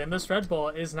tired, and this Red Bull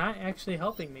is not actually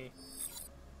helping me.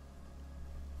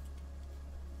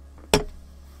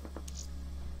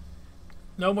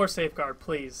 No more safeguard,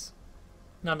 please.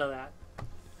 None of that.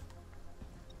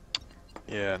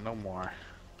 Yeah, no more.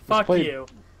 Fuck played- you.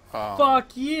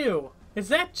 Fuck you. Is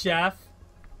that Jeff?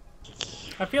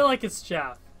 I feel like it's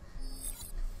Jeff.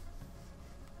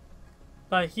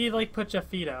 But he like put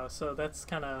Jeffito, so that's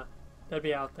kind of, that'd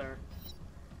be out there.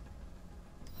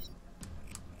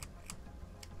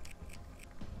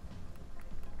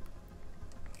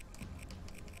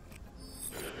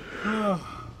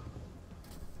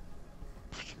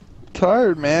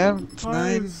 Tired, man. It's I'm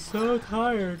 9. so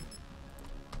tired.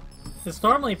 It's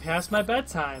normally past my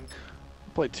bedtime.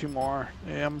 Play 2 more.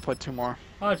 Yeah, I'm gonna play 2 more.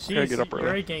 Oh Gotta jeez, get up you're early.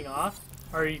 already getting off?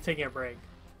 Or are you taking a break?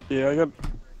 Yeah, I got.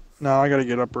 No, I gotta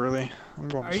get up early. I'm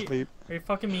going Are to you- sleep. Are you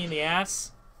fucking me in the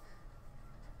ass?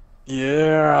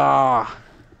 Yeah.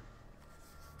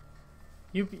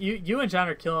 You and John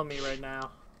are killing me right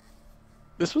now.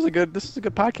 This was a good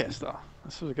podcast though.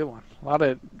 This was a good one. A lot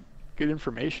of good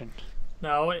information.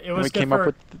 No, it was we good came for up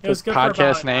with it was the good for about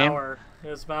podcast an name. hour. It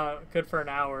was about good for an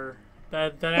hour.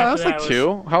 Then Oh, after that's like that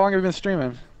 2. How long have you been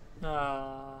streaming?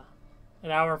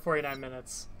 An hour and 49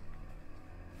 minutes.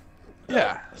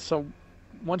 Yeah. So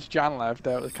once John left,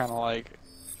 that was kind of like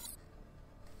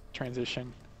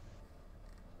transition.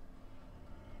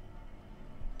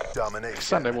 Domination.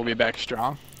 Sunday we'll be back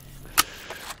strong.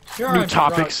 You're New on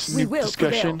topics, drugs. new will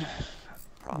discussion,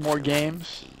 more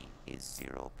games. Is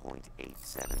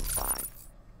 0.875.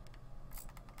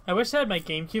 I wish I had my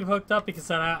GameCube hooked up because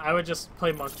then I would just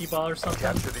play Monkey Ball or something.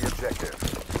 Capture the objective.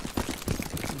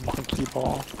 Monkey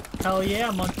Ball. Hell yeah,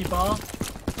 Monkey Ball.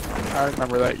 I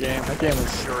remember that game. That game was.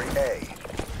 Securing A.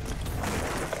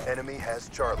 Enemy has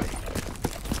Charlie.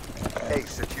 A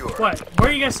secure. What? What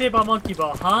are you gonna say about Monkey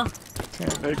Ball, huh?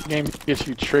 That game gets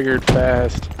you triggered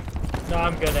fast. No,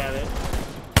 I'm good at it.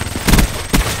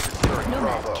 Securing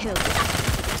Nomad Bravo. killed.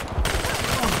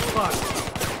 Oh,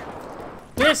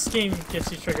 fuck. This game gets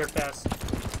you triggered fast.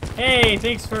 Hey,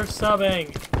 thanks for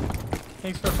subbing.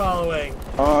 Thanks for following.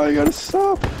 Oh, you gotta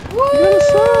sub. Woo! You gotta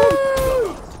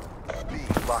sub. B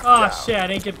locked Oh down. shit, I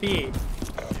didn't get B.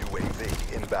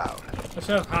 UAV inbound. I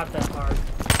should have hopped that hard.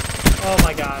 Oh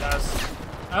my god,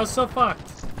 I was so fucked.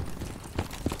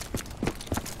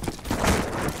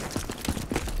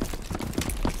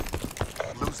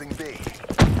 Losing B.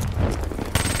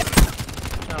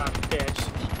 Ah,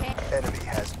 bitch. Enemy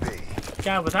has B.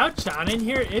 God, without John in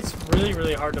here, it's really,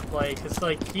 really hard to play, because,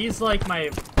 like, he's, like, my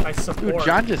support. Dude,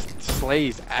 John just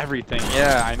slays everything.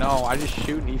 Yeah, I know. I just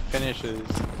shoot and he finishes.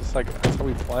 It's like, that's how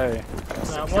we play.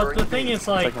 Well, the thing is, It's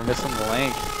like, like we're missing the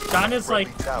link. John is,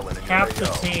 like, Talent in half the your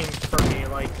AO. team for me.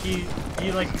 Like, he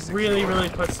like, really, really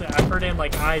puts the effort in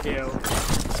like I do.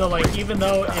 So, like, even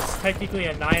though it's technically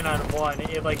a 9-on-1,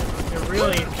 it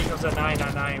really becomes a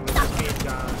 9-on-9 with just me and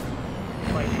John.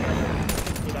 Like,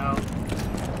 you know.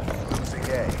 Losing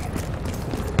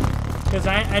A. Because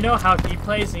I know how he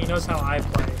plays and he knows how I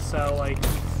play. So, like,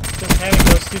 just having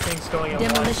those two things going at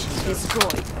once, Demolition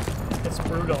destroyed. it's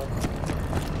brutal.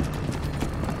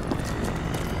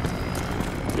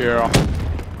 Yeah.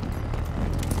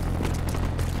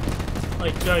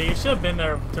 Like, Joe, you should have been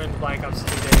there during the Black Ops 2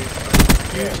 days.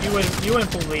 Like, you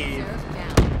wouldn't believe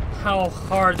how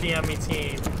hard the enemy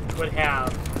team would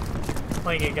have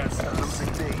playing against us. Losing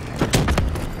B.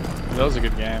 That was a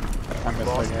good game. I missed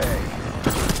Lost that game.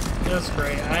 A. It was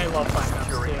great. I love Black Ops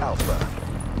 2. Securing Alpha.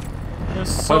 It was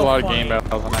so Played a lot of funny. game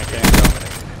battles on that game.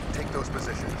 Dominated. Take those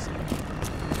positions.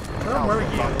 Where were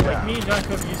you? Like, me and John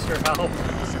could have used your help.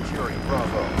 Securing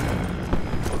Bravo.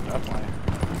 Definitely.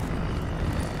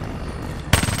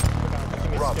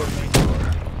 Bravo Excuse me.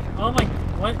 secure. Oh my,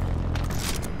 what?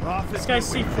 This guy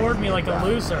C4'd me like a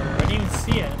loser. I didn't even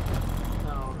see it.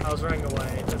 No, I was running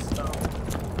away. That's dumb.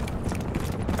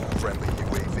 Friendly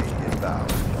UAV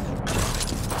inbound.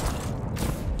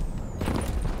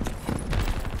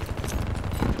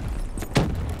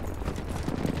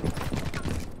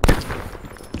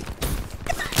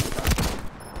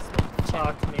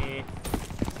 Fuck me.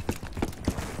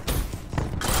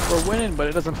 We're winning, but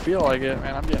it doesn't feel like it,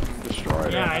 man. I'm getting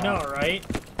destroyed. Yeah, right I now. know, right?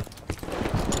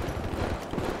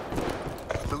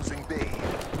 Losing B.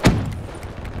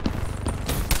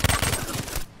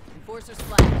 Enforcer's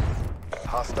flash.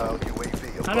 Hostile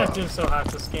UAV I'm not above. doing so hot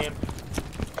this game.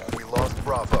 We lost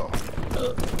Bravo.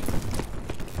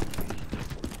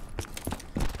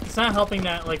 It's not helping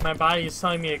that, like, my body is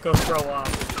telling me to go throw up.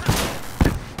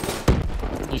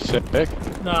 You sick?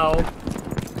 No.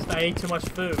 I ate too much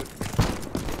food.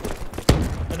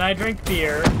 And I drink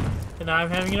beer, and now I'm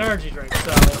having an energy drink,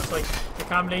 so it's like a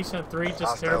combination of three just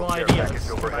Hostile terrible care ideas package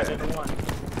overhead. combined into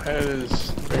one. That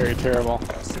is very terrible.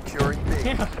 Securing B.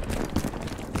 Yeah.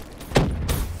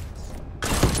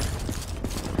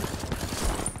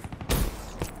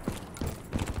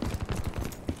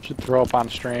 Should throw up on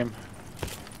stream.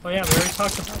 Oh yeah, we already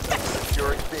talked about that.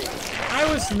 Securing B. I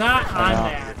was not on know.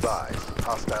 that. Advise.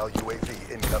 Hostile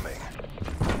UAV incoming.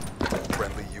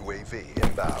 Friendly UAV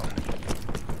inbound.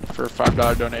 For a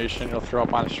 $5 donation, you'll throw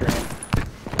up on stream.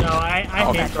 No, I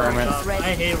I'll hate confirm throwing it. up. I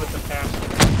hate it with the passion.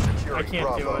 I Securing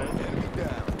can't do Bravo. it.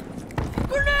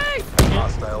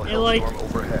 Hostile It like hellstorm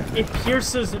overhead. it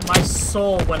pierces my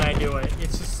soul when I do it.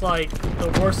 It's just like the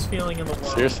worst feeling in the world.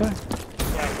 Seriously?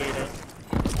 Yeah, I hate it.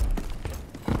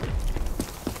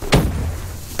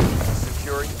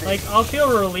 Securing B. Like, I'll feel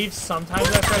relieved sometimes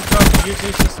after I throw, but usually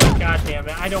it's just like, god damn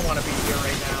it, I don't want to be here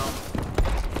right now.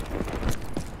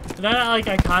 And then, like,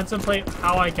 I contemplate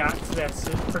how I got to that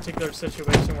particular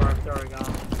situation where I'm throwing up.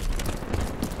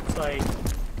 It's like,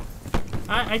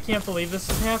 I can't believe this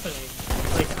is happening.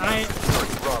 Like,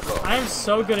 Securing Bravo. I am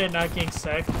so good at not getting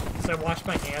sick, because I wash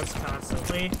my hands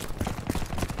constantly.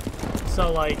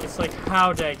 So, like, it's like,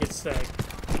 how did I get sick?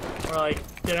 Or, like,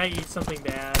 did I eat something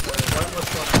bad? Or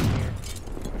what's going on here?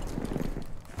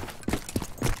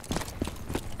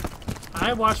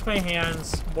 I wash my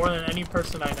hands more than any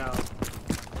person I know.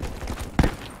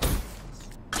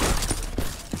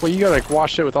 Well, you gotta like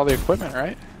wash it with all the equipment,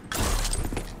 right?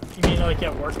 You mean like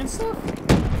at work and stuff?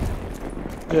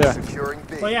 Yeah. Securing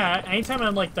B. Well, yeah. Anytime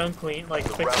I'm like done clean, like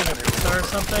fixing a pizza or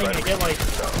something, I get like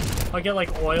I'll get like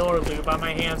oil or lube on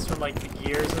my hands from like the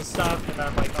gears and stuff, and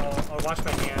then like I'll wash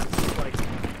my hands like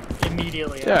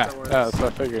immediately afterwards. Yeah, that's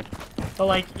what I figured. But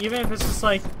like even if it's just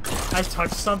like I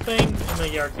touch something in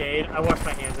the arcade, I wash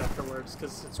my hands afterwards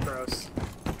because it's gross.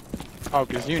 Oh,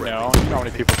 because you know how many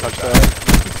people touch that.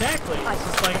 Exactly. It's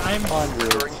just like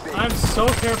Hundreds. I'm so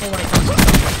careful when it comes to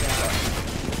stuff like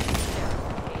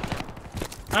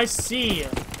that. I see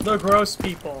the gross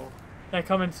people that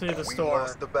come into the store,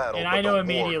 lost the battle, and but I know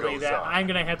the war immediately goes that on. I'm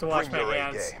gonna have to wash Bring my your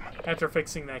hands A-game. after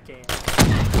fixing that game.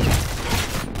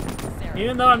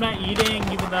 Even though I'm not eating,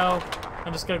 even though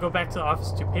I'm just gonna go back to the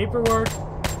office to do paperwork,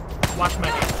 wash my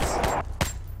hands.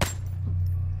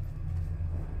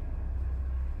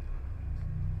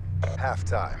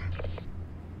 Halftime.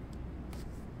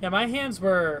 Yeah, my hands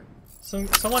were.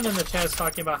 Someone in the chat is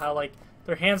talking about how like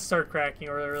their hands start cracking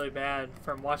or they're really bad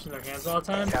from washing their hands all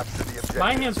the time. Capture the objective.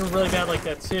 My hands were really bad like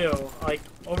that too. Like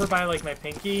over by like my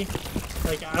pinky,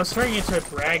 like I was turning into a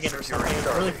dragon or something. It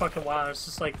was really fucking wild. It's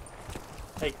just like,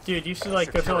 dude, you should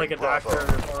like go to like a doctor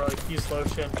or like use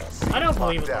lotion. I don't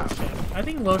believe in lotion. I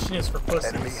think lotion is for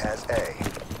Enemy pussies. has A.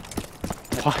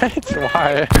 What?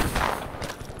 Why?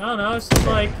 I don't know. It's just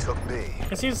like Took B.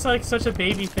 it seems like such a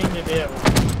baby thing to do.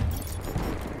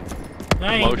 And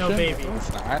I ain't no Lotion? baby. No,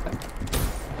 it's not.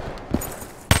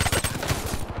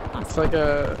 It's like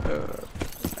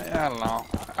I don't know.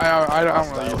 I don't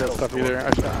really use that stuff either.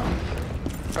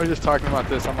 I was just talking about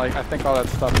this. I'm like, I think all that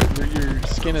stuff. Your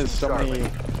skin has so many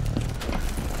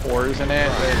pores in it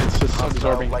that it's just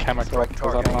absorbing chemicals.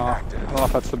 I don't know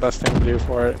if that's the best thing to do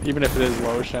for it, even if it is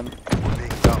lotion. We're being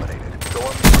dominated. Go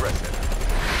on the aggressive.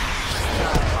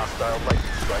 Hostile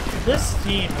lightning strike. This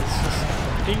team is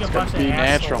just being a It's bunch gotta of be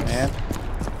natural, assholes. man.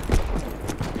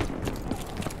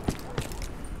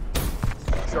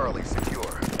 Charlie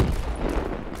secure.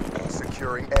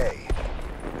 Securing A.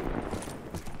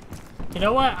 You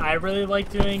know what I really like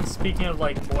doing, speaking of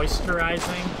like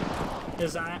moisturizing,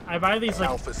 is I buy these like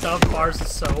Alpha Dove secure. bars of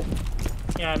soap,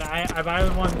 and I buy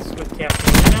the ones with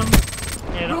caffeine in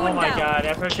them, and oh my god,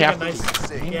 after I take a nice,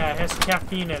 Caffeine? yeah, it has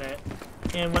caffeine in it,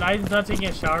 and when I'm done taking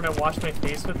a shower and I wash my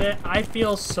face with it, I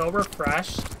feel so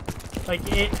refreshed, like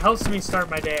it helps me start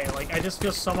my day, like I just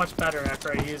feel so much better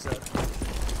after I use it.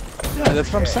 Yeah,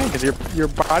 that's what I'm saying. Because your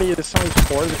body has so many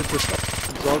pores that it just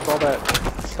absorbs all that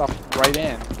stuff right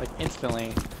in, like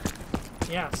instantly.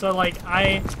 Yeah, so like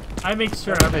I make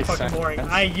sure That every makes fucking sense. morning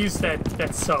I use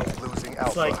that soap. Losing It's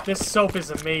Alpha. like this soap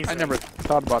is amazing. I never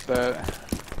thought about that.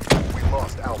 We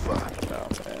lost Alpha.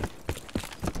 Oh, man.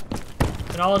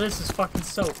 And all it is fucking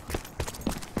soap.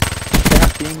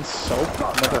 Caffeine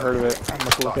soap? Never heard of it. I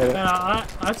must look at Man, it. I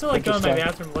have to like go in my Interesting.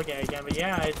 bathroom and look at it again, but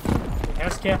yeah, it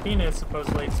has caffeine in it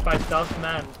supposedly. It's by Dove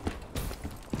Men.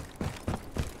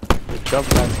 The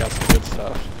Dove Men's got some good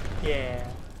stuff. Yeah.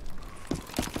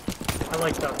 I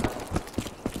like Dove Men.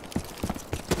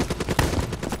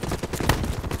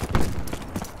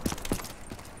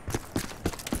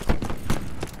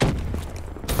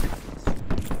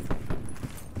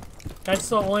 That's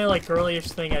the only like girly-ish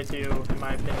thing I do, in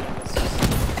my opinion. It's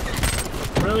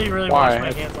just really Why? wash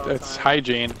my hands all the It's time.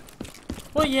 hygiene.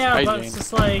 Well, yeah, but hygiene. it's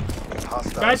just like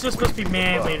Hostile guys are supposed to be breaching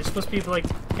manly. above. They're supposed to be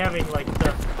like having like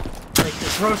the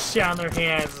gross shit on their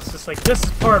hands. It's just like this is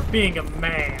part of being a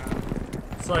man.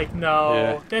 It's like no,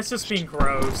 Yeah. that's just being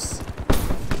gross.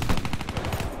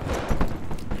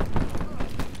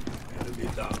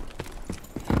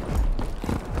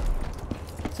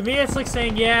 To me, it's like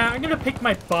saying, yeah, I'm gonna pick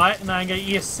my butt and I'm gonna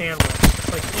eat a sandwich.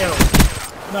 It's like, ew.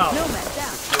 No. Nomad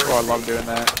down. Oh, I love doing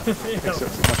that. Ew. Makes it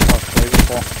so much more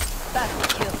flavorful. Battle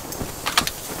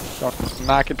kill. Don't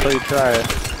knock it till you try it.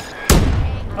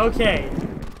 Okay.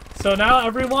 So now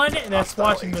everyone that's Hostile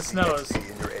watching this knows. ACXD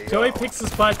in your AO. Joey picks his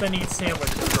butt, then eats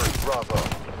sandwiches. Securing Bravo.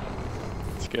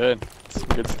 It's good. It's some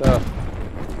good stuff.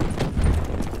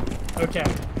 Okay.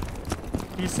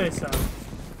 You say so.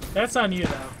 That's on you,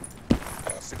 though.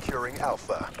 Securing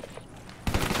Alpha.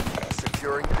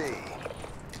 Securing B.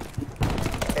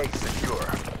 A secure.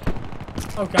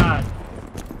 Oh, God.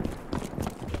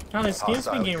 God, this game's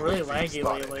been Hostile getting really UAV laggy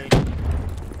spotted. lately.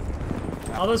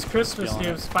 All those Christmas Feeling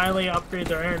it. noobs finally upgrade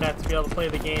their internet to be able to play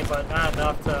the game, but not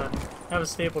enough to have a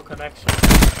stable connection.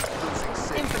 Losing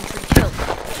C. Infantry killed.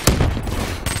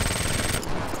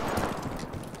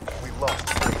 We lost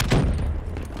C.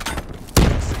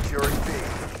 Securing B.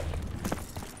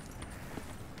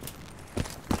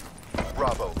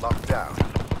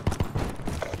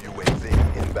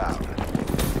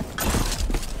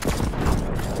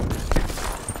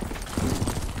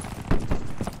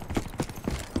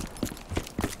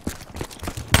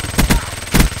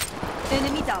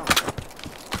 Enemy down.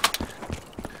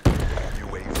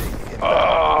 UAV inbound.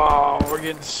 Oh, we're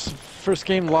getting first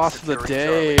game loss of the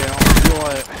day. I don't feel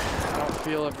it. I don't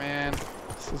feel it, man.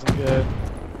 This isn't good.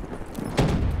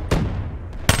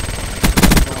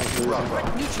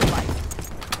 Bravo.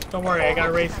 Neutralized. Don't worry, I got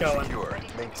a race going. Secure.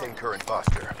 Maintain current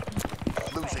posture.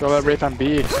 Losing Throw that C. Wraith on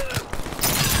B.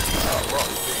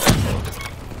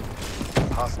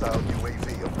 Hostile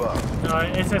UAV above. No,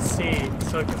 it's at C,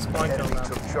 so it can spawn kill Enemy them.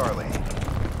 took Charlie.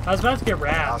 I was about to get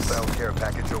wraps. Hostile care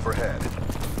package overhead.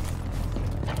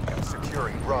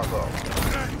 Securing Bravo.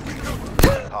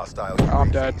 Hostile UAV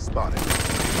I'm dead. spotted.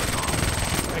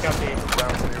 I got B.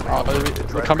 Rounds nearly Oh, over.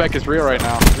 the comeback is real right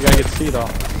now. You gotta get C though.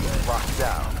 Locked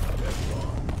down.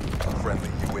 Friendly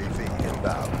UAV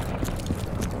inbound.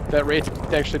 That Wraith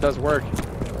actually does work.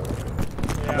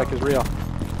 Comeback Yeah. is real.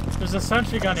 There's a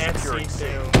sentry gun at C Securing C.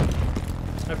 too.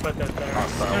 I put that there.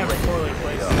 It's kind of poorly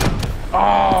placed.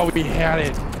 Oh, we had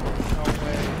it. No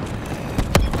way.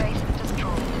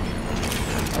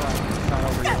 It's not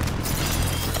over yet.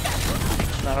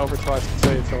 It's not over till I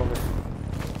say it's over.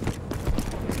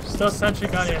 Still sentry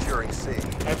gun Securing C.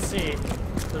 at C.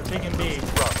 They're taking B.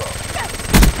 Bravo.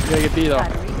 You gotta get B though.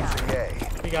 Battery down. Losing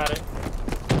A. We got it.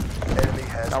 Enemy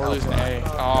has Now we're losing Alpha.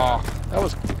 A. Oh, that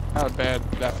was not a bad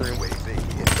bathroom. UAV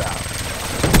inbound.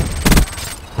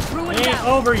 Ruin It ain't down.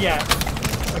 over yet.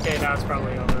 Okay, now it's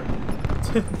probably over.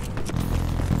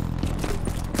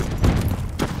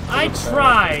 I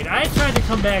tried to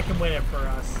come back and win it for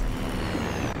us.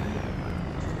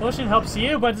 Potion helps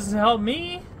you, but it doesn't help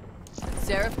me.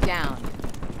 Seraph down.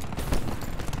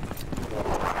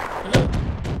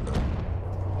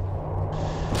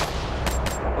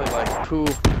 Like poo.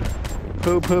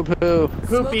 Poo, poo, poo.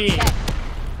 Poopy.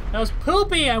 That was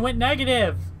poopy. I went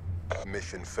negative.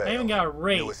 Mission failed. I even got a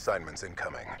rate. New assignments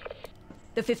incoming.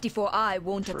 The 54I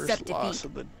won't First accept loss defeat.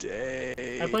 of the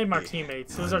day. I blamed our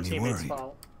teammates. It was our teammates'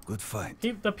 fault. Good fight.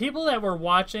 The people that were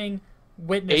watching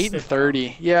witnessed 8 it. and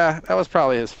 30. Yeah, that was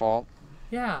probably his fault.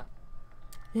 Yeah.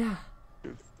 Yeah.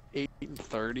 8 and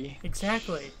 30.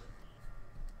 Exactly.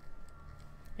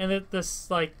 And this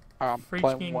like Playing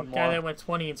freaking one guy more. that went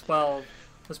 20 and 12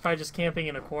 was probably just camping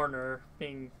in a corner,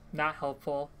 being not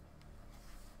helpful.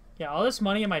 Yeah, all this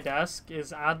money in my desk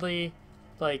is oddly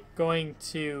like going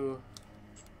to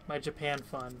my Japan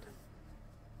fund.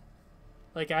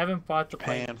 Like I haven't bought the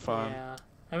Japan fund. Yeah,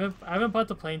 I haven't bought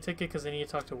the plane ticket because I need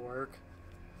to talk to work.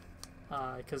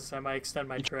 Because I might extend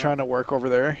my trip. Trying to work over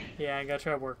there. Yeah, I gotta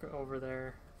try to work over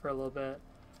there for a little bit.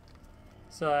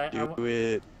 So Do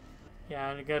it. yeah,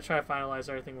 I'm gonna try to finalize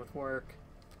everything with work.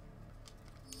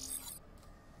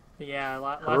 But yeah,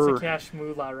 lots of cash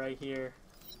moolah right here.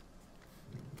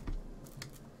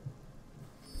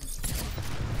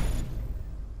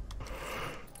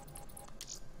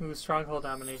 Ooh, stronghold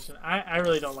domination. I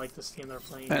really don't like this team they're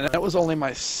playing. And but- that was only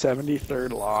my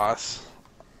 73rd loss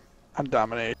on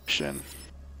domination.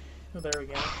 Oh, there we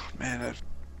go. Man, it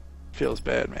feels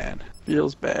bad, man.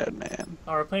 Feels bad, man.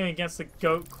 Oh, we're playing against the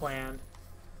Goat Clan.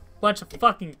 Bunch of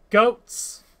fucking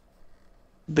goats.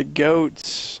 The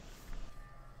goats.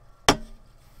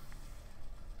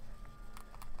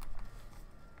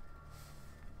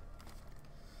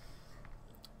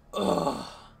 Ugh.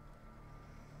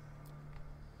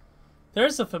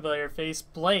 There's a familiar face,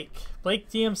 Blake. Blake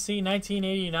DMC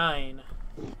 1989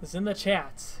 is in the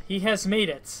chat. He has made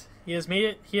it. He has made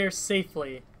it here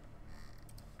safely.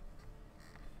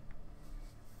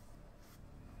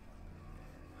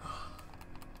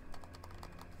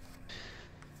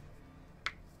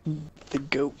 The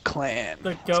goat clan. The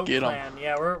Let's Goat get 'em. Clan.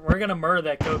 Yeah, we're gonna murder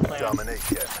that Goat Clan.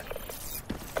 Domination.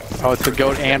 Oh, it's the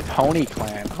goat and pony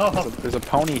clan. Oh. There's a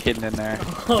pony hidden in there.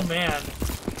 Oh man,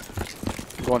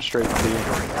 I'm going straight to B.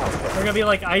 we're gonna be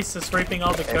like ISIS raping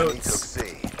all the Enemy took goats. C.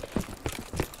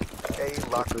 A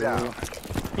locked down.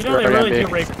 You know they Right on really B. do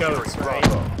rape goats, right?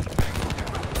 Bravo.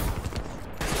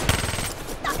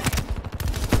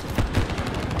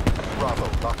 Bravo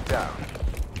locked down.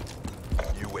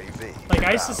 UAV. Like inbound.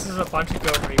 ISIS is a bunch of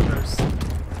goat rapers.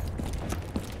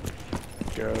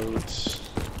 Goats.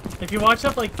 If you watch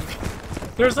up like,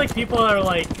 there's like people that are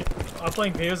like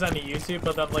uploading videos onto YouTube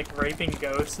of them like raping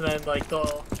goats, and then like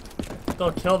they'll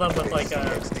kill them with like an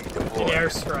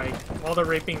airstrike while they're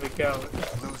raping the goat.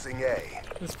 Losing A.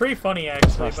 It's pretty funny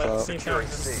actually, Messed but at the up. same time,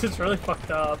 it's really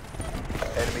fucked up.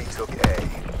 Enemy took A.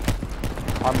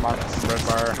 I'm on red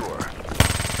bar. Secure.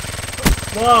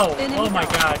 Whoa! Enemy Oh my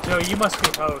down. god, Joe, you must be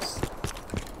host.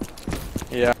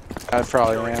 Yeah, I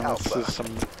probably Securing am. This Alpha. is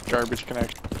some garbage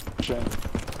connection.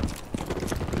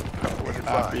 Be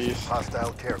Not advised. beast.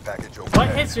 Hostile care package overhead. What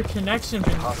has your connection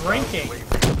been Hostile drinking?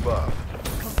 UAV above.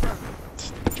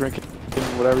 Drinking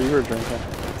whatever you were drinking.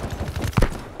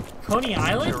 Coney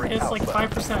Island? It's like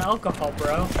 5% alcohol,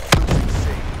 bro.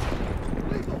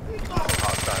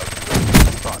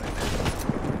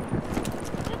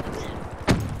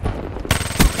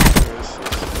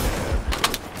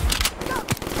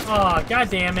 Oh, god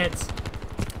damn it.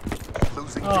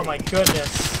 Oh my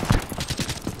goodness.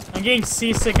 I'm getting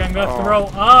seasick, I'm gonna throw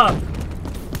up.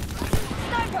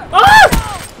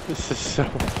 Ah! This is so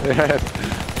bad.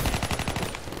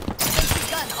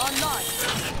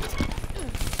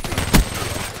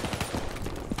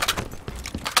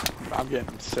 I'm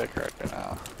getting sick right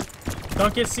now.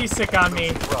 Don't get seasick on me.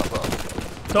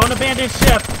 Don't abandon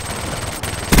ship.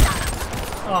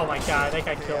 Oh my god, that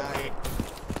guy killed me.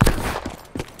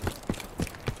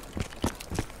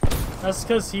 That's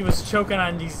because he was choking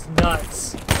on these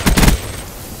nuts.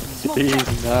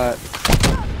 These nuts.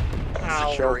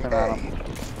 Ow. Choking on them.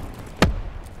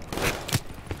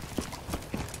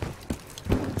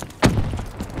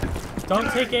 Don't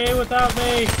take A without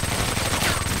me.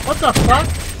 What the fuck?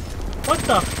 What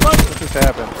the fuck? What just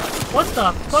happened? What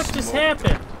the fuck just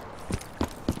happened?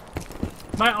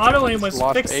 My auto aim was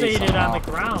Lost A fixated somehow. on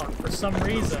the ground for some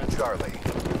reason. Charlie.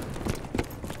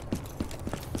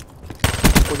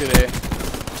 Look at A.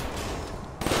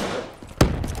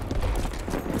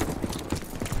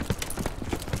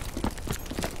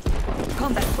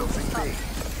 Combat Losing B.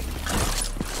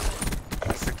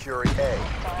 Securing A.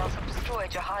 Files have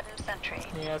destroyed your hardened sentry.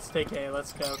 Yeah, let's take A.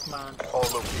 Let's go. Come on. All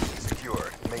locations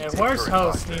secured. Yeah, Maintain worst current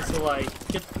host posture. needs to like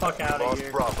get the fuck out of Lost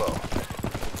here. Bravo.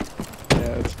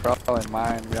 Yeah, it's probably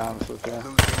mine, to be honest with you.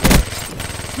 Losing A.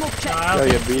 Smoke No, check. I Gotta don't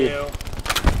get think B. you.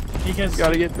 Because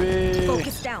Gotta get big.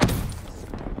 Focus down.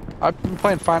 I've been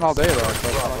playing fine all day though, so I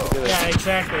just wanted to get it. yeah,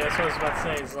 exactly. That's what I was about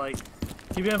to say. Is like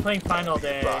you've been playing fine all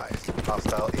day. Advised.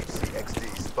 Hostile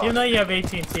HCXD spotted. Even though you have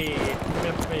AT&T, you've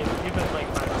been playing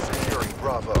fine all day. Securing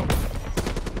Bravo.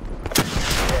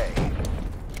 A.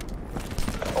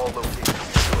 All locations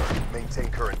secure. Maintain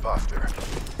current posture.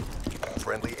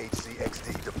 Friendly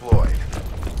HCXD deployed.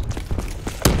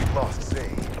 Lost C.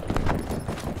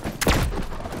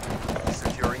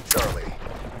 Securing Charlie.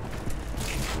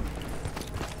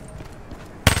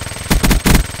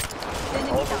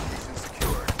 All locations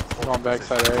secured. Hold Going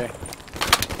backside A.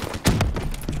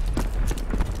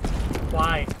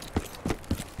 Why?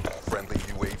 Friendly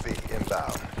UAV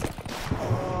inbound.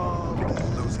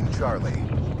 Losing Charlie.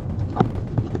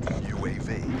 UAV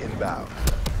inbound.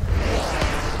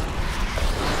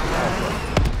 Alpha.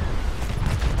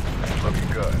 Looking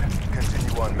good.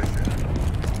 Continue on mission.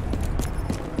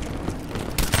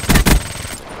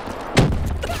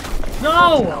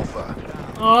 No! Alpha.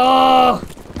 Oh!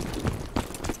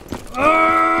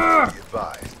 Be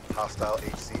advised. Hostile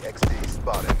HCXD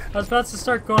spotted. I was about to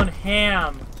start going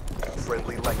ham.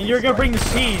 Friendly And lightning you're gonna bring the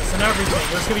strike. cheese and everything.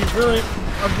 There's gonna be really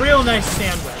a real nice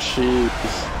sandwich. Cheese.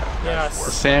 A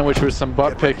Yes. sandwich with some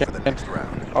butt Get ready picking. for the next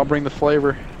round. I'll bring the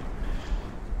flavor.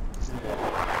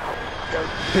 Gotta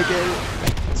pick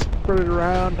it, spread it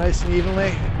around nice and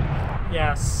evenly.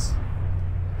 Yes.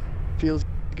 Feels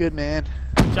good, man.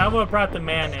 John would have brought the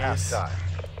mayonnaise, Halftime.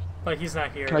 but he's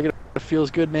not Can I here. get a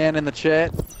feels good man in the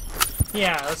chat?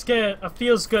 Yeah, let's get a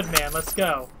feels good man. Let's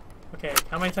go. Okay,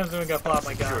 how many times am I gonna pull out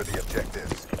my Secure gun? the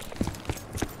objectives.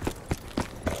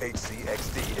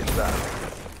 HCXD inbound.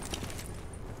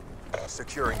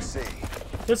 Securing C.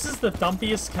 This is the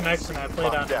dumpiest connection I've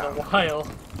played on in a while.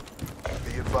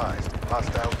 Be advised.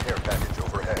 Hostile care package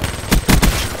overhead.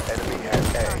 Enemy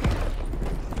at A.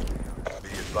 Be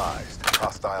advised.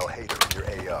 Hostile hater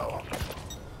in your AO.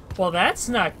 Well, that's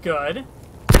not good.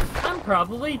 I'm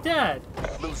probably dead.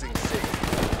 Losing C.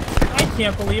 I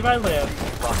can't believe I live.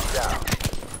 Locked down.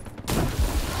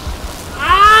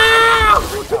 Ah!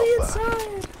 Look to the Alpha.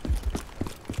 inside.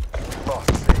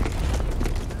 Lost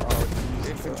C.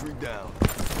 Infantry down.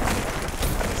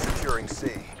 Securing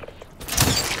C.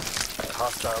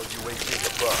 Hostile UAV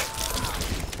above.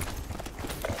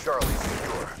 Charlie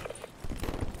secure.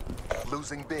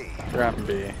 Losing B. Grab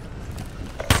B.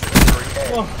 Securing A.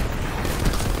 Whoa.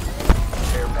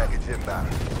 Care package inbound.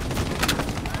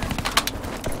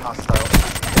 Hostile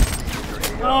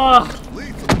in your AO. Oh,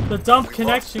 the dump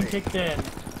connection kicked in.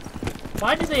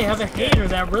 Why do they have a hater?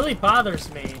 That really bothers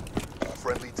me.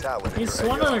 Friendly Talon in He's your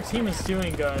one AO. other team is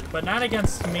doing good, but not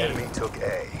against me. Enemy took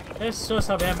A. This shows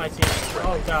how bad my team is.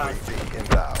 Oh god. UAV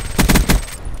inbound.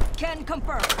 Can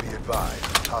confirm. Be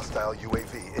advised. Hostile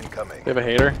UAV incoming. You have a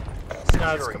hater?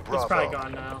 No, it's Securing probably Bravo.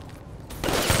 gone now.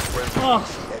 Friendly Oh.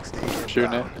 XD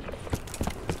Shooting it. inbound.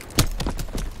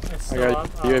 It's I still got up.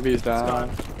 UAV's it's down. gone.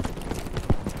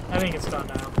 I think it's gone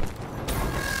now.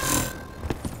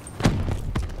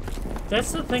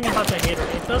 That's the thing about the hater.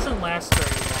 It doesn't last very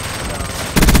long.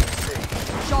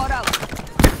 So. Shot out.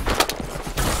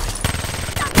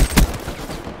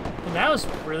 And that was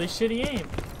really shitty aim.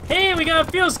 Hey, we got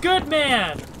a feels good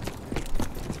man.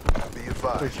 Be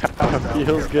advised.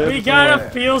 Feels good. We got a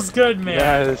feels good man.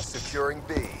 Yes. Securing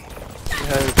B.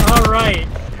 Yes. All right,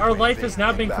 our life has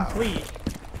now been complete.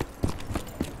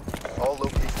 All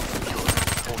locations secured.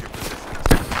 Hold your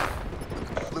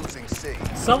positions. Losing C.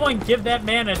 Someone give that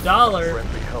man $1.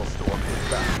 Friendly Hellstorm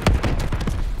inbound.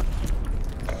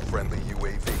 Friendly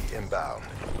UAV inbound.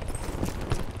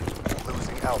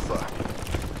 Losing Alpha.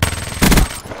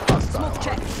 Hostile Smoke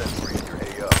check. hardened sentry in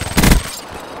your AO.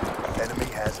 Enemy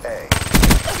has A.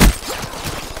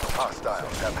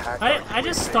 Hostiles have hacked our I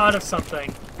just UAV. thought of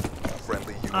something.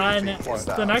 Friendly On UAV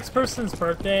inbound. the next person's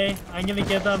birthday, I'm gonna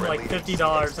give them like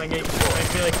 $50. I'm gonna be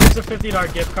like, here's a $50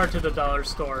 gift card to the dollar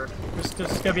store. There's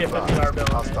gonna be a $50 bill in it.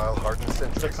 Hostile hardened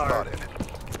sentry The card. spotted.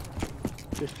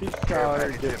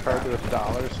 $50 gift card to the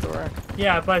dollar store.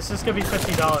 Yeah, but it's just gonna be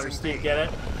 $50. Do you get it?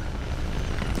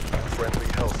 Friendly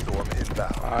Hellstorm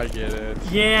inbound. I get it.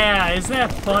 Yeah, isn't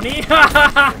that funny? It's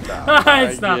not I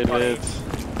get funny. it.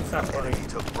 It's not funny. Enemy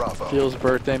took Bravo. Feels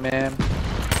birthday, man.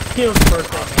 Feels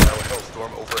birthday. Hostile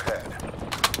Hellstorm overhead.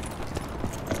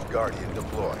 Guardian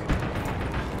deployed.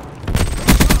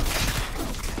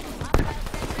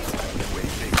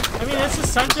 I mean, that's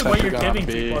essentially what you're Gonna giving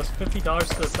be. people is $50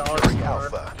 to the dollar Securing store.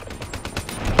 Alpha.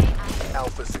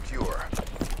 Alpha secure.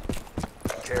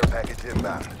 Care package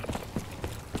inbound.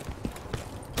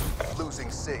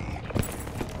 Losing C.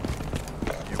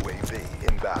 UAV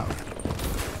inbound.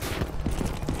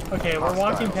 Okay, we're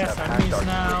walking past Hostiles have enemies hacked our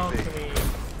now. UAV. Can we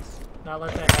not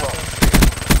let that happen?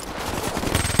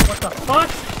 What the fuck?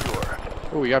 Secure.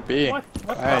 Oh, we got B. What the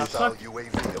Nice. Hostile fuck?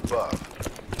 UAV above.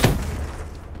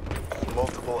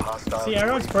 Multiple hostile See,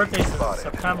 everyone's UAV birthdays is in spotted.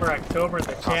 September, October in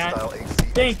the chat. Hostile AC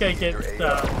Think I in get your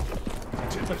the AO.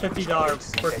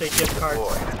 $50 birthday gift card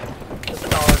Deployed. at the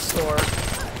dollar store.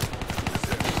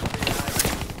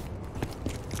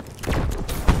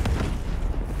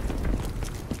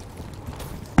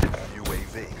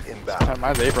 UAV inbound.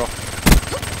 Mine's April.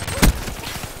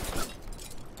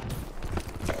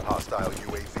 Hostile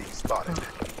UAV spotted.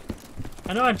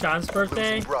 I know on John's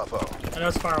birthday, Losing Bravo. I know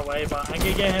it's far away, but I'm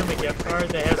gonna get him a gift card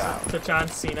that has the John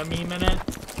Cena meme in it,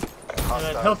 and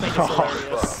then he'll think it's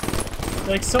hilarious.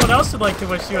 Like, someone else would like to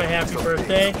wish you a happy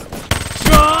birthday.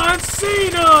 John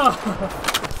Cena!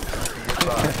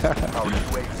 Our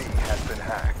UAV has been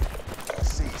hacked.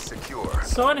 C secure.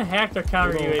 Someone hacked their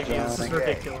counter Good old UAV. This is John.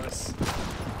 ridiculous.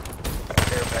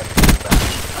 Care package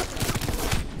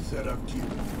inbound. Set up Q.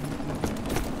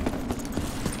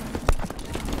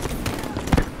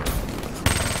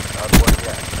 Not one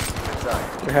yet.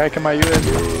 Desired. You're hacking my UAV.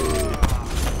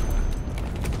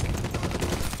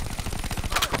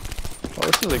 Well,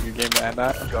 this is a good game to end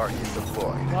at. Guardian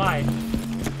deployed. Why?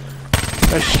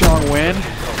 A strong win.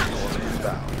 Hellstorm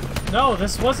inbound. No,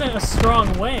 this wasn't a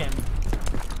strong win.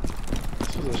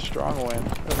 This was a strong win.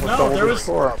 Almost No, doubled there the was-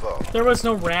 score. Bravo. There was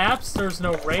no raps, there was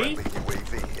no Friendly rape.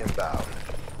 UAV inbound.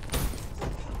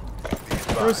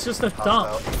 There was just a dump.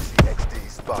 Hostile ACXD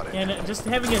spotted. And just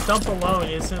having a dump alone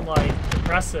isn't, like,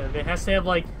 impressive. It has to have,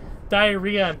 like,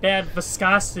 diarrhea and bad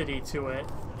viscosity to it.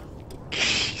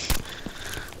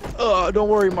 Don't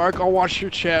worry, Mark. I'll watch your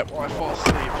chat while I fall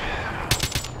asleep.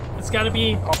 It's gotta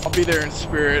be, I'll be there in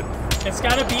spirit. it's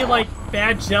gotta be, like,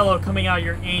 bad jello coming out of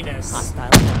your anus.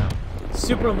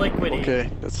 Super liquidy. Okay,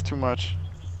 that's too much.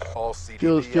 All CDP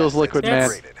Feels assets liquid, man.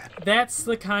 upgraded. That's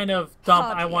the kind of dump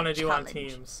I Hardly want to a do on challenge.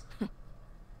 teams.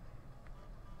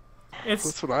 It's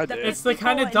That's what I did. it's the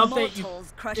kind of Before dump that you,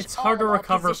 immortals crush it's hard to all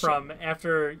recover opposition. from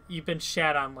after you've been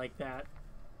shat on like that.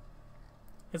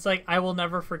 It's like, I will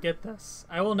never forget this.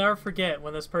 I will never forget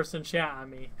when this person shat on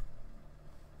me.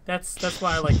 That's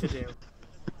what I like to do.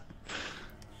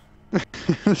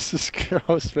 This is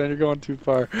gross, man. You're going too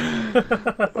far.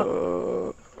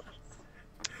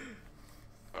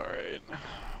 Alright.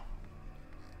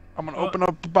 I'm gonna open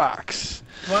up the box.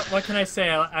 What can I say?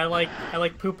 I like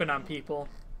pooping on people.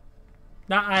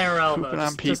 Not IRL Pooping though,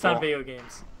 on just on people. video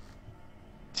games.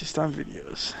 Just on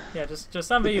videos. Yeah,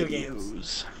 just on video games.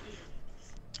 Videos.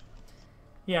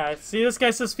 Yeah, see, this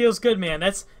guy says feels good, man.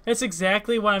 That's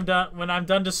exactly what I'm done when I'm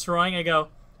done destroying. I go,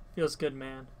 feels good,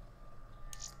 man.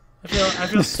 I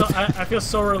feel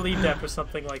so relieved after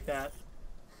something like that.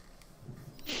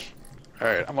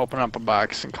 Alright, I'm opening up a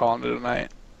box and calling it a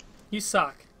night. You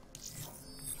suck.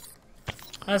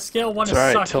 On a scale of 1 It's to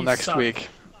alright, suck, till you next suck. week.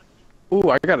 Ooh,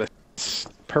 I got a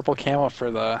purple camo for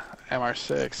the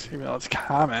MR6. Even though it's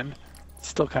common, it's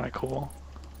still kind of cool.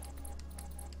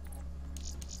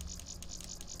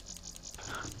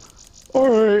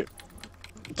 Alright.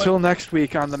 Till next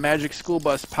week on the Magic School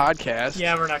Bus podcast.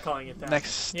 Yeah, we're not calling it that.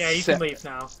 Next Yeah, you can leave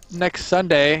now. Next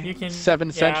Sunday, You can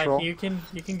 7 Central. You can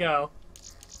go.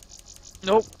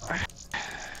 Nope.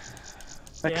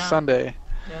 Next Sunday.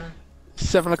 Yeah.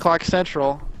 7 o'clock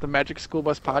Central, the Magic School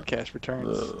Bus podcast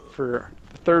returns for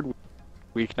the third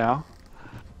week now.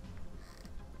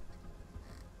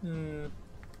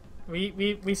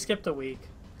 We skipped a week.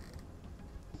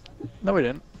 No, we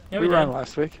didn't. Yeah, we we were did. on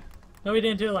last week. No, we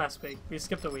didn't do it last week. We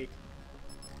skipped a week.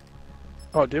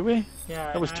 Oh, did we?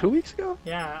 Yeah. That was 2 weeks ago?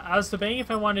 Yeah, I was debating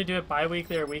if I wanted to do it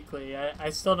bi-weekly or weekly.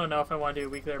 I still don't know if I want to do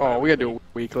it weekly or bi-weekly. Oh, we gotta do it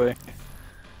weekly.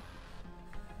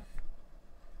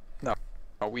 No,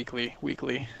 weekly.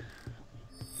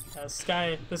 This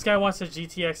guy wants a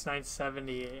GTX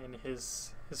 970 in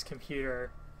his computer,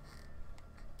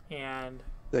 and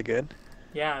Is that good?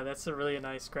 yeah, that's a really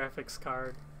nice graphics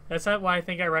card. That's why I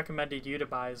think I recommended you to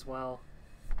buy as well.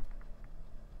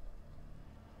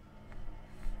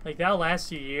 Like, that'll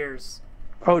last you years.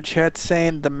 Oh, chat's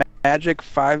saying the Magic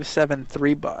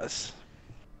 573 bus.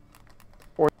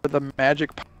 Or the Magic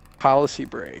policy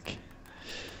break.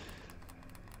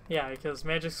 Yeah, because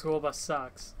Magic School Bus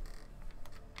sucks.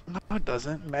 No, it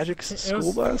doesn't. Magic School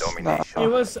was- Bus? No. It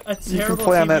was a You terrible can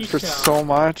play on that TV for show. so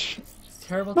much. It's a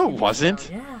terrible No, TV it wasn't.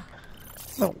 show. Yeah.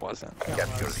 No, it wasn't. Yeah, it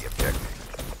Capture was. the objective.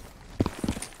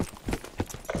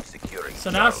 Securing. So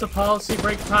now it's the Policy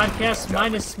Break podcast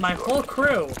minus my whole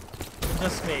crew.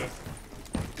 Just me.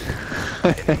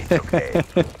 Enemies okay.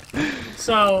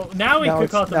 So now we could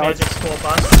call it the now Magic it's- School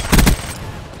Bus.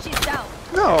 She's down.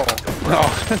 No, that's not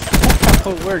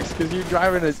how it works, because you're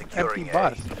driving an empty Securing A.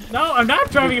 bus. No, I'm not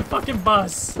driving a fucking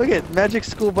bus. Look at Magic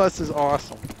School Bus is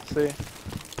awesome. See?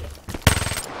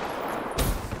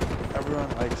 Everyone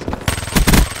likes it.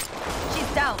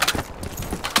 She's down.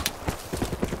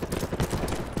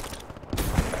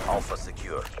 Alpha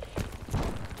secure.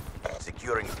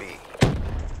 Securing B.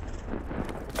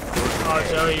 Oh,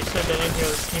 Joe, you should have been in here.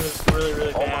 This team is really,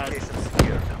 really All bad. locations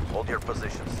secured. Hold your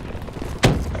positions.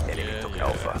 Enemy took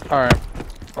Alpha. Alright.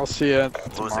 I'll see you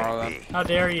Losing tomorrow then. B. How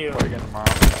dare you? Play again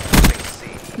tomorrow. Losing C.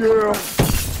 Yeah.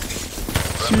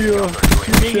 See ya.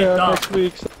 Being a Yeah, dog. next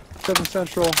week, 7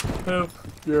 Central. Poop.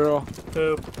 Yeah.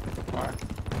 Poop. Alright.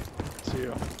 See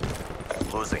you.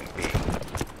 Losing B.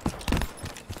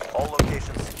 All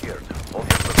locations secured. Hold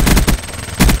your positions.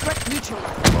 Threat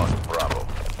neutralized. Lost Bravo.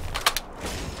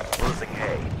 Losing A.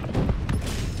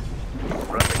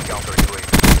 Friendly counter UAV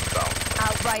inbound.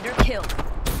 Outrider killed.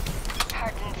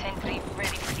 Hardened sentry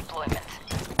ready for deployment.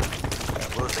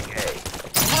 Losing A.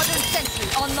 Modern sentry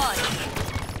online.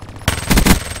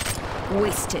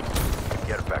 Wasted.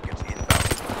 Care package inbound.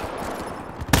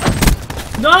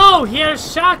 No, he had a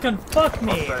shotgun. Fuck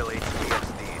me. Hostile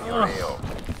HDXD in your Ugh. AO.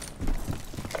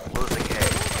 Losing A.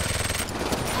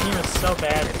 Team is so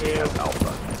bad too.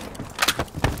 Alpha.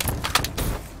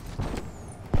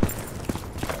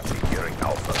 Securing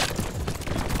Alpha.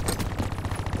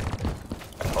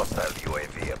 Hostile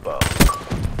UAV above.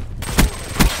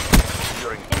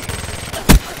 Securing B.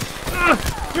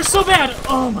 You're so bad.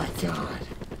 Oh my god.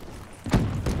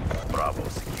 Bravo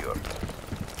secure.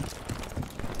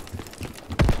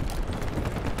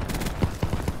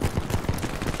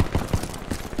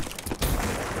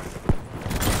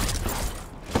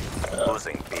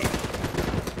 Losing B.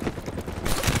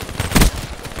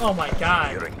 Oh my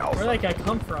god. Securing Alpha. Where'd that guy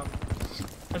come from?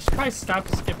 I should probably stop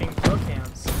skipping kill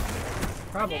cams.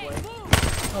 Probably.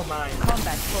 Oh my.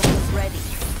 Combat focus ready.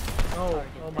 Oh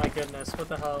my goodness. What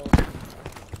the hell?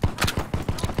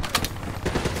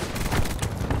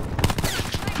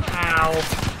 Ow.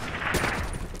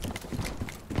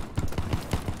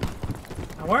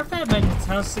 I wonder if that meant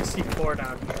Nintendo 64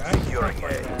 down here. I should Securing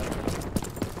play A. that.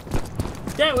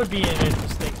 That would be an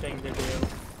interesting thing to do.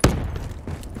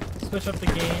 Switch up the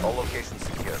game. All locations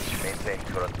secure. Maintain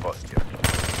current posture.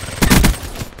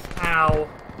 Ow.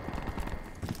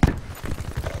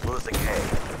 Losing A.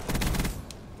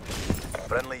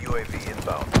 Friendly UAV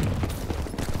inbound.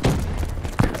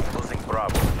 Losing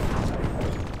Bravo.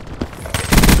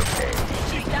 Enemy took A.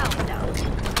 She's down.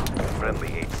 Friendly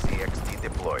HCXD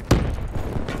deployed.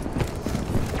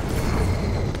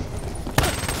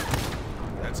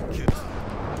 That's a kill.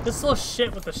 This little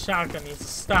shit with the shotgun needs to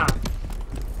stop.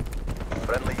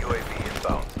 Friendly UAV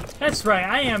inbound. That's right,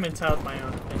 I am entitled to my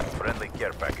own opinion. Friendly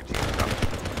care package incoming.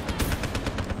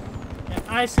 And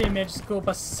I say Magic School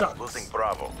Bus sucks. Losing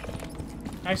Bravo.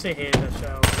 I actually hated that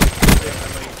show. I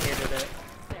hated it.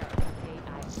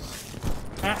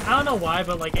 I don't know why,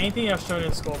 but like anything I've shown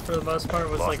in school for the most part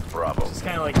was Lost like Bravo. just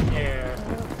kind of like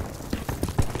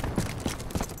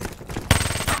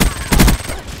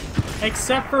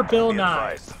Except for Bill Be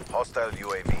Nye. advised, hostile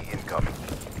UAV incoming.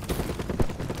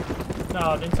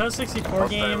 No, Nintendo 64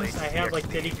 games, I have like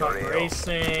Diddy Kong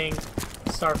Racing,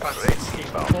 Star Fox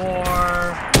 64,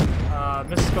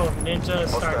 Mystical Ninja,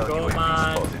 Star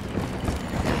Goemon.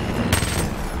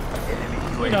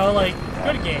 You know, like,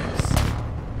 good games.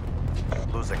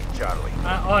 Losing Charlie.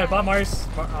 I bought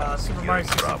Super Mario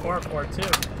 64 for it too.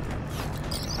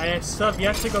 I still have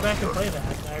yet to go back and play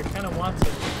that. I kind of want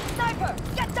to. Sniper,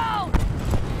 get down!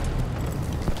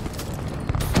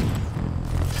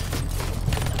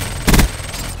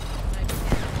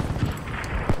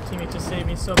 Teammate just saved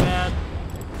me so bad.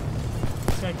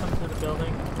 This guy comes to the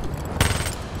building.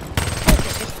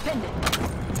 Focus expended.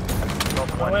 Not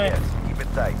No one way. yet. Keep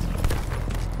it tight.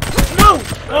 No!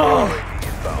 Oh!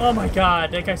 UAV inbound. Oh my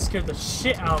god, that guy scared the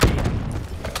shit out of me.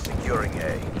 Securing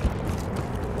A.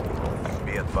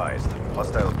 Be advised,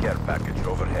 hostile care package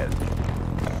overhead.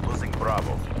 Losing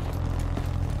Bravo.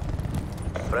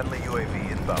 Friendly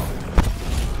UAV inbound.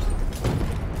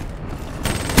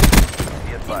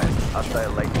 Be advised,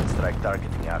 hostile lightning strike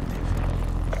targeting active.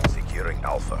 Securing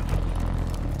Alpha.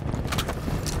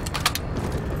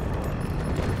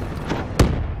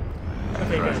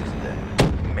 Okay, Crash good. is dead.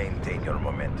 Maintain your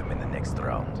momentum in the next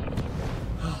round.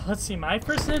 Let's see, my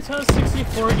first Nintendo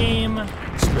 64 game,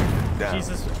 Down.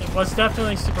 Jesus, it was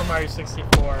definitely Super Mario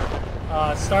 64.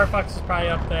 Star Fox is probably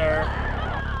up there.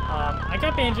 I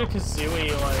got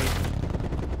Banjo-Kazooie, like,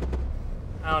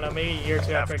 I don't know, maybe a year or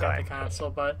two after I got the console,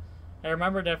 but I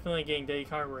remember definitely getting Diddy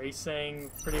Kong Racing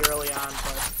pretty early on,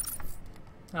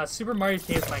 but Super Mario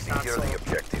came with my Secure console. the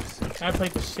objectives. I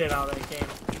played the shit out of that game.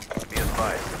 Be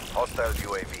advised, hostile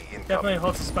UAV incoming. Definitely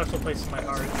holds a special place in my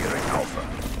heart. Securing Alpha.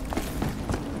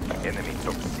 Enemy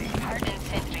took C. Hardened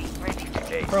sentry ready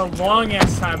to A. For a long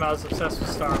ass time, I was obsessed with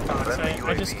Star Fox.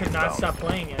 I just could not stop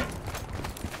playing it. Be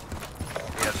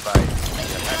advised. Be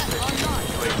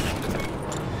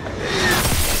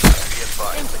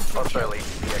advised. Hostile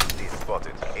HDXD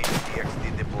spotted.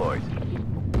 HDXD deployed.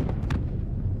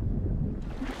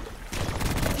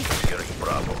 Securing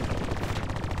Bravo.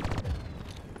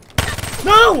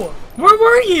 No! Where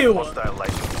were you? Hostile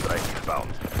lightning strike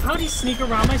inbound. How'd he sneak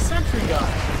around my sentry gun?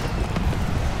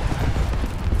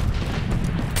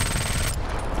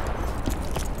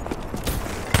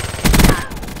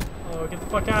 Oh, get the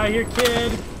fuck out of here,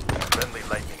 kid! Friendly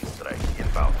lightning strike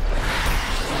inbound.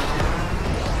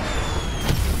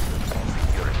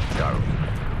 Securing Charlie.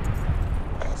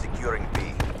 Securing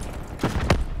B.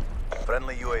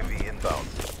 Friendly UAV inbound.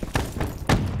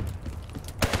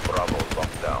 Bravo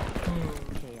locked down.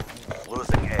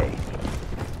 Losing A.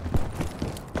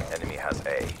 Enemy has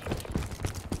A.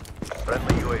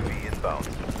 Friendly UAV inbound.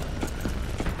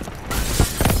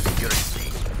 Securing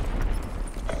C.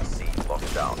 C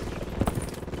locked down.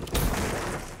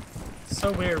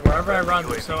 So weird, wherever I run,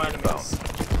 there's no enemies.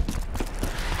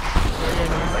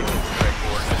 Lightning strike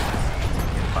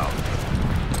coordinates inbound.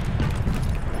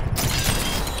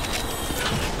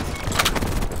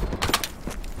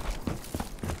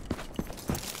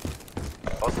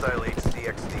 Hostile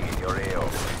HDXD in your AO.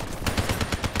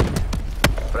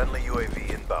 Friendly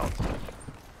UAV inbound.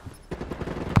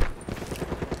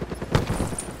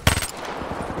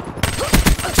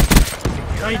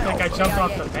 How do you think I jumped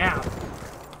off the map?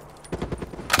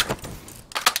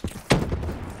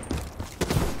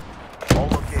 All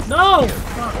locations No! clear.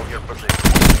 Fuck. Hold your position.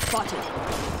 Spotted.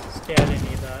 Okay, I didn't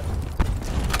need that.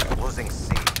 Losing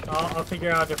C. I'll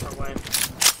figure out a different way.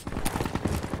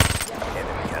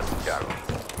 Enemy has Charlie.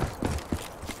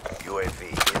 UAV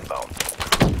inbound.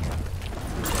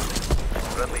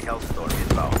 Friendly health store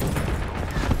inbound.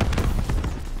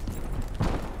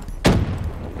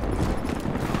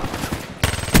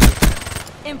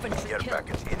 Infantry Care kill.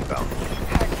 package inbound.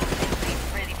 hardened sentry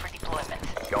ready for deployment.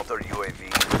 Counter UAV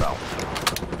inbound.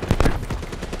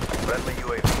 Friendly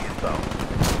UAV inbound.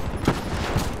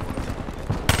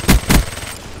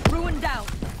 Ruin down.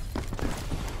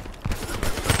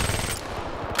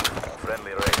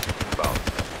 Friendly raid inbound.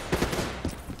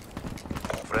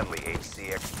 Friendly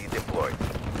HCXD deployed.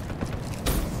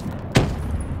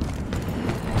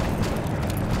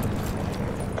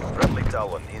 Friendly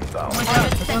Talon Oh inbound. my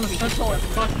god, it's on the sentry gun.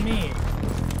 Fuck me.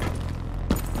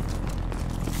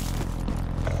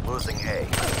 Losing A.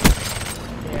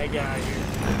 Yeah, get out of here.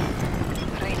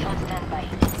 Race on standby.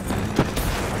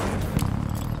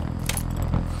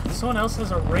 Someone else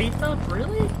has a Wraith up?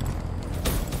 Really?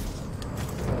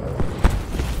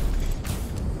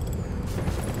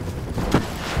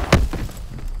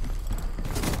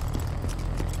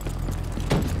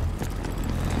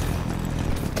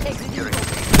 Securing B.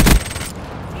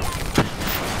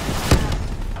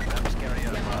 Carrier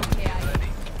above.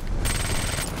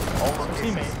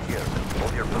 teammate. Here,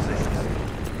 hold your positions.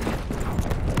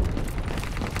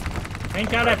 Thank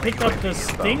God I picked up this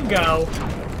dingo.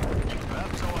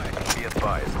 Be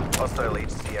advised, hostile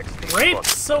HCXD.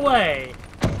 Rapes away.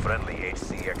 Friendly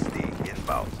HCXD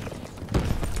inbound.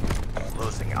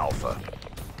 Losing Alpha.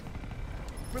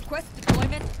 Request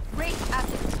deployment. Race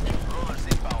active. Rulers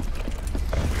inbound.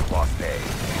 We lost A.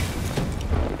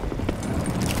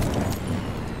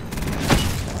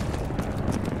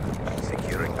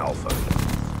 Securing Alpha.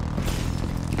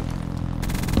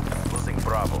 Losing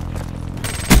Bravo.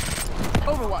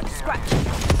 Overwatch. Scratch.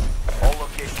 All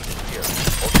locations secure.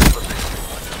 Hold your position.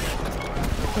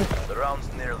 The round's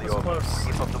nearly That's over. close.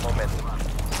 Keep up the momentum.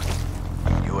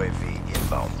 UAV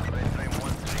inbound.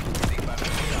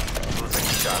 Losing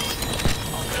Charlie.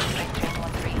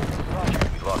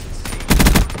 We lost C.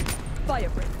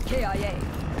 Firebreak. KIA.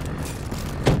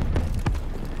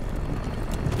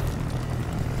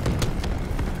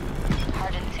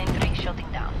 Hardened sentry shutting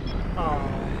down. Oh,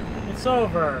 it's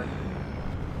over.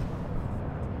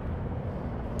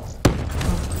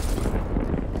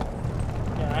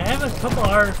 Yeah, I have a couple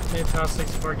other Nintendo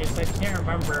 64 games. I can't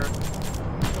remember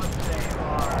what they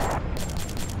are.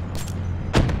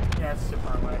 Yeah, it's too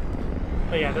far away.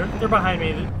 But yeah, they're behind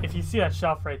me. If you see that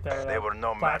shelf right there, They were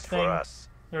no black match thing, for us.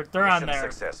 they're on Mission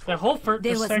there. successful. The whole first,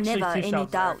 There there's was actually never two any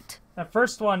shelves there. doubt. The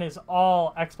first one is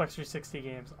all Xbox 360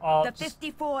 games. All The just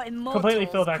 54 immortals completely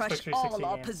filled Xbox crush 360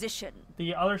 all games. opposition.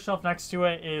 The other shelf next to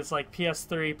it is like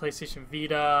PS3, PlayStation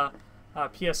Vita,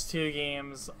 PS2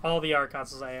 games, all the art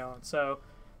consoles I own. So,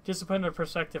 just to put into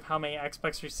perspective how many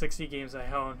Xbox 360 games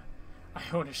I own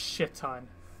a shit ton.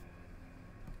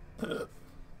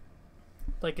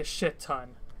 Like a shit ton.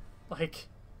 Like,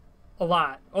 a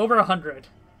lot. Over 100.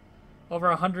 Over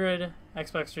 100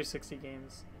 Xbox 360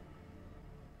 games.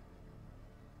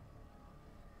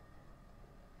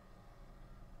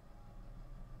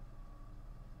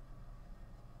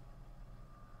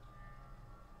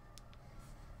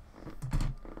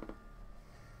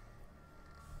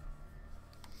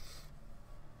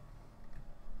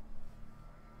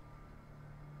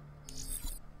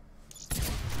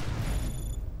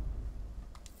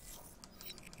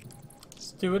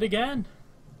 Do it again.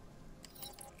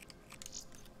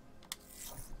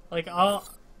 Like, I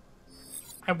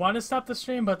want to stop the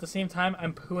stream, but at the same time,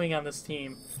 I'm pooing on this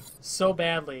team so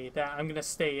badly that I'm gonna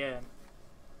stay in.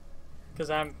 Because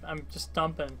I'm just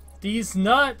dumping. These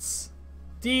nuts!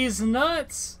 These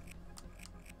nuts!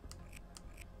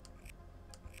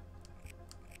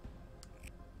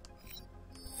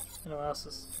 I know what else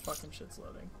this fucking shit's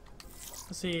loading.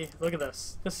 Let's see, look at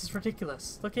this. This is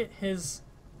ridiculous. Look at his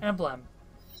emblem.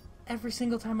 Every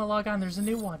single time I log on, there's a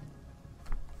new one.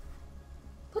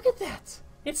 Look at that!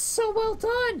 It's so well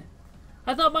done!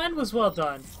 I thought mine was well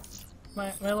done.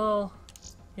 My little...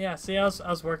 Yeah, see, I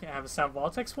was working... I have a Sound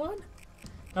Voltex one.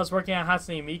 I was working on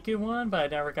Hatsune Miku one, but I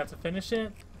never got to finish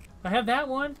it. I have that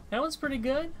one. That one's pretty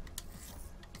good.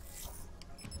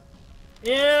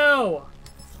 Ew!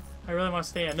 I really want to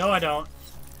stay in. No, I don't.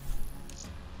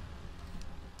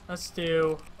 Let's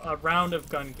do a round of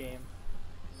gun game.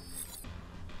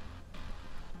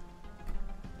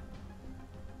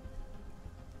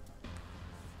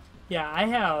 Yeah, I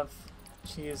have...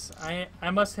 Jeez, I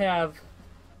must have...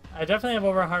 I definitely have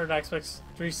over 100 Xbox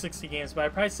 360 games, but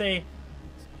I'd probably say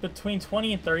between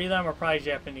 20 and 30 of them are probably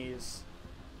Japanese.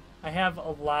 I have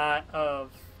a lot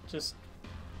of just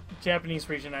Japanese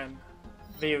region and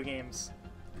video games.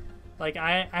 Like,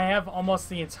 I have almost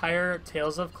the entire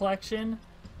Tales of collection,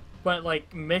 but,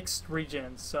 like, mixed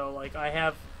regions. So, like, I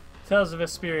have Tales of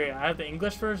Vesperia. I have the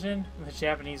English version and the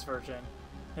Japanese version.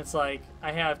 It's like,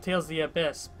 I have Tales of the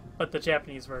Abyss, but the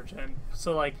Japanese version.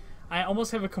 So, like, I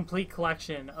almost have a complete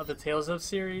collection of the Tales of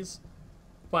series,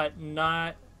 but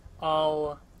not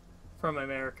all from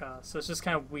America. So it's just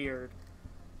kind of weird.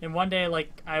 And one day,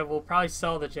 like, I will probably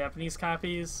sell the Japanese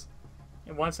copies,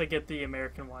 and once I get the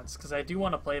American ones, because I do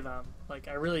want to play them. Like,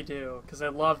 I really do, because I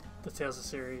love the Tales of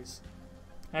series.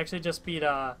 I actually just beat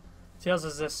Tales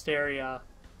of Zestiria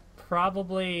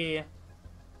probably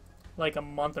like a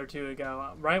month or two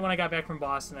ago. Right when I got back from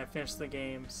Boston, I finished the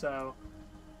game, so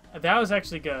that was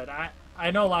actually good.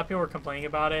 I know a lot of people were complaining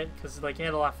about it, because, like, it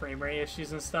had a lot of frame rate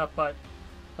issues and stuff, but,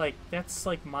 like, that's,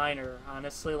 like, minor,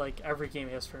 honestly. Like, every game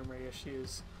has frame rate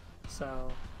issues.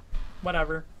 So,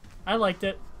 whatever. I liked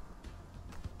it.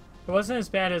 It wasn't as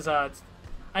bad as,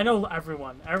 I know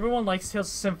everyone likes Tales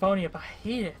of Symphonia, but I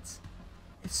hate it.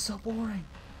 It's so boring.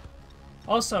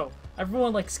 Also,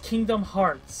 everyone likes Kingdom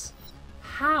Hearts.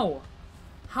 How?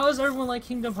 How does everyone like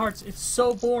Kingdom Hearts? It's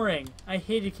so boring. I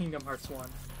hated Kingdom Hearts 1.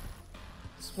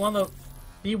 It's one of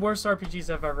the the worst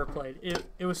RPGs I've ever played.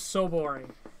 It was so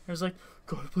boring. I was like,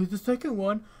 gotta play the second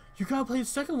one. You gotta play the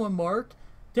second one, Mark.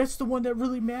 That's the one that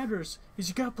really matters. Is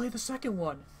you gotta play the second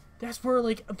one. That's where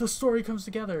like the story comes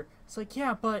together. It's like,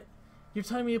 yeah, but you're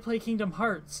telling me to play Kingdom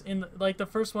Hearts, and like the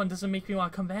first one doesn't make me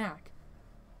want to come back.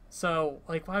 So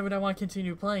like, why would I want to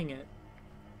continue playing it?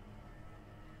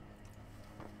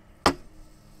 And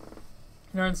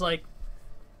Aaron's like,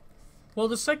 well,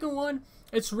 the second one,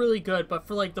 it's really good, but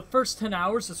for like the first 10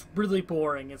 hours, it's really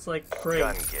boring. It's like, great.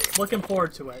 Looking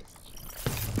forward to it.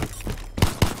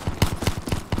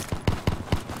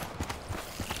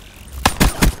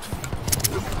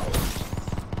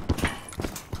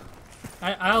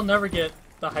 I'll never get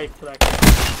the hype for that game.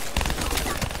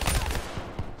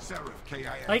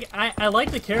 Like, I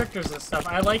like the characters and stuff.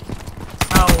 I like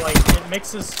how, like, it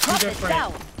mixes two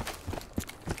different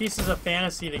pieces of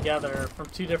fantasy together from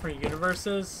two different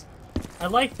universes. I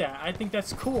like that. I think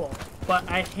that's cool. But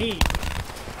I hate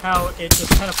how it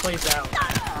just kind of plays out.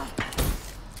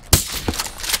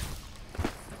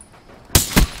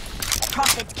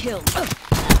 Prophet killed.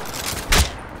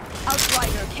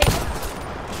 Outrider killed.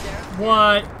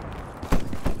 What?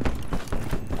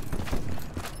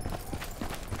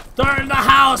 They're in the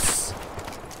house!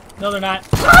 No, they're not.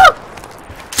 Ah!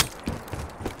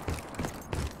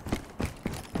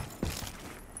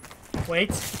 Wait.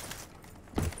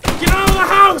 Get out of the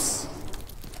house!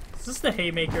 Is this the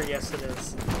haymaker? Yes, it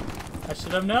is. I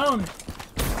should have known.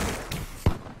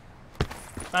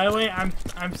 By the way, I'm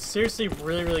seriously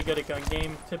really good at gun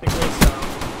game typically, so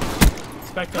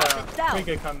expect a pretty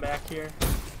good comeback here.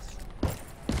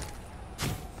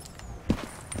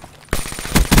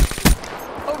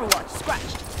 Overwatch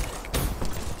scratched.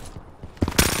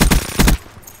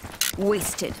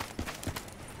 Wasted.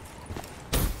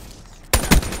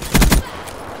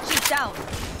 She's down.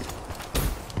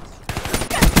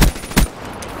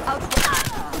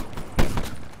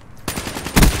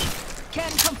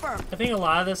 Can confirm. I think a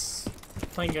lot of this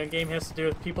playing gun game has to do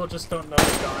with people just don't know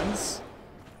the guns,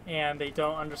 and they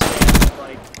don't understand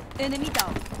like enemy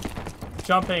down.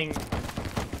 Jumping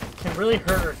can really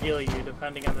hurt or heal you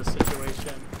depending on the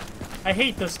situation. I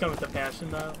hate this gun with a passion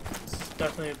though. This is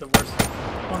definitely the worst,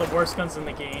 one of the worst guns in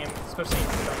the game, especially in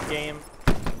the gun game.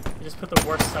 You just put the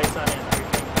worst sights on it and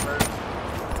everything hurts.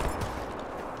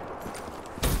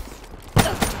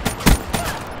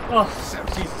 Oh,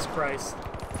 Jesus Christ.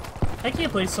 I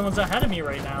can't believe someone's ahead of me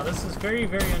right now. This is very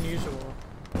unusual.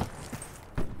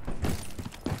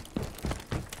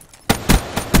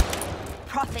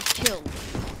 Prophet killed.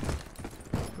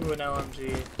 Ooh, an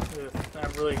LMG. Ugh,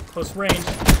 at really close range.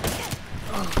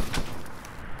 Oh.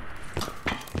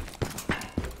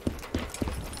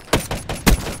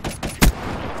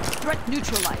 Threat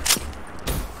neutralized.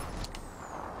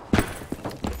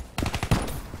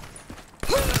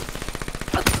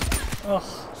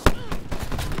 Oh.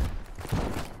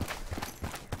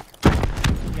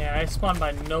 Man, I spawned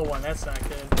by no one. That's not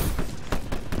good.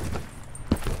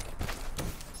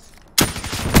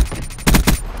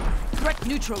 Threat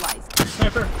neutralized.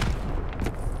 Sniper.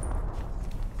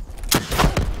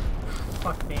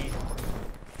 Fuck me.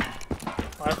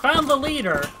 Well, I found the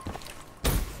leader.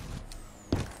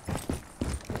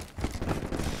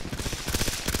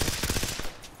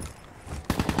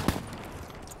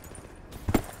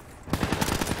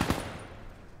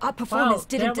 Our performance Wow,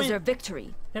 didn't deserve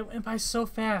victory. That went by so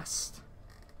fast.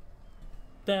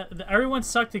 Everyone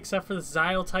sucked except for the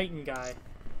Xyle Titan guy.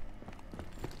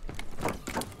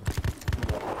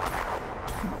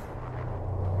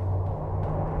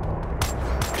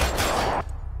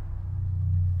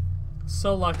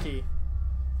 So lucky.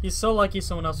 He's so lucky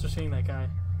someone else was shooting that guy.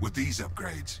 With these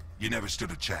upgrades, you never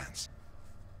stood a chance.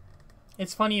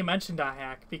 It's funny you mentioned that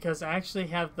hack, because I actually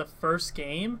have the first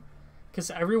game,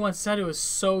 because everyone said it was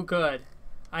so good.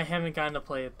 I haven't gotten to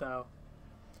play it though.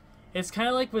 It's kind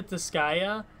of like with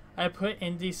Disgaea. I put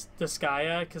in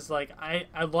Disgaea because like I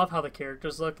love how the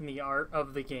characters look and the art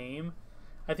of the game.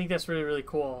 I think that's really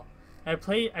cool. I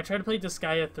tried to play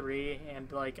Disgaea 3 and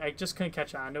like I just couldn't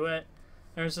catch on to it.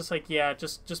 And it was just like, yeah,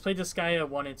 just play Disgaea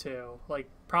 1 and 2. Like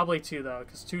probably 2 though,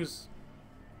 because 2's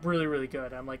really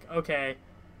good. I'm like, okay.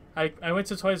 I went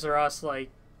to Toys R Us like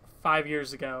 5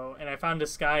 years ago and I found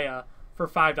Disgaea for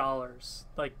 $5,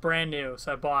 like brand new,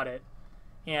 so I bought it.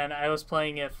 And I was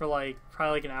playing it for like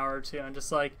probably like an hour or two. I'm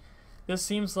just like, this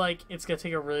seems like it's gonna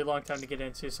take a really long time to get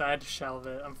into, so I had to shelve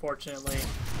it, unfortunately.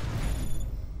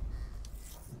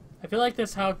 I feel like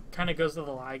that's how it kind of goes to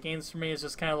the live games for me. It's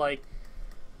just kind of like,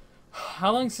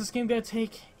 how long is this game gonna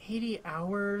take? 80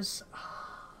 hours?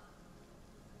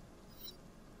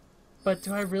 But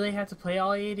do I really have to play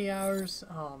all 80 hours?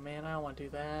 Oh man, I don't want to do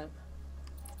that.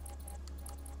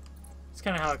 It's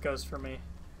kind of how it goes for me.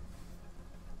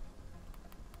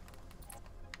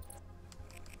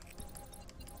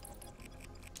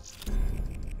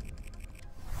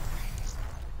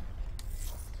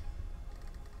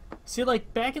 See,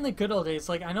 like, back in the good old days,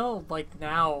 like, I know, like,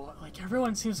 now, like,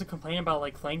 everyone seems to complain about,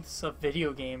 like, lengths of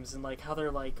video games and, like, how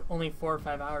they're, like, only 4 or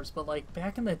 5 hours. But, like,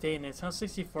 back in the day, Nintendo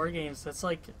 64 games, that's,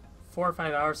 like, 4 or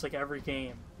 5 hours, like, every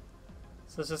game.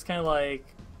 So it's just kind of like,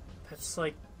 that's,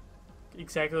 like,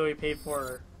 exactly what we paid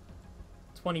for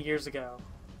 20 years ago.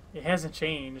 It hasn't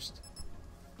changed.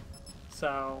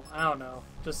 So, I don't know.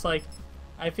 Just, like,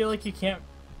 I feel like you can't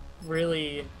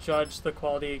really judge the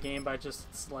quality of a game by just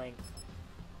its length.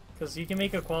 Because you can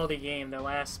make a quality game that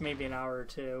lasts maybe an hour or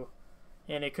two,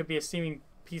 and it could be a steaming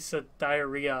piece of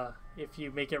diarrhea if you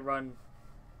make it run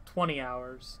 20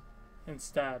 hours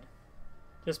instead.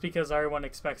 Just because everyone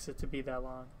expects it to be that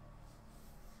long.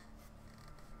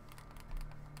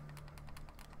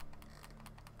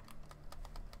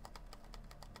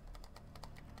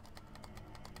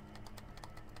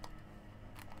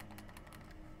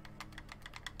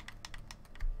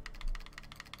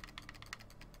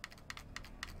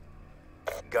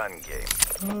 Gun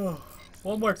game.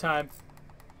 One more time.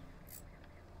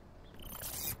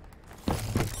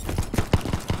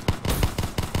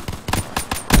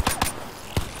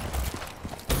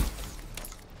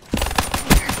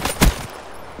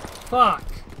 Fuck.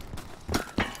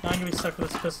 Now I'm gonna be stuck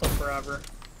with this pistol forever.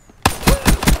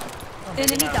 Oh,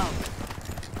 Enemy down.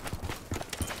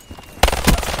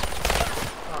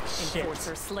 Oh shit.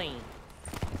 Enforcer slain.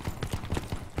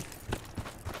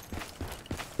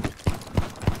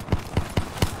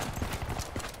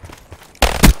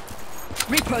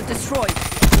 Reaper destroyed.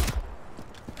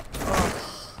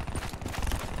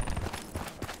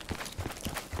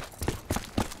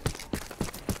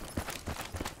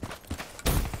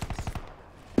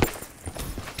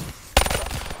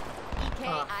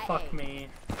 Ah, fuck me.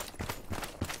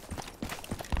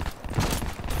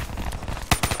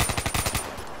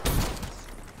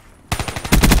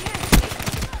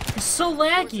 It's so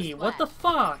laggy. What the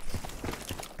fuck?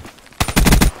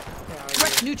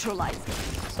 Threat neutralized.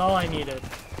 That's all I needed.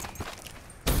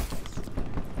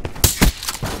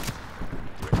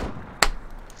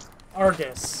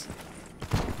 Argus.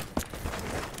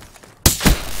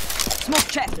 Smoke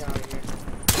check. Get out of here.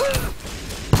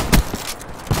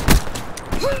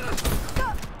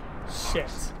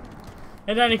 Shit.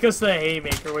 And then it goes to the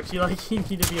haymaker, which you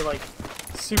need to be like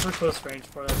super close range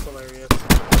for. That's hilarious.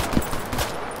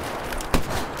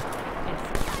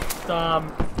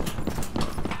 Dumb.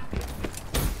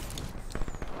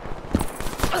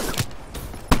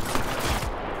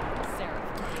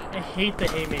 I hate the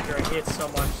haymaker. I hate it so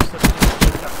much. It's such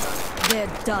a They're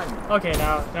done. okay,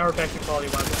 now we're back to quality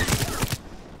weapons.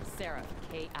 Sarah,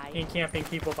 K.I. And camping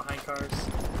people behind cars.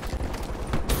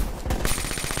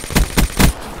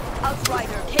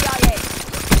 Outrider, KIA.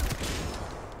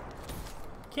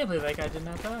 Can't believe that guy did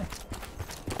not die.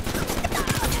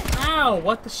 Ow!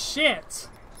 What the shit?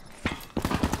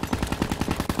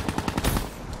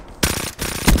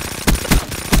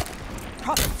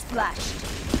 Prophet splashed.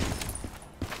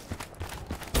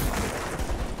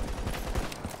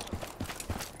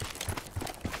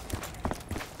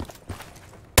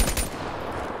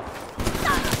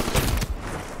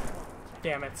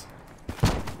 Damn it.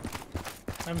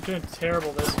 I'm doing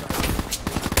terrible this round.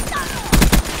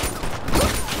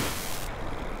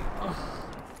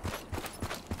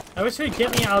 I wish they'd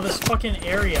get me out of this fucking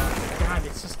area. God,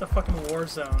 it's just a fucking war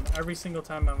zone every single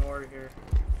time I'm over here.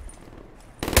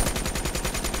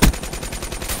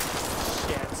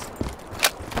 Shit.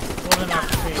 What an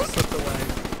opportunity slipped away.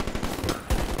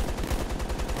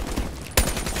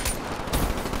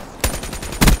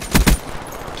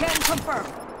 Can confirm.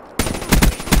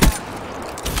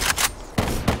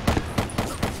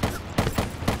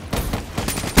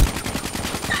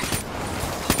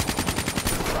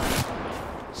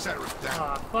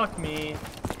 Ah, fuck me.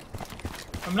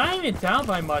 I'm not even down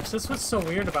by much. That's what's so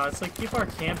weird about it. It's like people are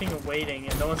camping and waiting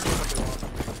and no one's doing what they want.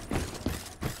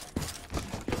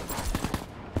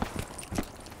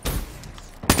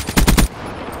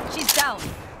 She's down.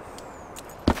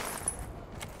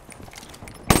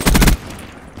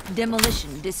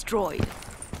 Demolition destroyed.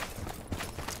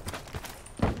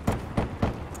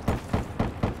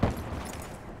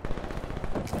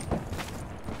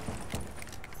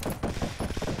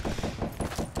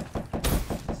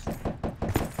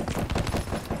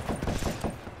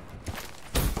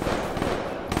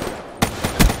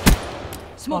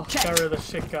 Smoke check. Got rid of the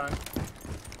shit gun.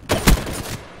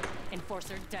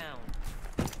 Enforcer down.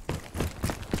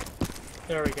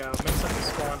 There we go. Mix up the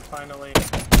spawn finally.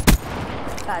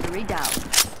 Battery down.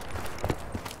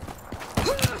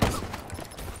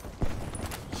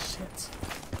 Shit.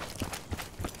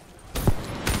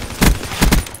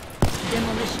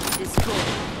 Demolition destroyed.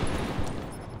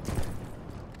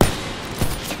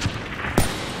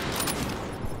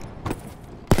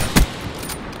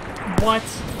 What?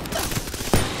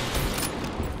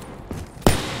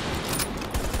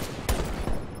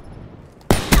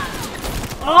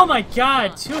 Oh my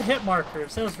god, 2 hit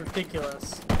markers. That was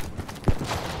ridiculous.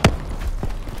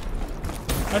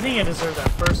 I think I deserved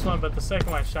that first one, but the second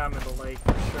one I shot him in the leg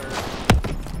for sure.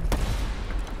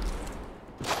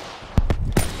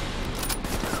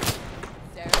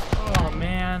 Oh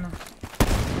man.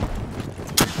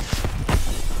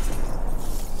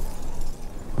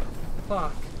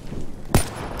 Fuck.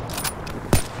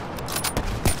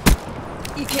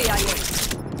 EKIA.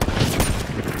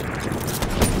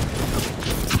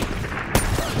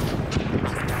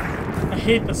 I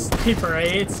hate the sniper, I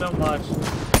hate it so much.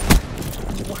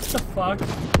 What the fuck?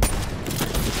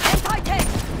 Anti-tank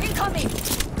incoming.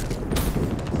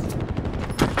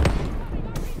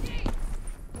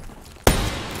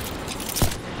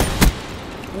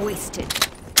 Wasted.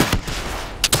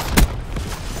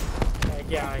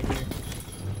 Get out of here.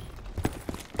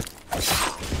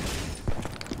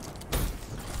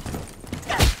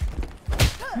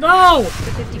 No! The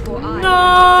 54I.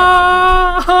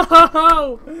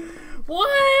 No!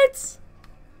 What?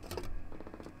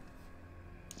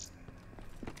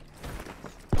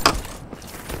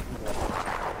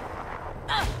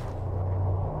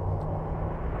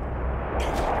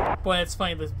 Boy, it's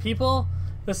funny.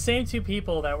 The same 2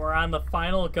 people that were on the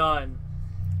final gun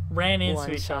ran into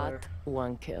One each shot, other.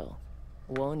 one kill.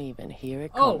 Won't even hear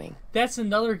it Oh, coming. that's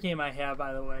another game I have,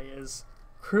 by the way, is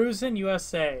Cruisin'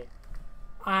 USA.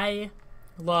 I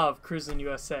love Cruisin'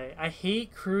 USA. I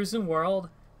hate Cruisin' World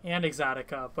and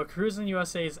Exotica, but Cruisin'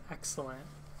 USA is excellent.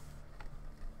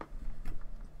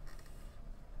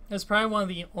 It's probably one of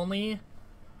the only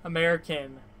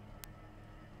American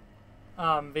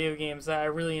video games that I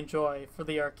really enjoy for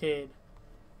the arcade.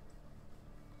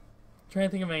 I'm trying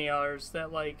to think of any others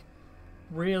that like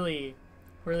really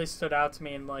stood out to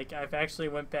me and like I've actually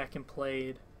went back and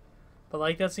played. But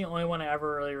like that's the only one I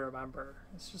ever really remember.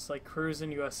 It's just like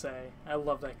Cruisin' USA. I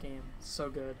love that game. It's so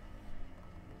good.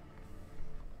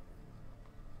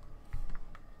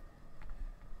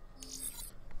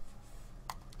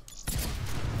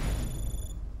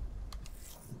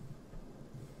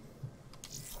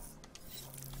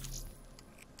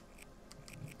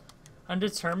 I'm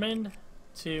determined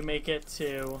to make it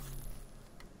to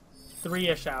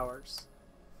 3-ish hours.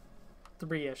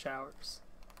 3-ish hours.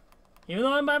 Even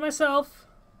though I'm by myself,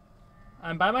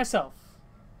 I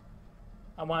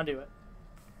want to do it.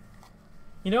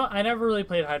 You know, I never really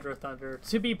played Hydro Thunder.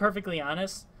 To be perfectly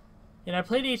honest, and I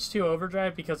played H2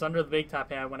 Overdrive because Under the Big Top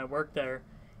had when I worked there.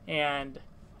 And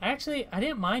actually, I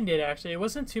didn't mind it, actually. It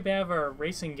wasn't too bad of a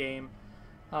racing game.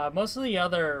 Most of the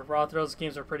other Raw Thrills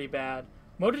games are pretty bad.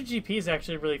 MotoGP is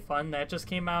actually really fun. That just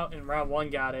came out and round 1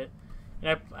 got it.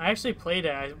 And I actually played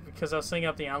it because I was setting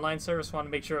up the online service, wanted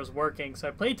to make sure it was working. So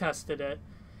I play tested it.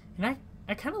 And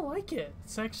I kind of like it.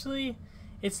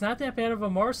 It's not that bad of a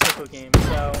motorcycle game.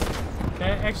 So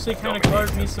that actually kind of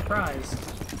caught me surprised.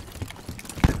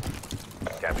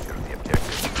 Capture the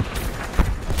objective.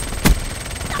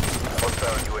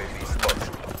 Hostile UAV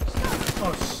spotted.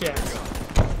 Oh shit.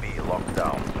 B locked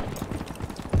down.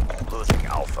 Losing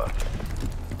Alpha.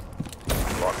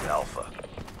 Lost Alpha.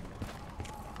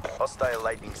 Hostile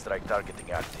lightning strike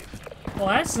targeting active. Well,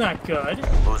 that's not good.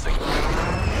 Losing.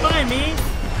 Bye, me.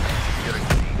 Securing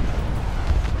C.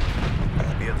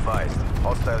 Be advised.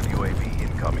 Hostile UAV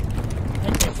incoming.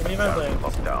 I can't believe I lived.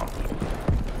 Locked down.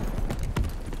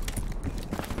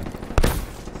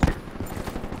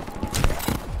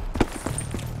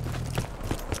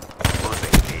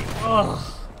 Losing B.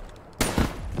 Oh.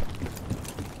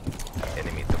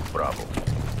 Enemy took Bravo.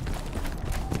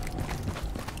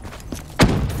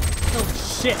 Oh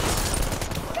shit.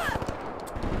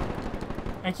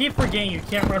 I keep forgetting you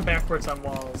can't run backwards on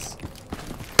walls.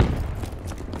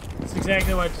 That's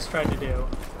exactly what I just tried to do.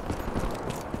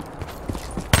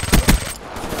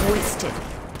 Wasted.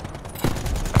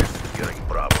 Securing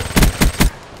Bravo.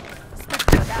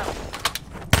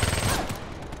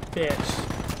 Bitch.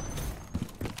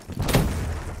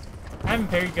 I'm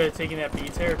very good at taking that B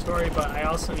territory, but I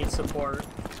also need support.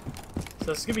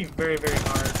 So it's gonna be very, very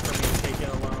hard for me to take it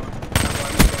alone.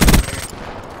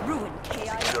 Ruin KI.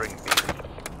 Securing B.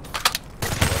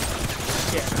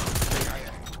 Yeah.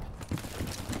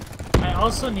 I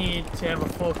also need to have a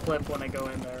full clip when I go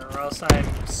in there, or else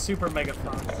I'm super mega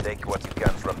fucked. Take what you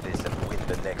can from this and win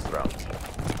the next round.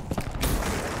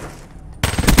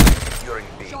 Securing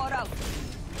B. Shot out.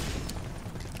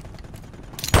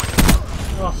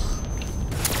 Ugh.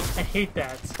 I hate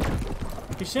that.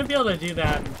 You shouldn't be able to do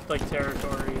that in, like,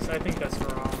 territories. I think that's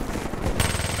wrong.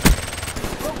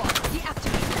 Robot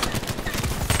deactivated.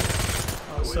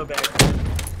 Oh, so bad.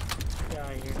 Get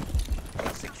out of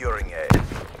here. Securing A.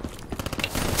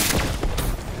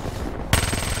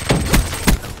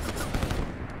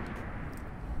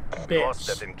 Lost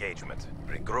that Bitch. engagement.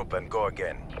 Regroup and go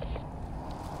again.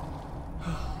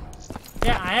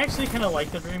 Yeah, I actually kind of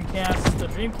like the Dreamcast. The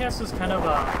Dreamcast was kind of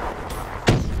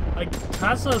a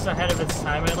console is ahead of its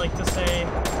time, I'd like to say.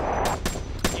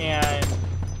 And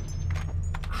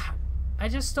I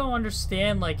just don't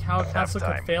understand like how a console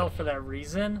could fail for that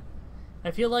reason.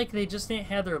 I feel like they just didn't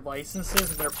have their licenses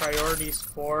and their priorities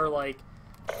for like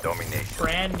Domination.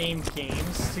 brand name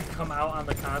games to come out on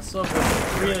the console,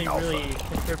 which really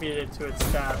contributed to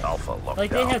its death. Alpha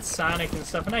Like they lockdown. had Sonic and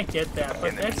stuff, and I get that,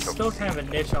 but that's still kind of a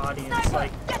niche audience.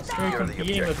 Like they're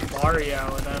competing with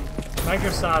Mario, and then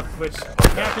Microsoft, which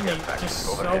happened to just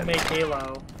so make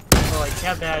Halo, or like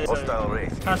have that as Hostile a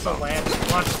Wraith console launch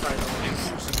title.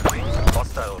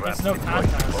 Hostile There's Wraith no deployed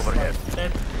contest. overhead. Like,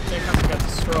 that console got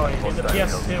destroyed. And the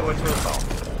PS2, which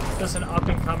was just an up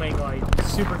and coming like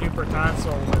super duper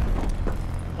console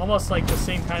with almost like the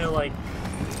same kind of like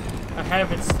ahead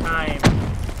of its time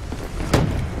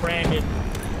branded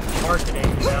marketing,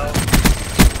 you know?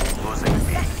 Losing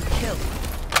B. Kill.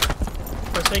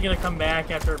 Of course, they gonna come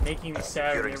back after making the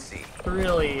Saturn. Securing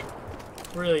C.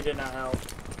 Really did not help.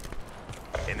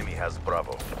 Enemy has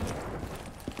Bravo.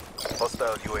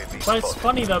 Hostile UAV But it's spotted.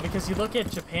 funny though because you look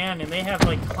at Japan and they have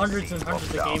like hundreds and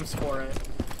hundreds of games for it,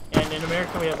 and in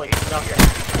America we have like nothing.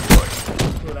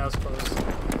 Ooh, that was close.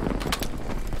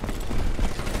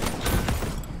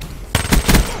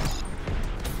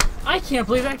 I can't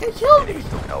believe that guy killed me! Enemy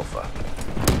took Alpha.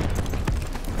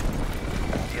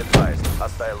 Be advised,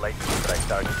 hostile lightning strike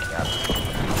targeting us.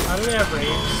 How do they have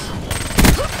raids?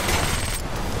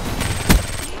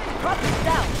 Drop it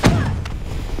down.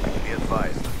 Be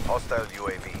advised, hostile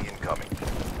UAV incoming.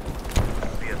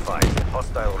 Be advised,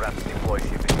 hostile rats deploy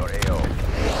ship in your AO.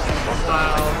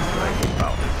 Hostile lightning strike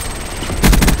inbound.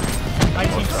 My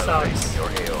team Hostile raid sucks. in your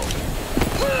AO.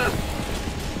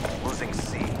 Losing C.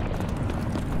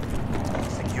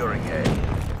 Securing A.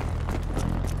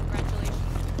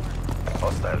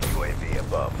 Hostile UAV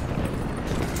above.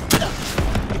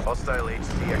 Hostile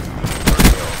HCXD in your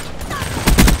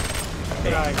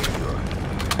Get out AO. of here.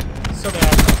 Secure.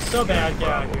 So bad, get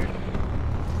out of here.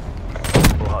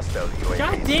 Multiple hostile UAV.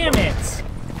 God damn it!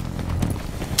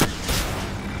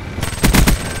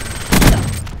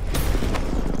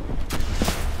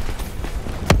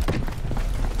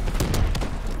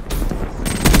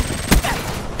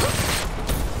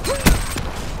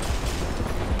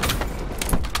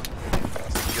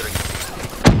 Securing C.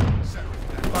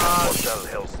 Fuck. Hostile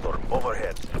Hellstorm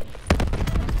overhead.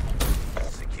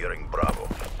 Securing Bravo.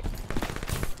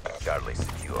 Charlie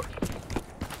secure.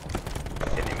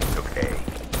 Enemy took A.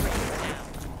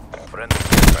 Friendly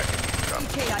aircraft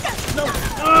incoming. No!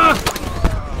 Ah!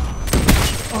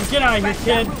 Oh, get out of here,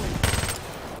 kid!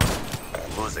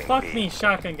 Losing Fuck B. me,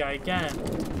 shotgun guy, again.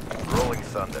 Rolling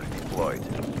Thunder deployed.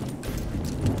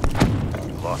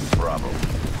 Lost Bravo.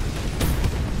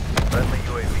 Friendly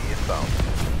UAV inbound.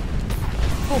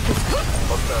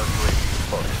 Hostile UAV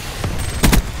spotted.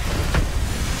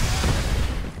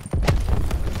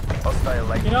 Hostile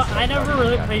lightning You know, I strike never targeting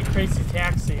really us. played Crazy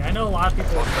Taxi. I know a lot of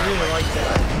people really like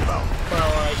that. Inbound. But,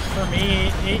 like, for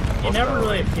me, it never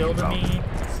really appealed to me,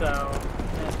 so...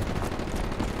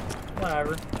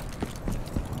 Whatever.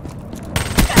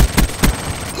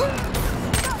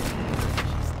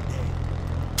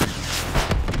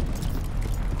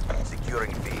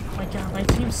 Securing B. Oh my god, my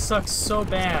team sucks so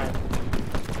bad.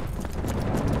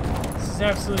 This is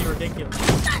absolutely ridiculous.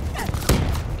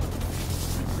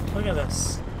 Look at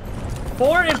this.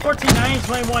 4 and 14, 9 and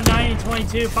 21, 9 and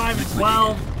 22, 5 and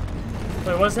 12.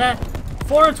 Wait, what's that?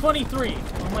 4 and 23.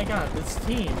 Oh my god, this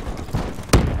team.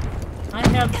 I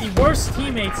have the worst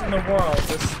teammates in the world.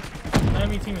 This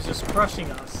enemy team is just crushing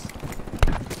us.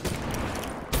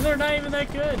 And they're not even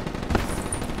that good.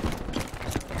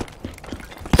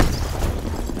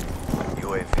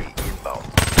 UAV inbound.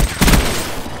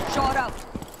 Shot out.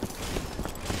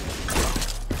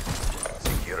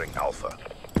 Securing Alpha.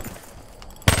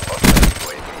 Hostile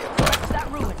UAV above. That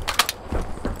ruin.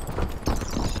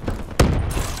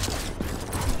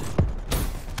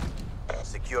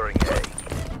 Securing A.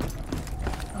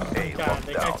 Oh my A god, locked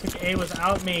that guy down. took A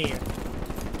without me.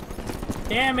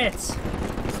 Damn it!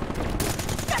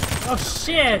 Oh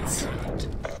shit!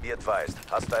 Be advised,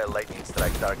 hostile lightning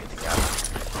strike targeting us.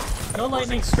 No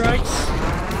lightning strikes.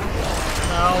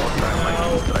 No, no.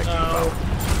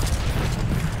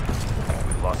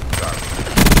 We lost Charlie.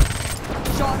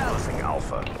 Shot out. Losing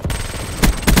Alpha.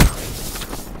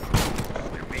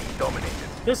 We're being dominated.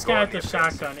 This guy with the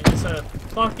shotgun is a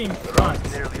fucking The round's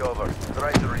cunt. nearly over.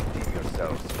 Try to redeem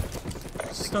yourselves.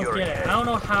 Just don't get it. I don't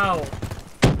know how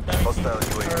that Hostile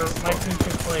team, UAV or my spotted. team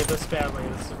can play this badly.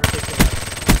 This is ridiculous.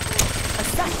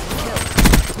 Assassin kill.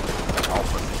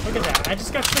 Alpha Look at that. I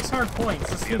just got 600 points.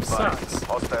 This Be game advised, sucks.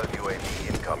 hostile UAV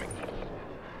incoming.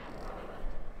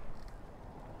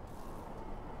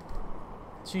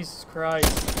 Jesus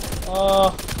Christ.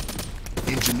 Oh,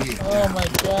 Engineer oh down. my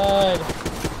god.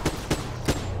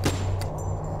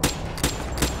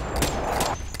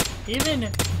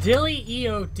 Even Dilly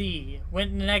EOD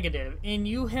went negative, and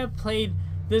you have played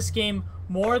this game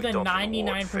more than Don't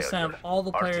 99% of reward all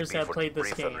the failure. players that RTB played this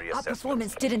for debrief and game. Our reassessment.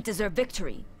 performance didn't deserve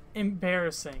victory.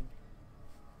 Embarrassing.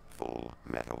 Full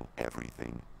metal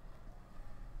everything.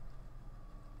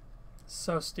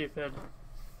 So stupid.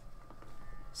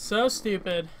 So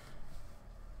stupid.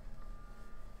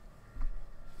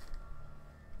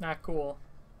 Not cool.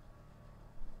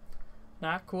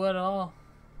 Not cool at all.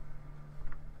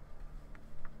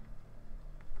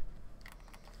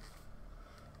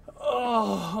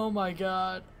 Oh my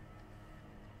god.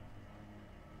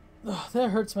 Ugh, that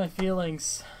hurts my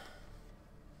feelings.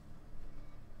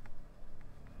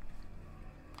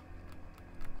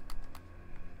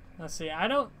 Let's see, I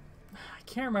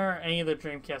can't remember any of the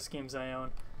Dreamcast games I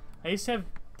own. I used to have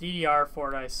DDR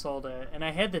for it, I sold it. And I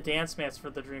had the dance mats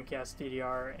for the Dreamcast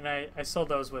DDR, and I sold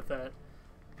those with it.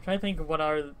 I'm trying to think of what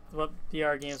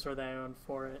DDR games were that I owned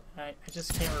for it. I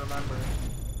just can't remember.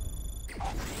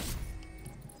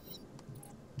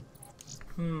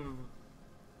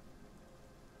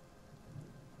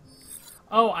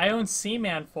 Oh, I own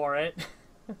Seaman for it.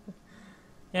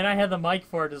 And I had the mic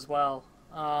for it as well.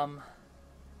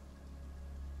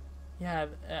 Yeah,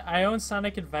 I own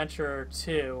Sonic Adventure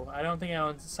 2. I don't think I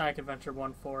own Sonic Adventure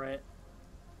 1 for it.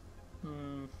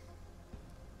 Dreamcast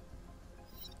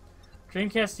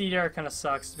DDR kind of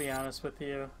sucks, to be honest with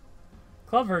you.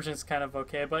 Club version's kind of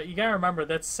okay, but you gotta remember,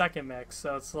 that's second mix,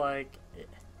 so it's like...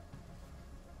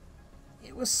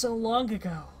 It was so long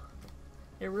ago.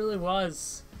 It really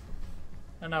was.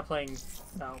 I'm not playing...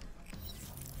 No.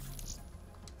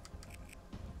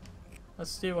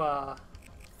 Let's do a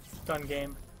gun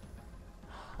game.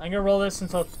 I'm gonna roll this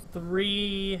until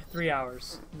 3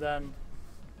 hours. Then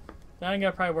I'm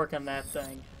gonna probably work on that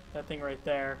thing. That thing right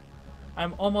there.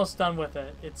 I'm almost done with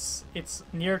it. It's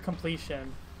near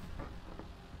completion.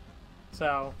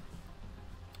 So,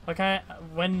 okay,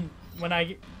 when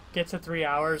I get to 3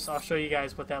 hours, I'll show you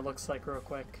guys what that looks like real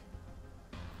quick.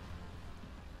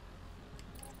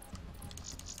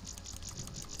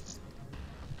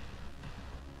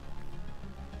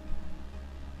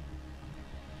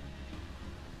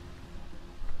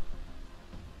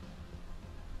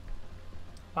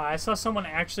 I saw someone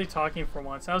actually talking for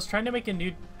once. I was trying to make a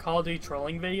new Call of Duty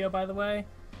trolling video, by the way,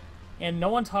 and no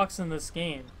one talks in this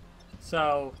game.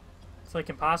 So, it's like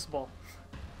impossible.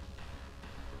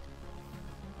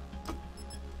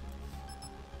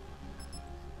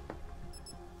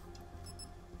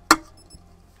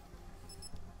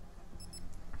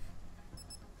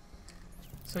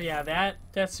 So yeah,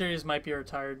 that series might be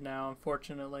retired now,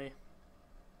 unfortunately.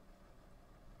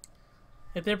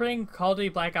 If they bring Call of Duty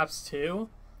Black Ops 2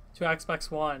 to Xbox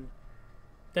One,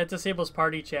 that disables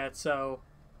party chat, so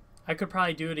I could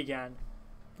probably do it again.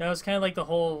 That was kind of like the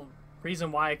whole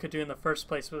reason why I could do it in the first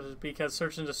place, was because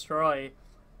Search and Destroy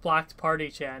blocked party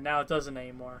chat. Now it doesn't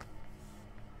anymore.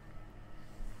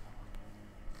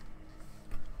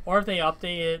 Or if they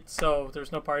update it so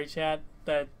there's no party chat,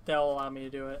 they'll allow me to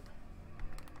do it.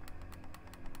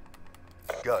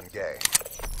 Gun game.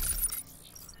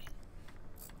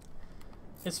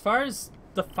 As far as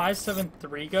the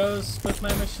 573 goes with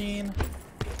my machine,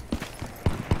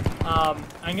 I'm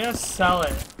gonna sell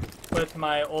it with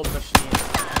my old machine.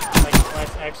 Like, when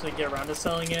I actually get around to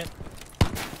selling it.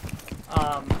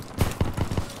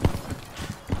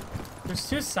 There's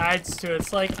two sides to it.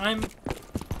 It's like I'm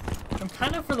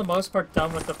kind of for the most part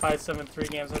done with the 573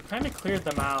 games. I've kind of cleared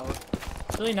them out.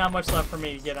 There's really not much left for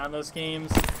me to get on those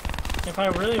games. If I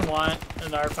really want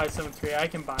an R573, I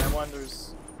can buy one.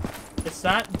 It's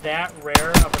not that rare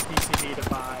of a PCB to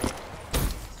buy.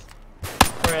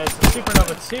 Whereas the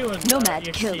Supernova 2 and the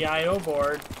EXT-IO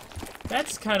board,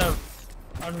 that's kind of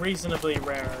unreasonably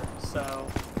rare. So,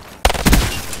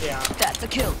 yeah. That's a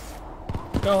kill.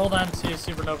 Go hold on to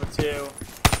Supernova 2.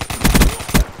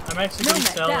 I'm actually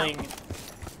reselling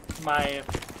my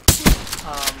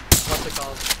what's it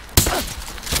called?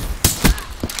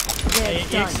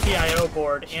 The XTIO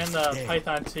board and the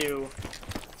Python 2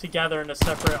 together in a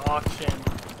separate auction,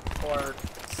 or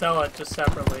sell it just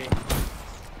separately.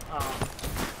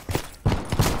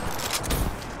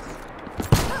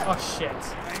 Oh shit.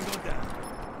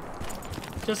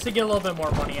 Just to get a little bit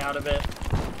more money out of it.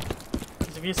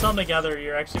 Because if you sell them together,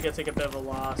 you're actually going to take a bit of a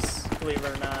loss, believe it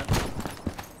or not.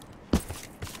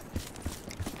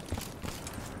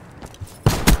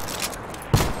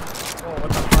 Whoa, what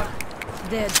the fuck?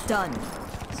 They're done.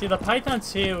 See, the Python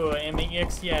 2 and the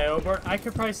EXTIO board, I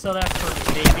could probably sell that for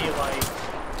maybe like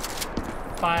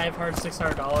 $500,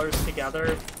 $600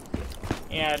 together.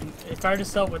 And if I were to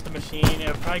sell it with the machine, it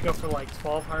would probably go for like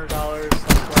 $1,200. That's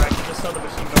where I could just sell the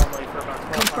machine normally for about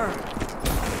 $1,200.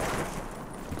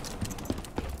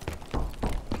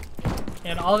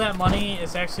 And all that money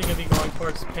is actually going to be going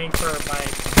towards paying for my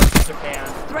trip to Japan.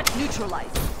 Threat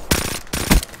neutralized.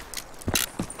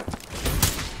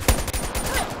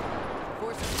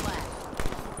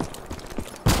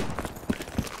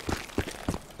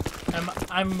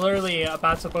 I'm literally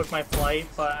about to book my flight,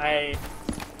 but I'm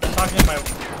talking to my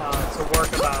to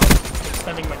work about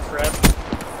extending my trip.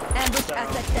 Ambush So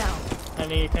asset down. I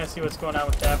need to kind of see what's going on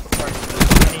with that before I do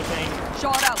anything.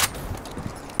 Shot out.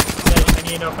 I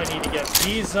need to know if I need to get a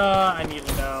visa. I need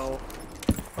to know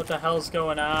what the hell's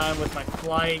going on with my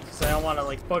flight, because I don't want to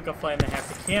like book a flight and then have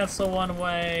to cancel one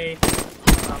way.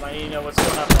 I need to know what's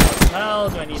going on with the hotel.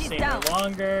 Do I need to stay any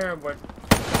longer? What's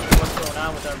going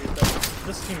on with everything?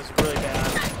 This team is really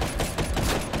bad.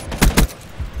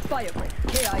 Firebreak.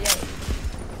 KIA.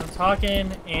 I'm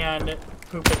talking and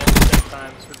pooping at the same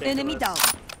time. It's ridiculous. Enemy down.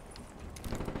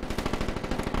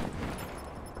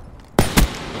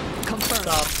 Confirmed.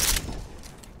 Stop.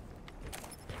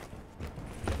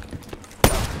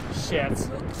 Shit.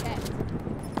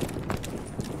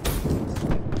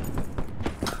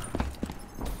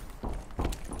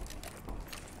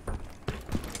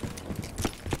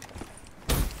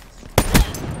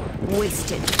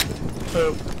 Wasted.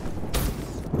 Poop.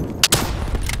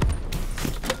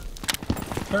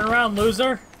 Turn around,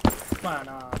 loser. Come on,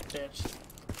 aw, bitch.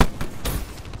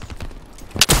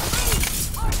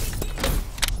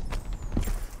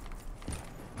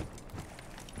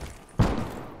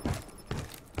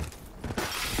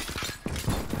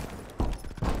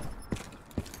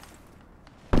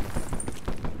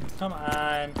 Come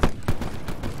on.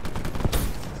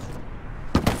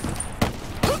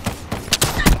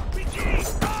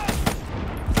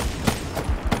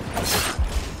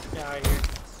 Get out of here.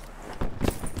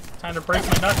 Time to break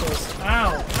my knuckles.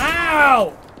 Ow!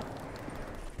 Ow!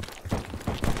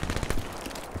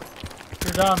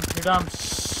 You're dumb. You're dumb.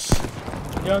 Shh.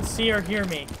 You don't see or hear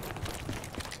me.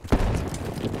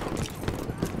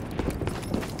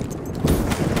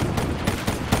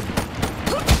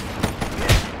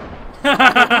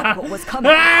 What was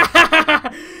coming? Ah,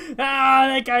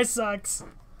 that guy sucks.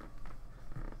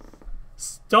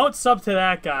 Don't sub to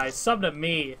that guy. Sub to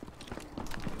me.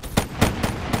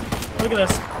 Look at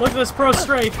this. Look at this pro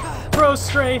strafe. Pro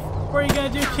strafe. What are you gonna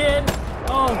do, kid?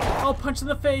 Oh, punch in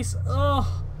the face.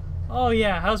 Oh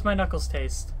yeah. How's my knuckles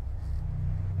taste?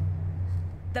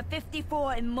 The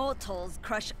 54 immortals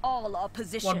crush all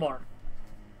opposition. One more.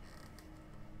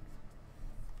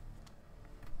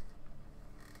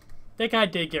 That guy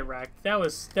did get wrecked. That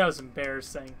was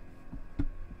embarrassing.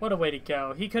 What a way to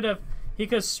go. He could have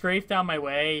strafed down my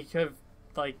way. He could have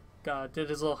like did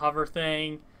his little hover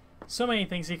thing. So many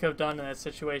things he could have done in that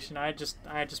situation. I just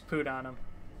pooed on him.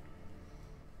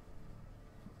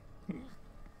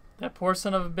 That poor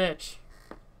son of a bitch.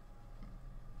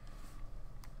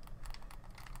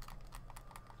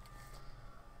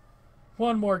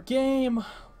 One more game.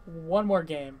 One more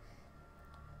game.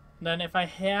 Then if I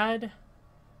had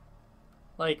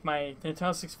like my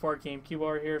Nintendo 64 GameCube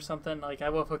over here or something, like I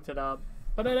would have hooked it up.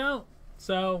 But I don't.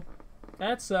 So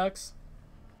that sucks.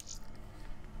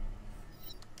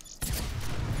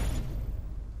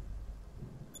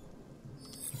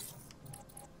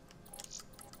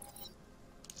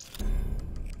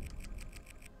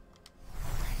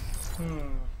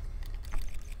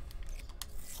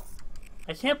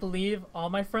 I can't believe all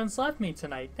my friends left me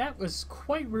tonight. That was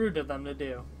quite rude of them to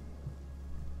do.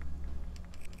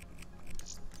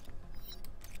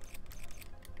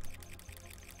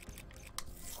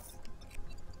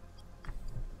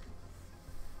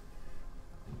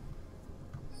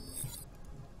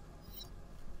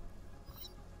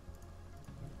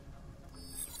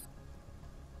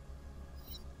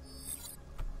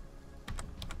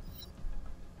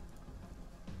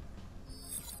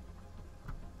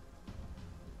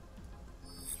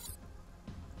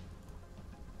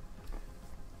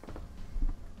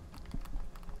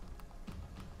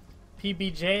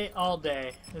 PBJ all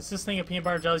day. Is this thing a peanut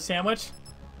butter and jelly sandwich?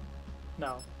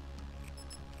 No.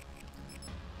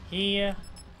 He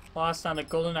lost on a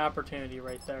golden opportunity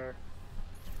right there.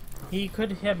 He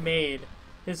could have made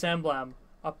his emblem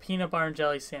a peanut butter and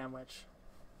jelly sandwich.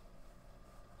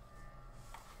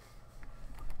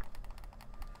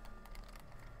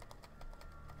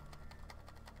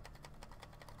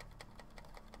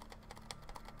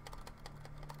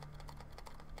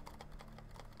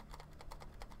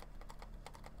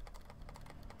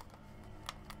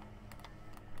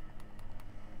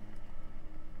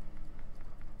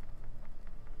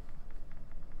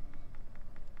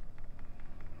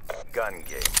 Gun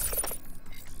game.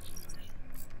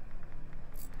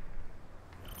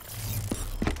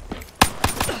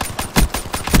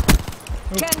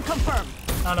 Can confirm.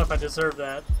 I don't know if I deserve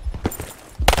that.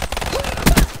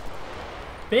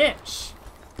 Bitch!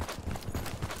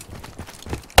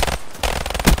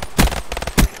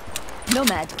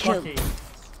 Nomad kill. Lucky.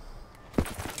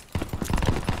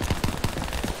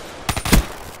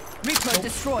 Reaper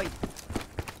destroyed.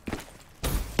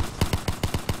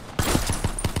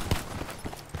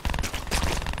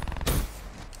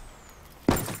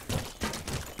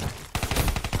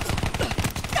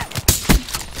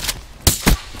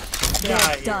 Get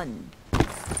out of here. Done.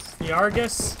 The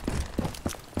Argus?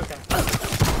 Okay.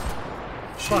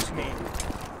 Fuck me.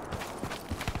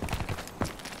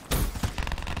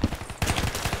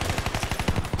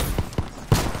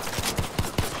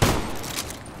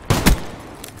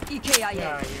 EKIA. Get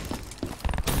out of here.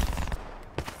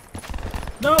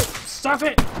 No! Stop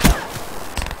it!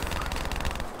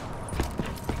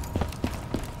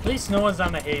 At least no one's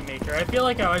on the haymaker. I feel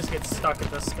like I always get stuck at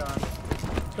this gun.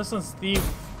 This one's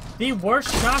the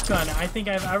worst shotgun I think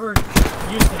I've ever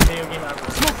used in a video game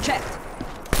ever. Smoke checked.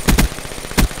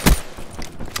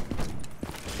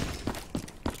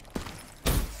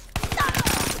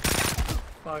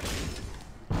 Fuck.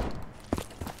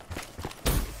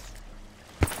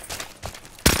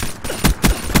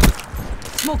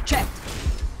 Smoke checked.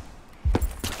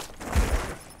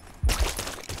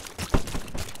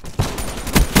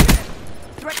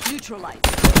 Threat neutralized.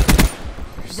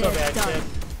 You're so They're bad, done. kid.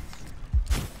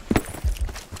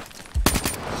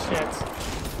 Shit.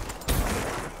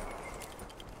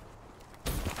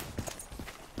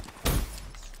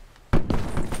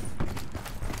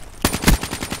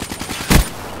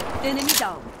 Enemy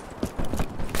down.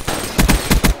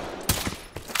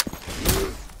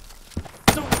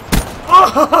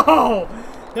 Oh!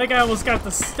 That guy almost got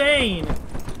the stain!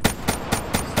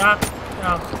 Stop.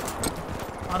 Oh.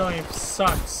 Auto aim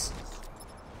sucks.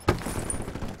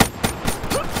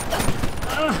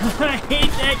 I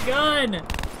hate that gun!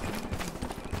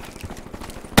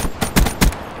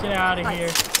 Get out of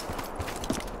here.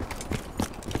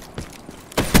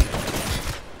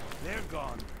 They're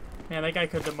gone. Man, that guy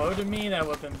could have demoted me. That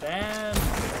would have been bad.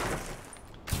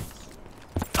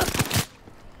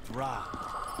 Rah.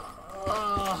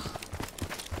 Ugh.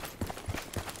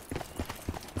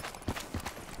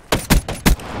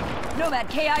 Nomad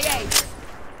KIA.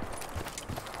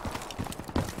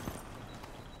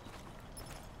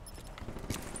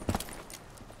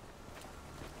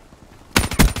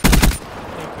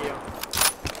 Thank you.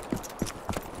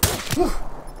 Whew.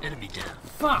 Enemy down.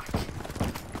 Fuck!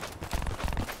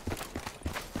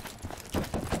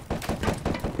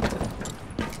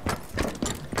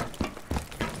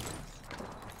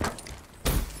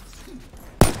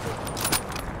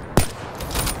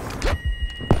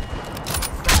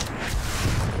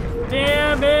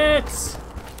 Damn it!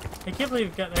 I can't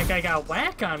believe that guy got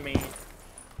whack on me.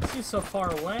 He's so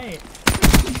far away.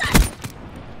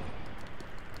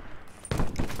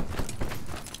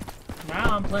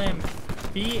 Now I'm playing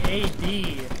BAD.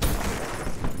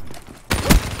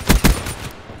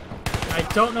 I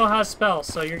don't know how to spell,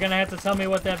 so you're gonna have to tell me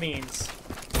what that means.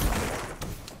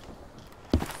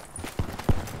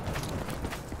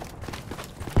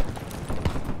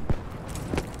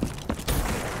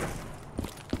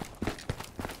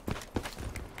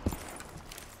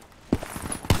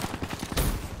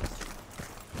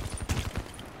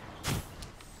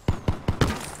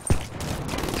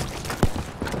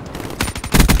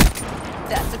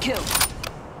 That's a kill.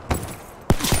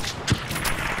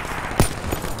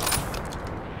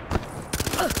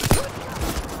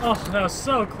 Oh, that was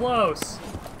so close.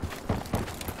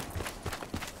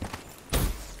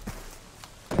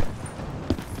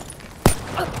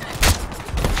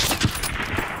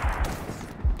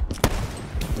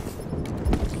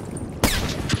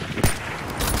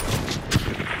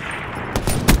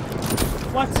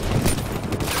 What?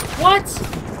 What?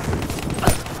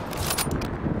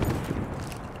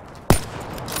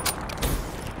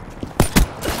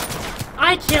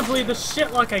 can't believe the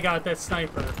shit luck I got with that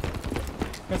sniper.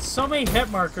 Got so many hit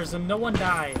markers and no one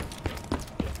died.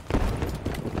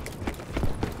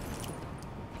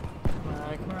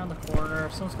 Come around the corner.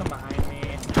 Someone's come behind me.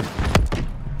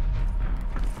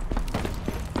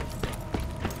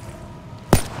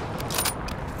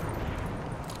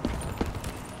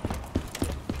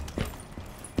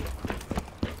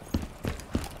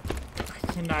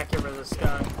 I cannot get rid of this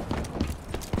gun.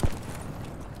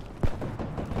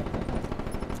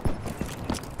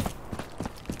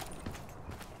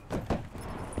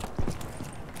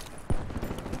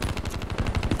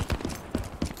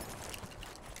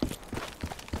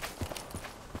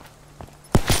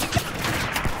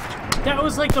 That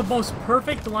was like the most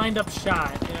perfect lined up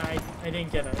shot, and I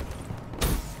didn't get it.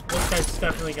 This guy's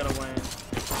definitely gonna win.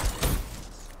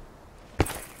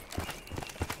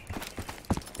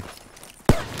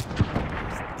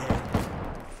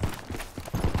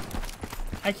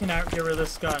 I cannot get rid of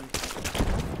this gun.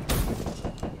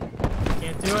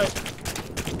 Can't do it.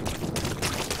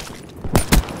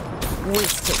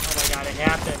 Wasted. Oh my god, it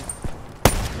happened.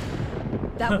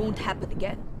 That won't happen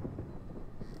again.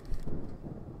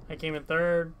 I came in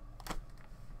third.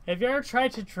 Have you ever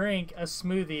tried to drink a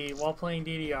smoothie while playing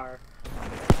DDR?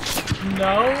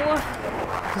 No,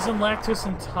 because I'm lactose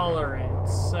intolerant,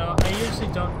 so I usually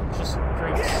don't just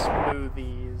drink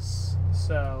smoothies.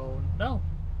 So, no.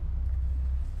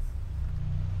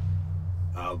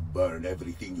 I'll burn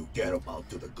everything you care about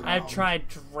to the ground. I've tried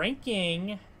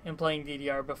drinking and playing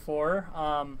DDR before,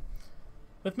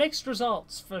 with mixed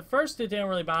results. At first, it didn't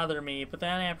really bother me, but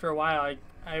then after a while,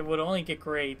 I would only get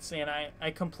grades, and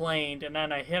I complained, and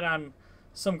then I hit on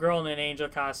some girl in an Angel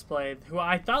cosplay who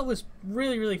I thought was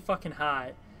really, really fucking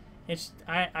hot.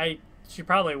 And she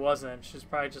probably wasn't. She's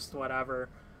probably just whatever.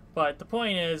 But the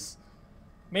point is,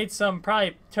 made some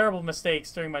probably terrible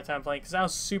mistakes during my time playing, because I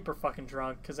was super fucking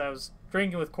drunk, because I was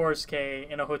drinking with Course K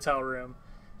in a hotel room.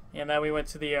 And then we went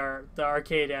to the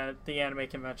arcade at the anime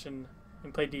convention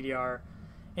and played DDR.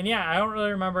 And yeah, I don't really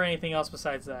remember anything else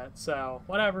besides that, so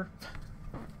whatever.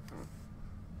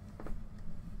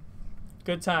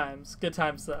 Good times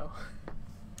though.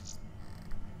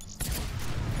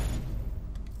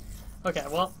 Okay,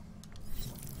 well,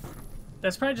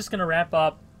 that's probably just gonna wrap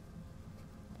up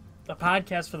the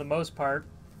podcast for the most part,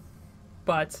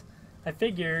 but I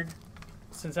figured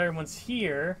since everyone's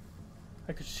here,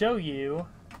 I could show you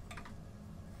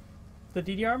the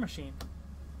DDR machine.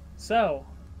 So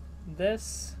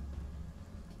this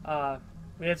we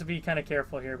have to be kind of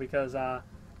careful here, because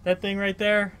that thing right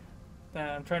there that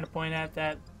I'm trying to point at,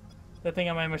 that thing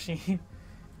on my machine,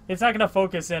 it's not gonna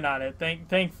focus in on it,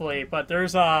 thankfully. But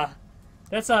there's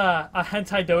that's a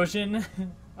hentai dojin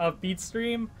of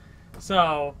Beatstream,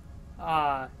 so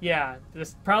yeah,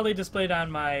 this probably displayed on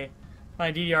my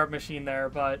DDR machine there,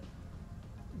 but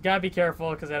gotta be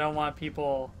careful because I don't want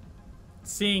people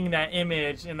seeing that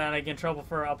image and then I get in trouble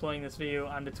for uploading this video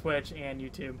onto Twitch and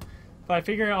YouTube. But I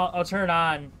figure I'll turn it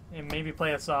on and maybe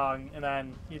play a song, and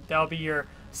then that'll be your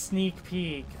sneak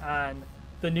peek on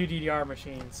the new DDR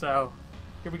machine. So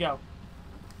here we go.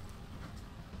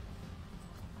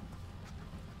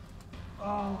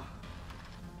 Oh.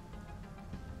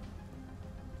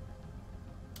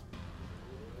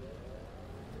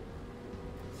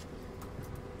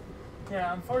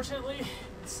 Yeah, unfortunately,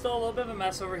 it's still a little bit of a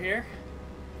mess over here,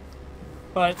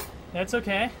 but that's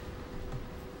okay.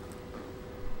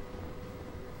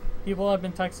 People have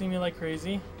been texting me like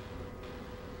crazy.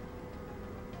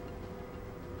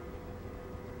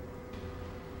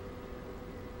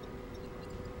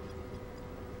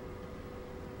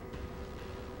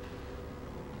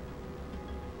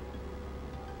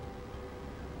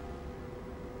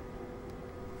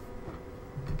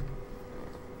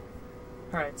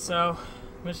 Alright, so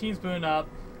machine's booting up.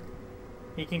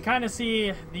 You can kind of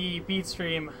see the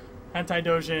Beatstream hentai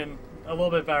dojin a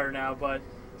little bit better now, but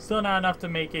still not enough to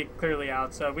make it clearly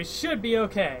out, so we should be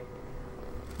okay.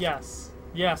 Yes,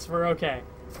 we're okay.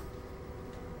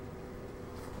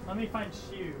 Let me find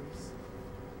shoes.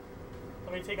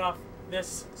 Let me take off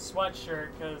this sweatshirt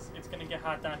because it's going to get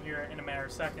hot down here in a matter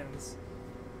of seconds.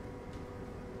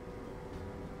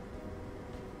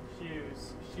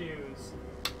 Shoes.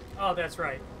 Oh, that's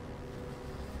right.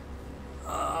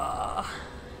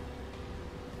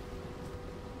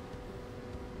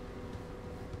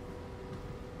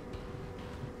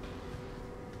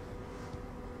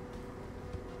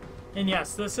 And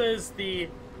yes, this is the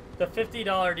 $50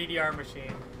 DDR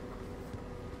machine.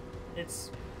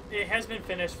 It has been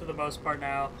finished for the most part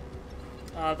now.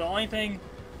 The only thing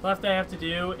left I have to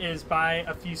do is buy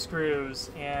a few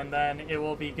screws, and then it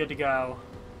will be good to go.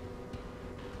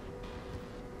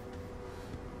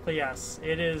 But yes,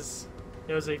 it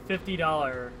was a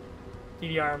 $50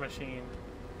 DDR machine.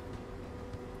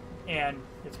 And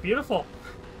it's beautiful.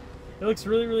 It looks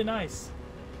really, really nice.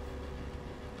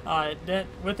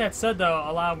 With that said, though,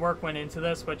 a lot of work went into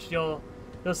this, which you'll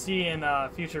see in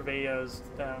future videos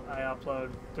that I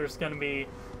upload. There's going to be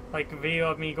like a video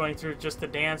of me going through just the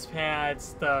dance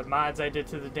pads, the mods I did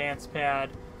to the dance pad.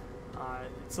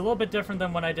 It's a little bit different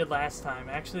than what I did last time.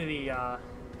 Actually,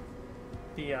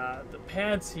 the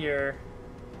pads here,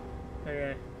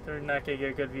 they're not going to get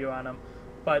a good view on them,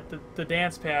 but the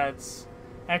dance pads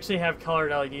actually have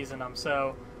colored LEDs in them.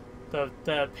 So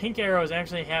the pink arrows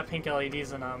actually have pink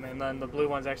LEDs in them, and then the blue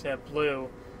ones actually have blue.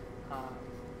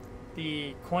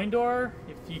 The coin door,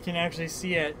 if you can actually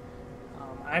see it,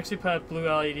 I actually put blue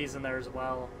LEDs in there as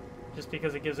well, just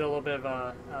because it gives it a little bit of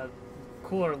a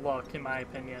cooler look, in my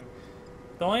opinion.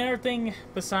 The only other thing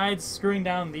besides screwing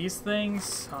down these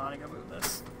things, I gotta move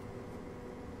this.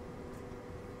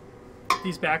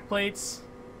 These back plates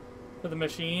for the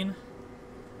machine.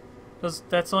 That's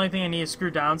the only thing I need to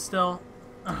screw down still.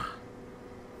 Ugh.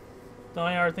 The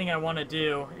only other thing I want to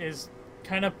do is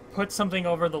kind of put something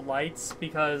over the lights,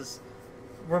 because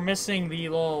we're missing the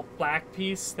little black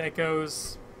piece that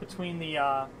goes between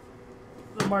the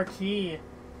marquee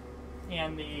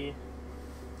and the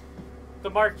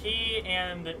marquee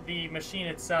and the machine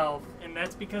itself, and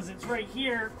that's because it's right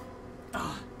here.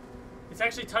 Ugh. It's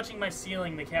actually touching my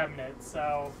ceiling, the cabinet,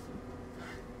 so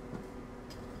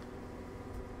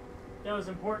that was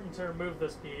important to remove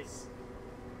this piece.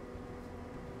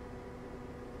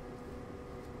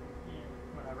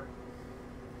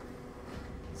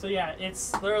 So yeah,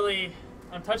 it's literally,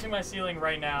 I'm touching my ceiling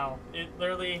right now. It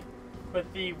literally, with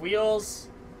the wheels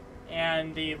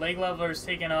and the leg levelers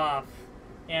taken off,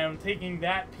 and I'm taking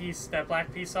that piece, that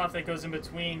black piece off that goes in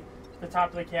between the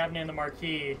top of the cabinet and the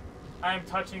marquee, I'm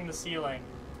touching the ceiling.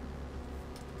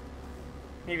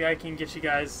 Maybe I can get you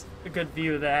guys a good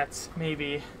view of that,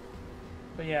 maybe.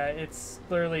 But yeah, it's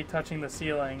literally touching the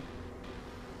ceiling.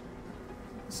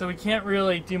 So we can't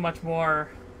really do much more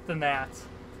than that.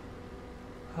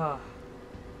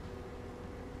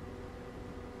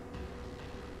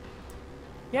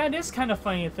 Yeah, it is kind of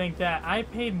funny to think that I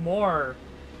paid more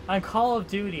on Call of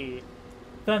Duty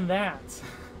than that.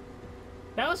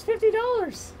 That was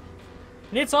 $50.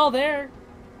 And it's all there.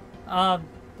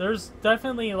 There's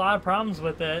definitely a lot of problems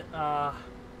with it.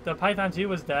 The Python 2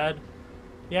 was dead.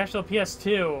 The actual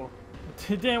PS2,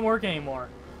 it didn't work anymore.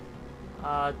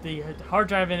 The hard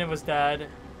drive in it was dead.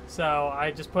 So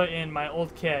I just put in my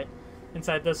old kit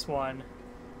inside this one,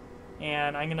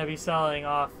 and I'm gonna be selling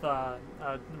off a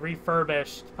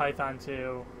refurbished Python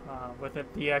 2 with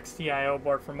the XTIO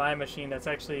board from my machine that's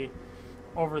actually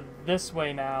over this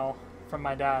way now from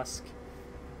my desk,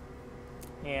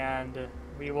 and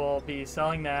we will be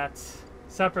selling that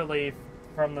separately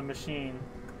from the machine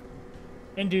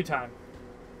in due time.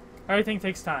 Everything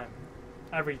takes time.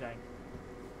 Everything.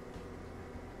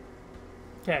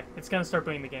 Okay, it's gonna start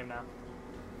booting the game now.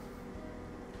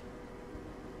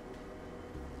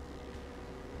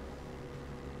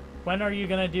 When are you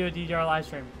gonna do a DDR live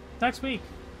stream? Next week.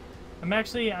 I'm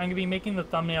gonna be making the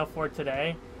thumbnail for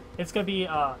today. It's gonna be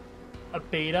a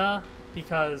beta,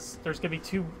 because there's gonna be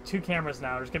two cameras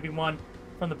now. There's gonna be one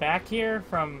from the back here,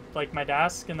 from like my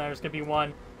desk, and there's gonna be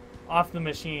one off the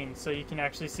machine, so you can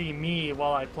actually see me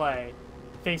while I play,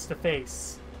 face to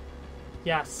face.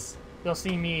 Yes, you'll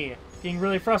see me getting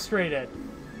really frustrated.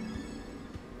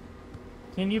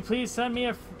 Can you please send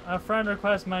me a friend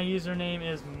request? My username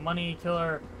is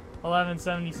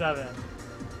moneykiller1177.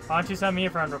 Why don't you send me a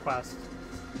friend request?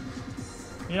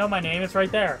 You know my name, it's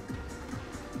right there.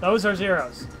 Those are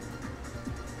zeros.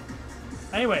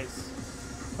 Anyways,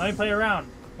 let me play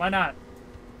around. Why not?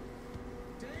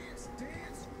 Dance,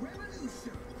 dance,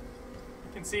 revolution.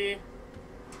 You can see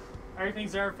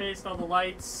everything's air-faced, all the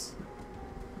lights.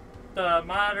 The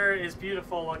monitor is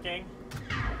beautiful looking.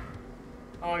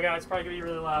 Oh my god, it's probably gonna be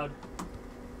really loud.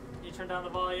 Can you turn down the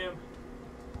volume?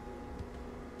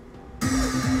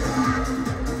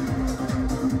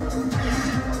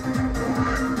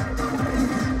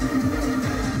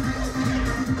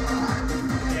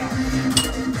 Yeah.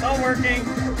 It's all working.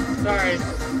 Sorry.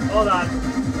 Hold on.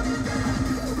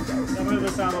 I'll move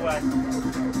this out of the way.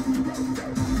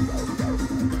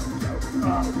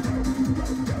 Oh.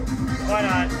 Why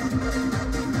not?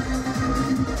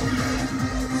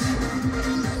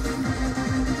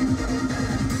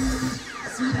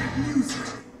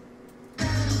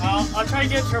 I'll try to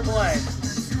get AAA.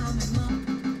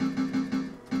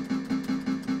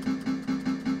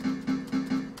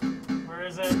 Where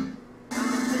is it?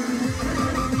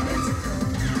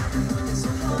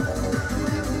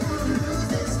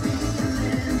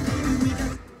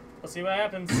 what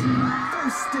happens.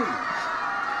 First stage.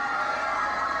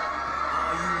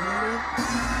 Are you ready?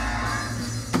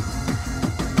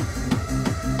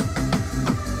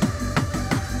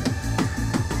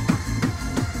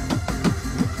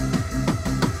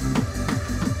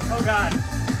 Oh god.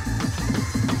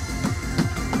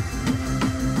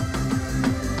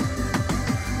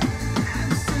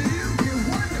 Absolutely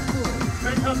wonderful.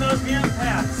 Right on those VM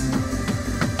paths.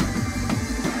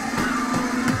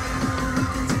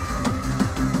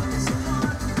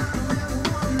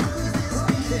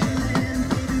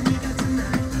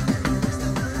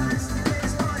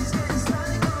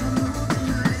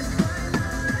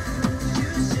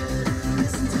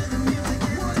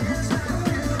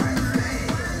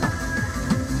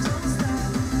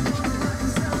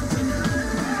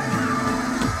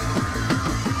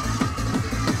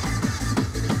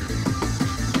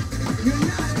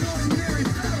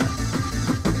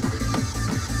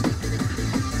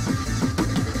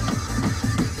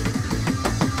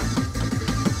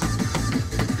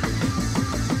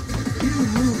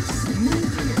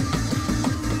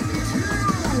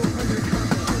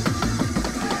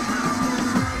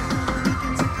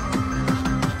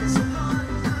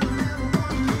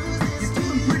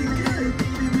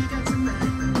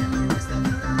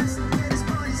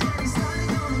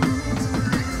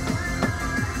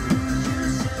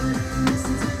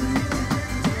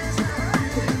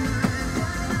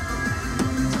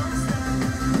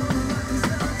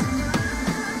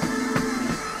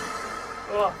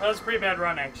 Oh, that was a pretty bad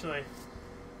run, actually.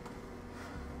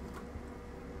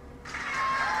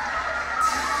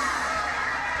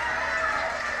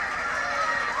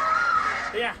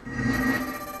 But yeah.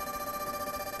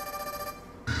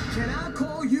 Can I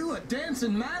call you a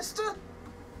dancing master?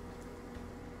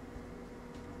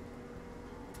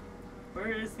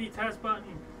 Where is the test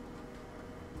button?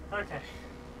 Okay.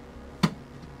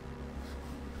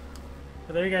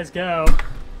 So there you guys go.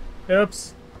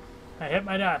 Oops. I hit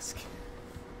my desk.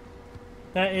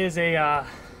 That is a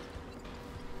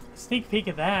sneak peek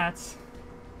of that.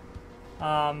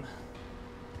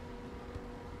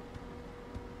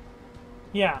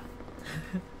 Yeah.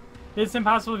 It's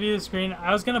impossible to view the screen.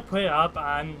 I was gonna put it up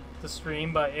on the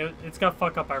stream, but it's gonna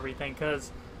fuck up everything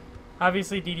because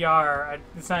obviously DDR,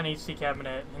 it's not an HD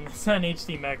cabinet and it's not an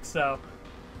HD mix, so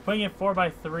putting it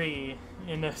 4x3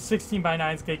 in the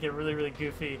 16x9 is gonna get really, really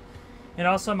goofy. And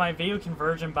also my video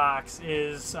conversion box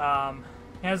is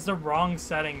has the wrong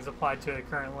settings applied to it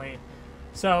currently,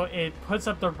 so it puts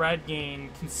up the red gain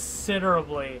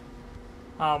considerably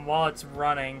while it's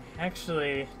running.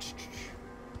 Actually,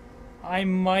 I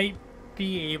might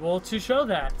be able to show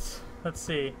that. Let's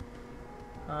see.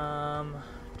 I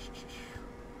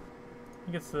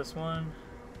think it's this one.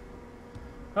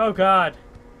 Oh god.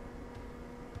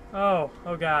 Oh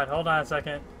god. Hold on a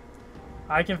second.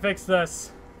 I can fix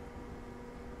this.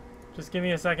 Just give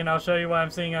me a second. I'll show you what I'm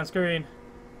seeing on screen.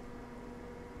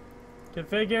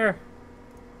 Configure.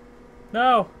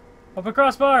 No. Open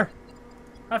crossbar.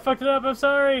 I fucked it up. I'm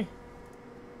sorry.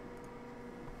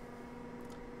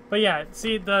 But yeah,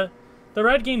 see, the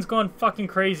red game's going fucking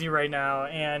crazy right now,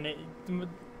 and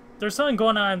there's something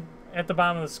going on at the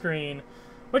bottom of the screen,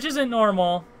 which isn't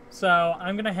normal, so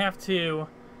I'm gonna have to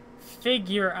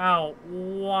figure out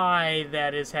why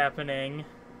that is happening.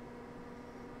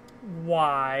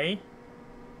 Why?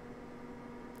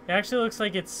 It actually looks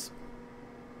like it's...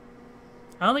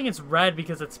 I don't think it's red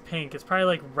because it's pink. It's probably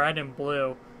like red and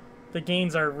blue. The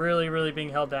gains are really, really being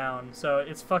held down, so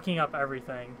it's fucking up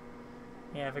everything.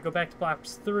 Yeah, if I go back to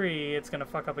Blops 3, it's gonna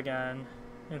fuck up again.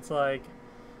 It's like,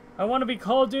 I want to be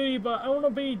Call of Duty, but I want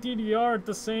to be DDR at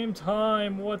the same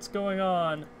time. What's going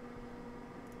on?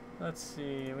 Let's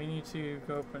see. We need to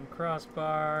go open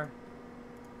crossbar.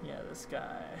 Yeah, this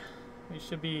guy. We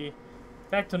should be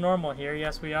back to normal here.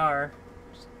 Yes, we are.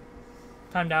 Just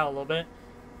timed out a little bit.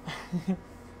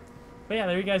 But yeah,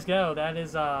 there you guys go. That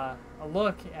is a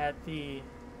look at the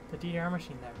DDR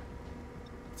machine there.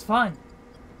 It's fun.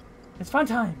 It's fun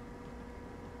time.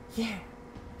 Yeah.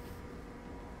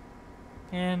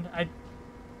 And I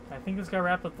think this got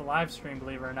wrapped up the live stream,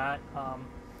 believe it or not.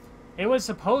 It was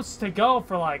supposed to go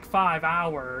for like 5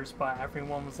 hours, but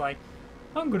everyone was like,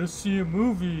 I'm gonna see a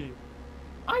movie.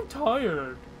 I'm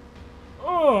tired.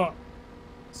 Ugh.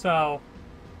 So,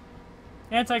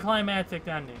 anticlimactic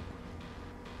ending.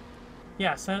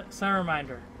 Yeah, send a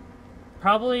reminder.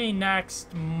 Probably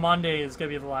next Monday is gonna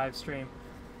be the live stream.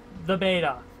 The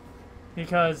beta.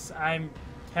 Because I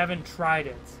haven't tried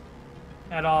it.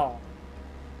 At all.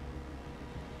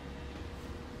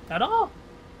 At all.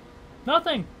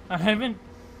 Nothing. I haven't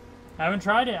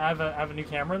tried it. I have a new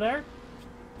camera there.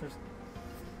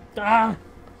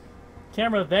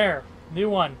 Camera there. New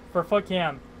one for foot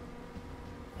cam.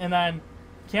 And then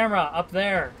camera up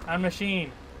there on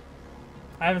machine.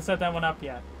 I haven't set that one up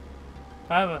yet.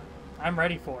 I'm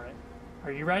ready for it.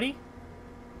 Are you ready?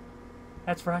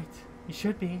 That's right. You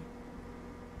should be.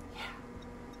 Yeah.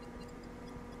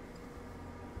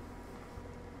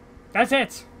 That's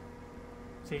it.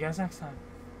 See you guys next time.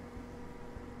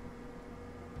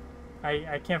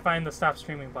 I can't find the stop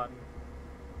streaming button.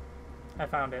 I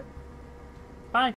found it.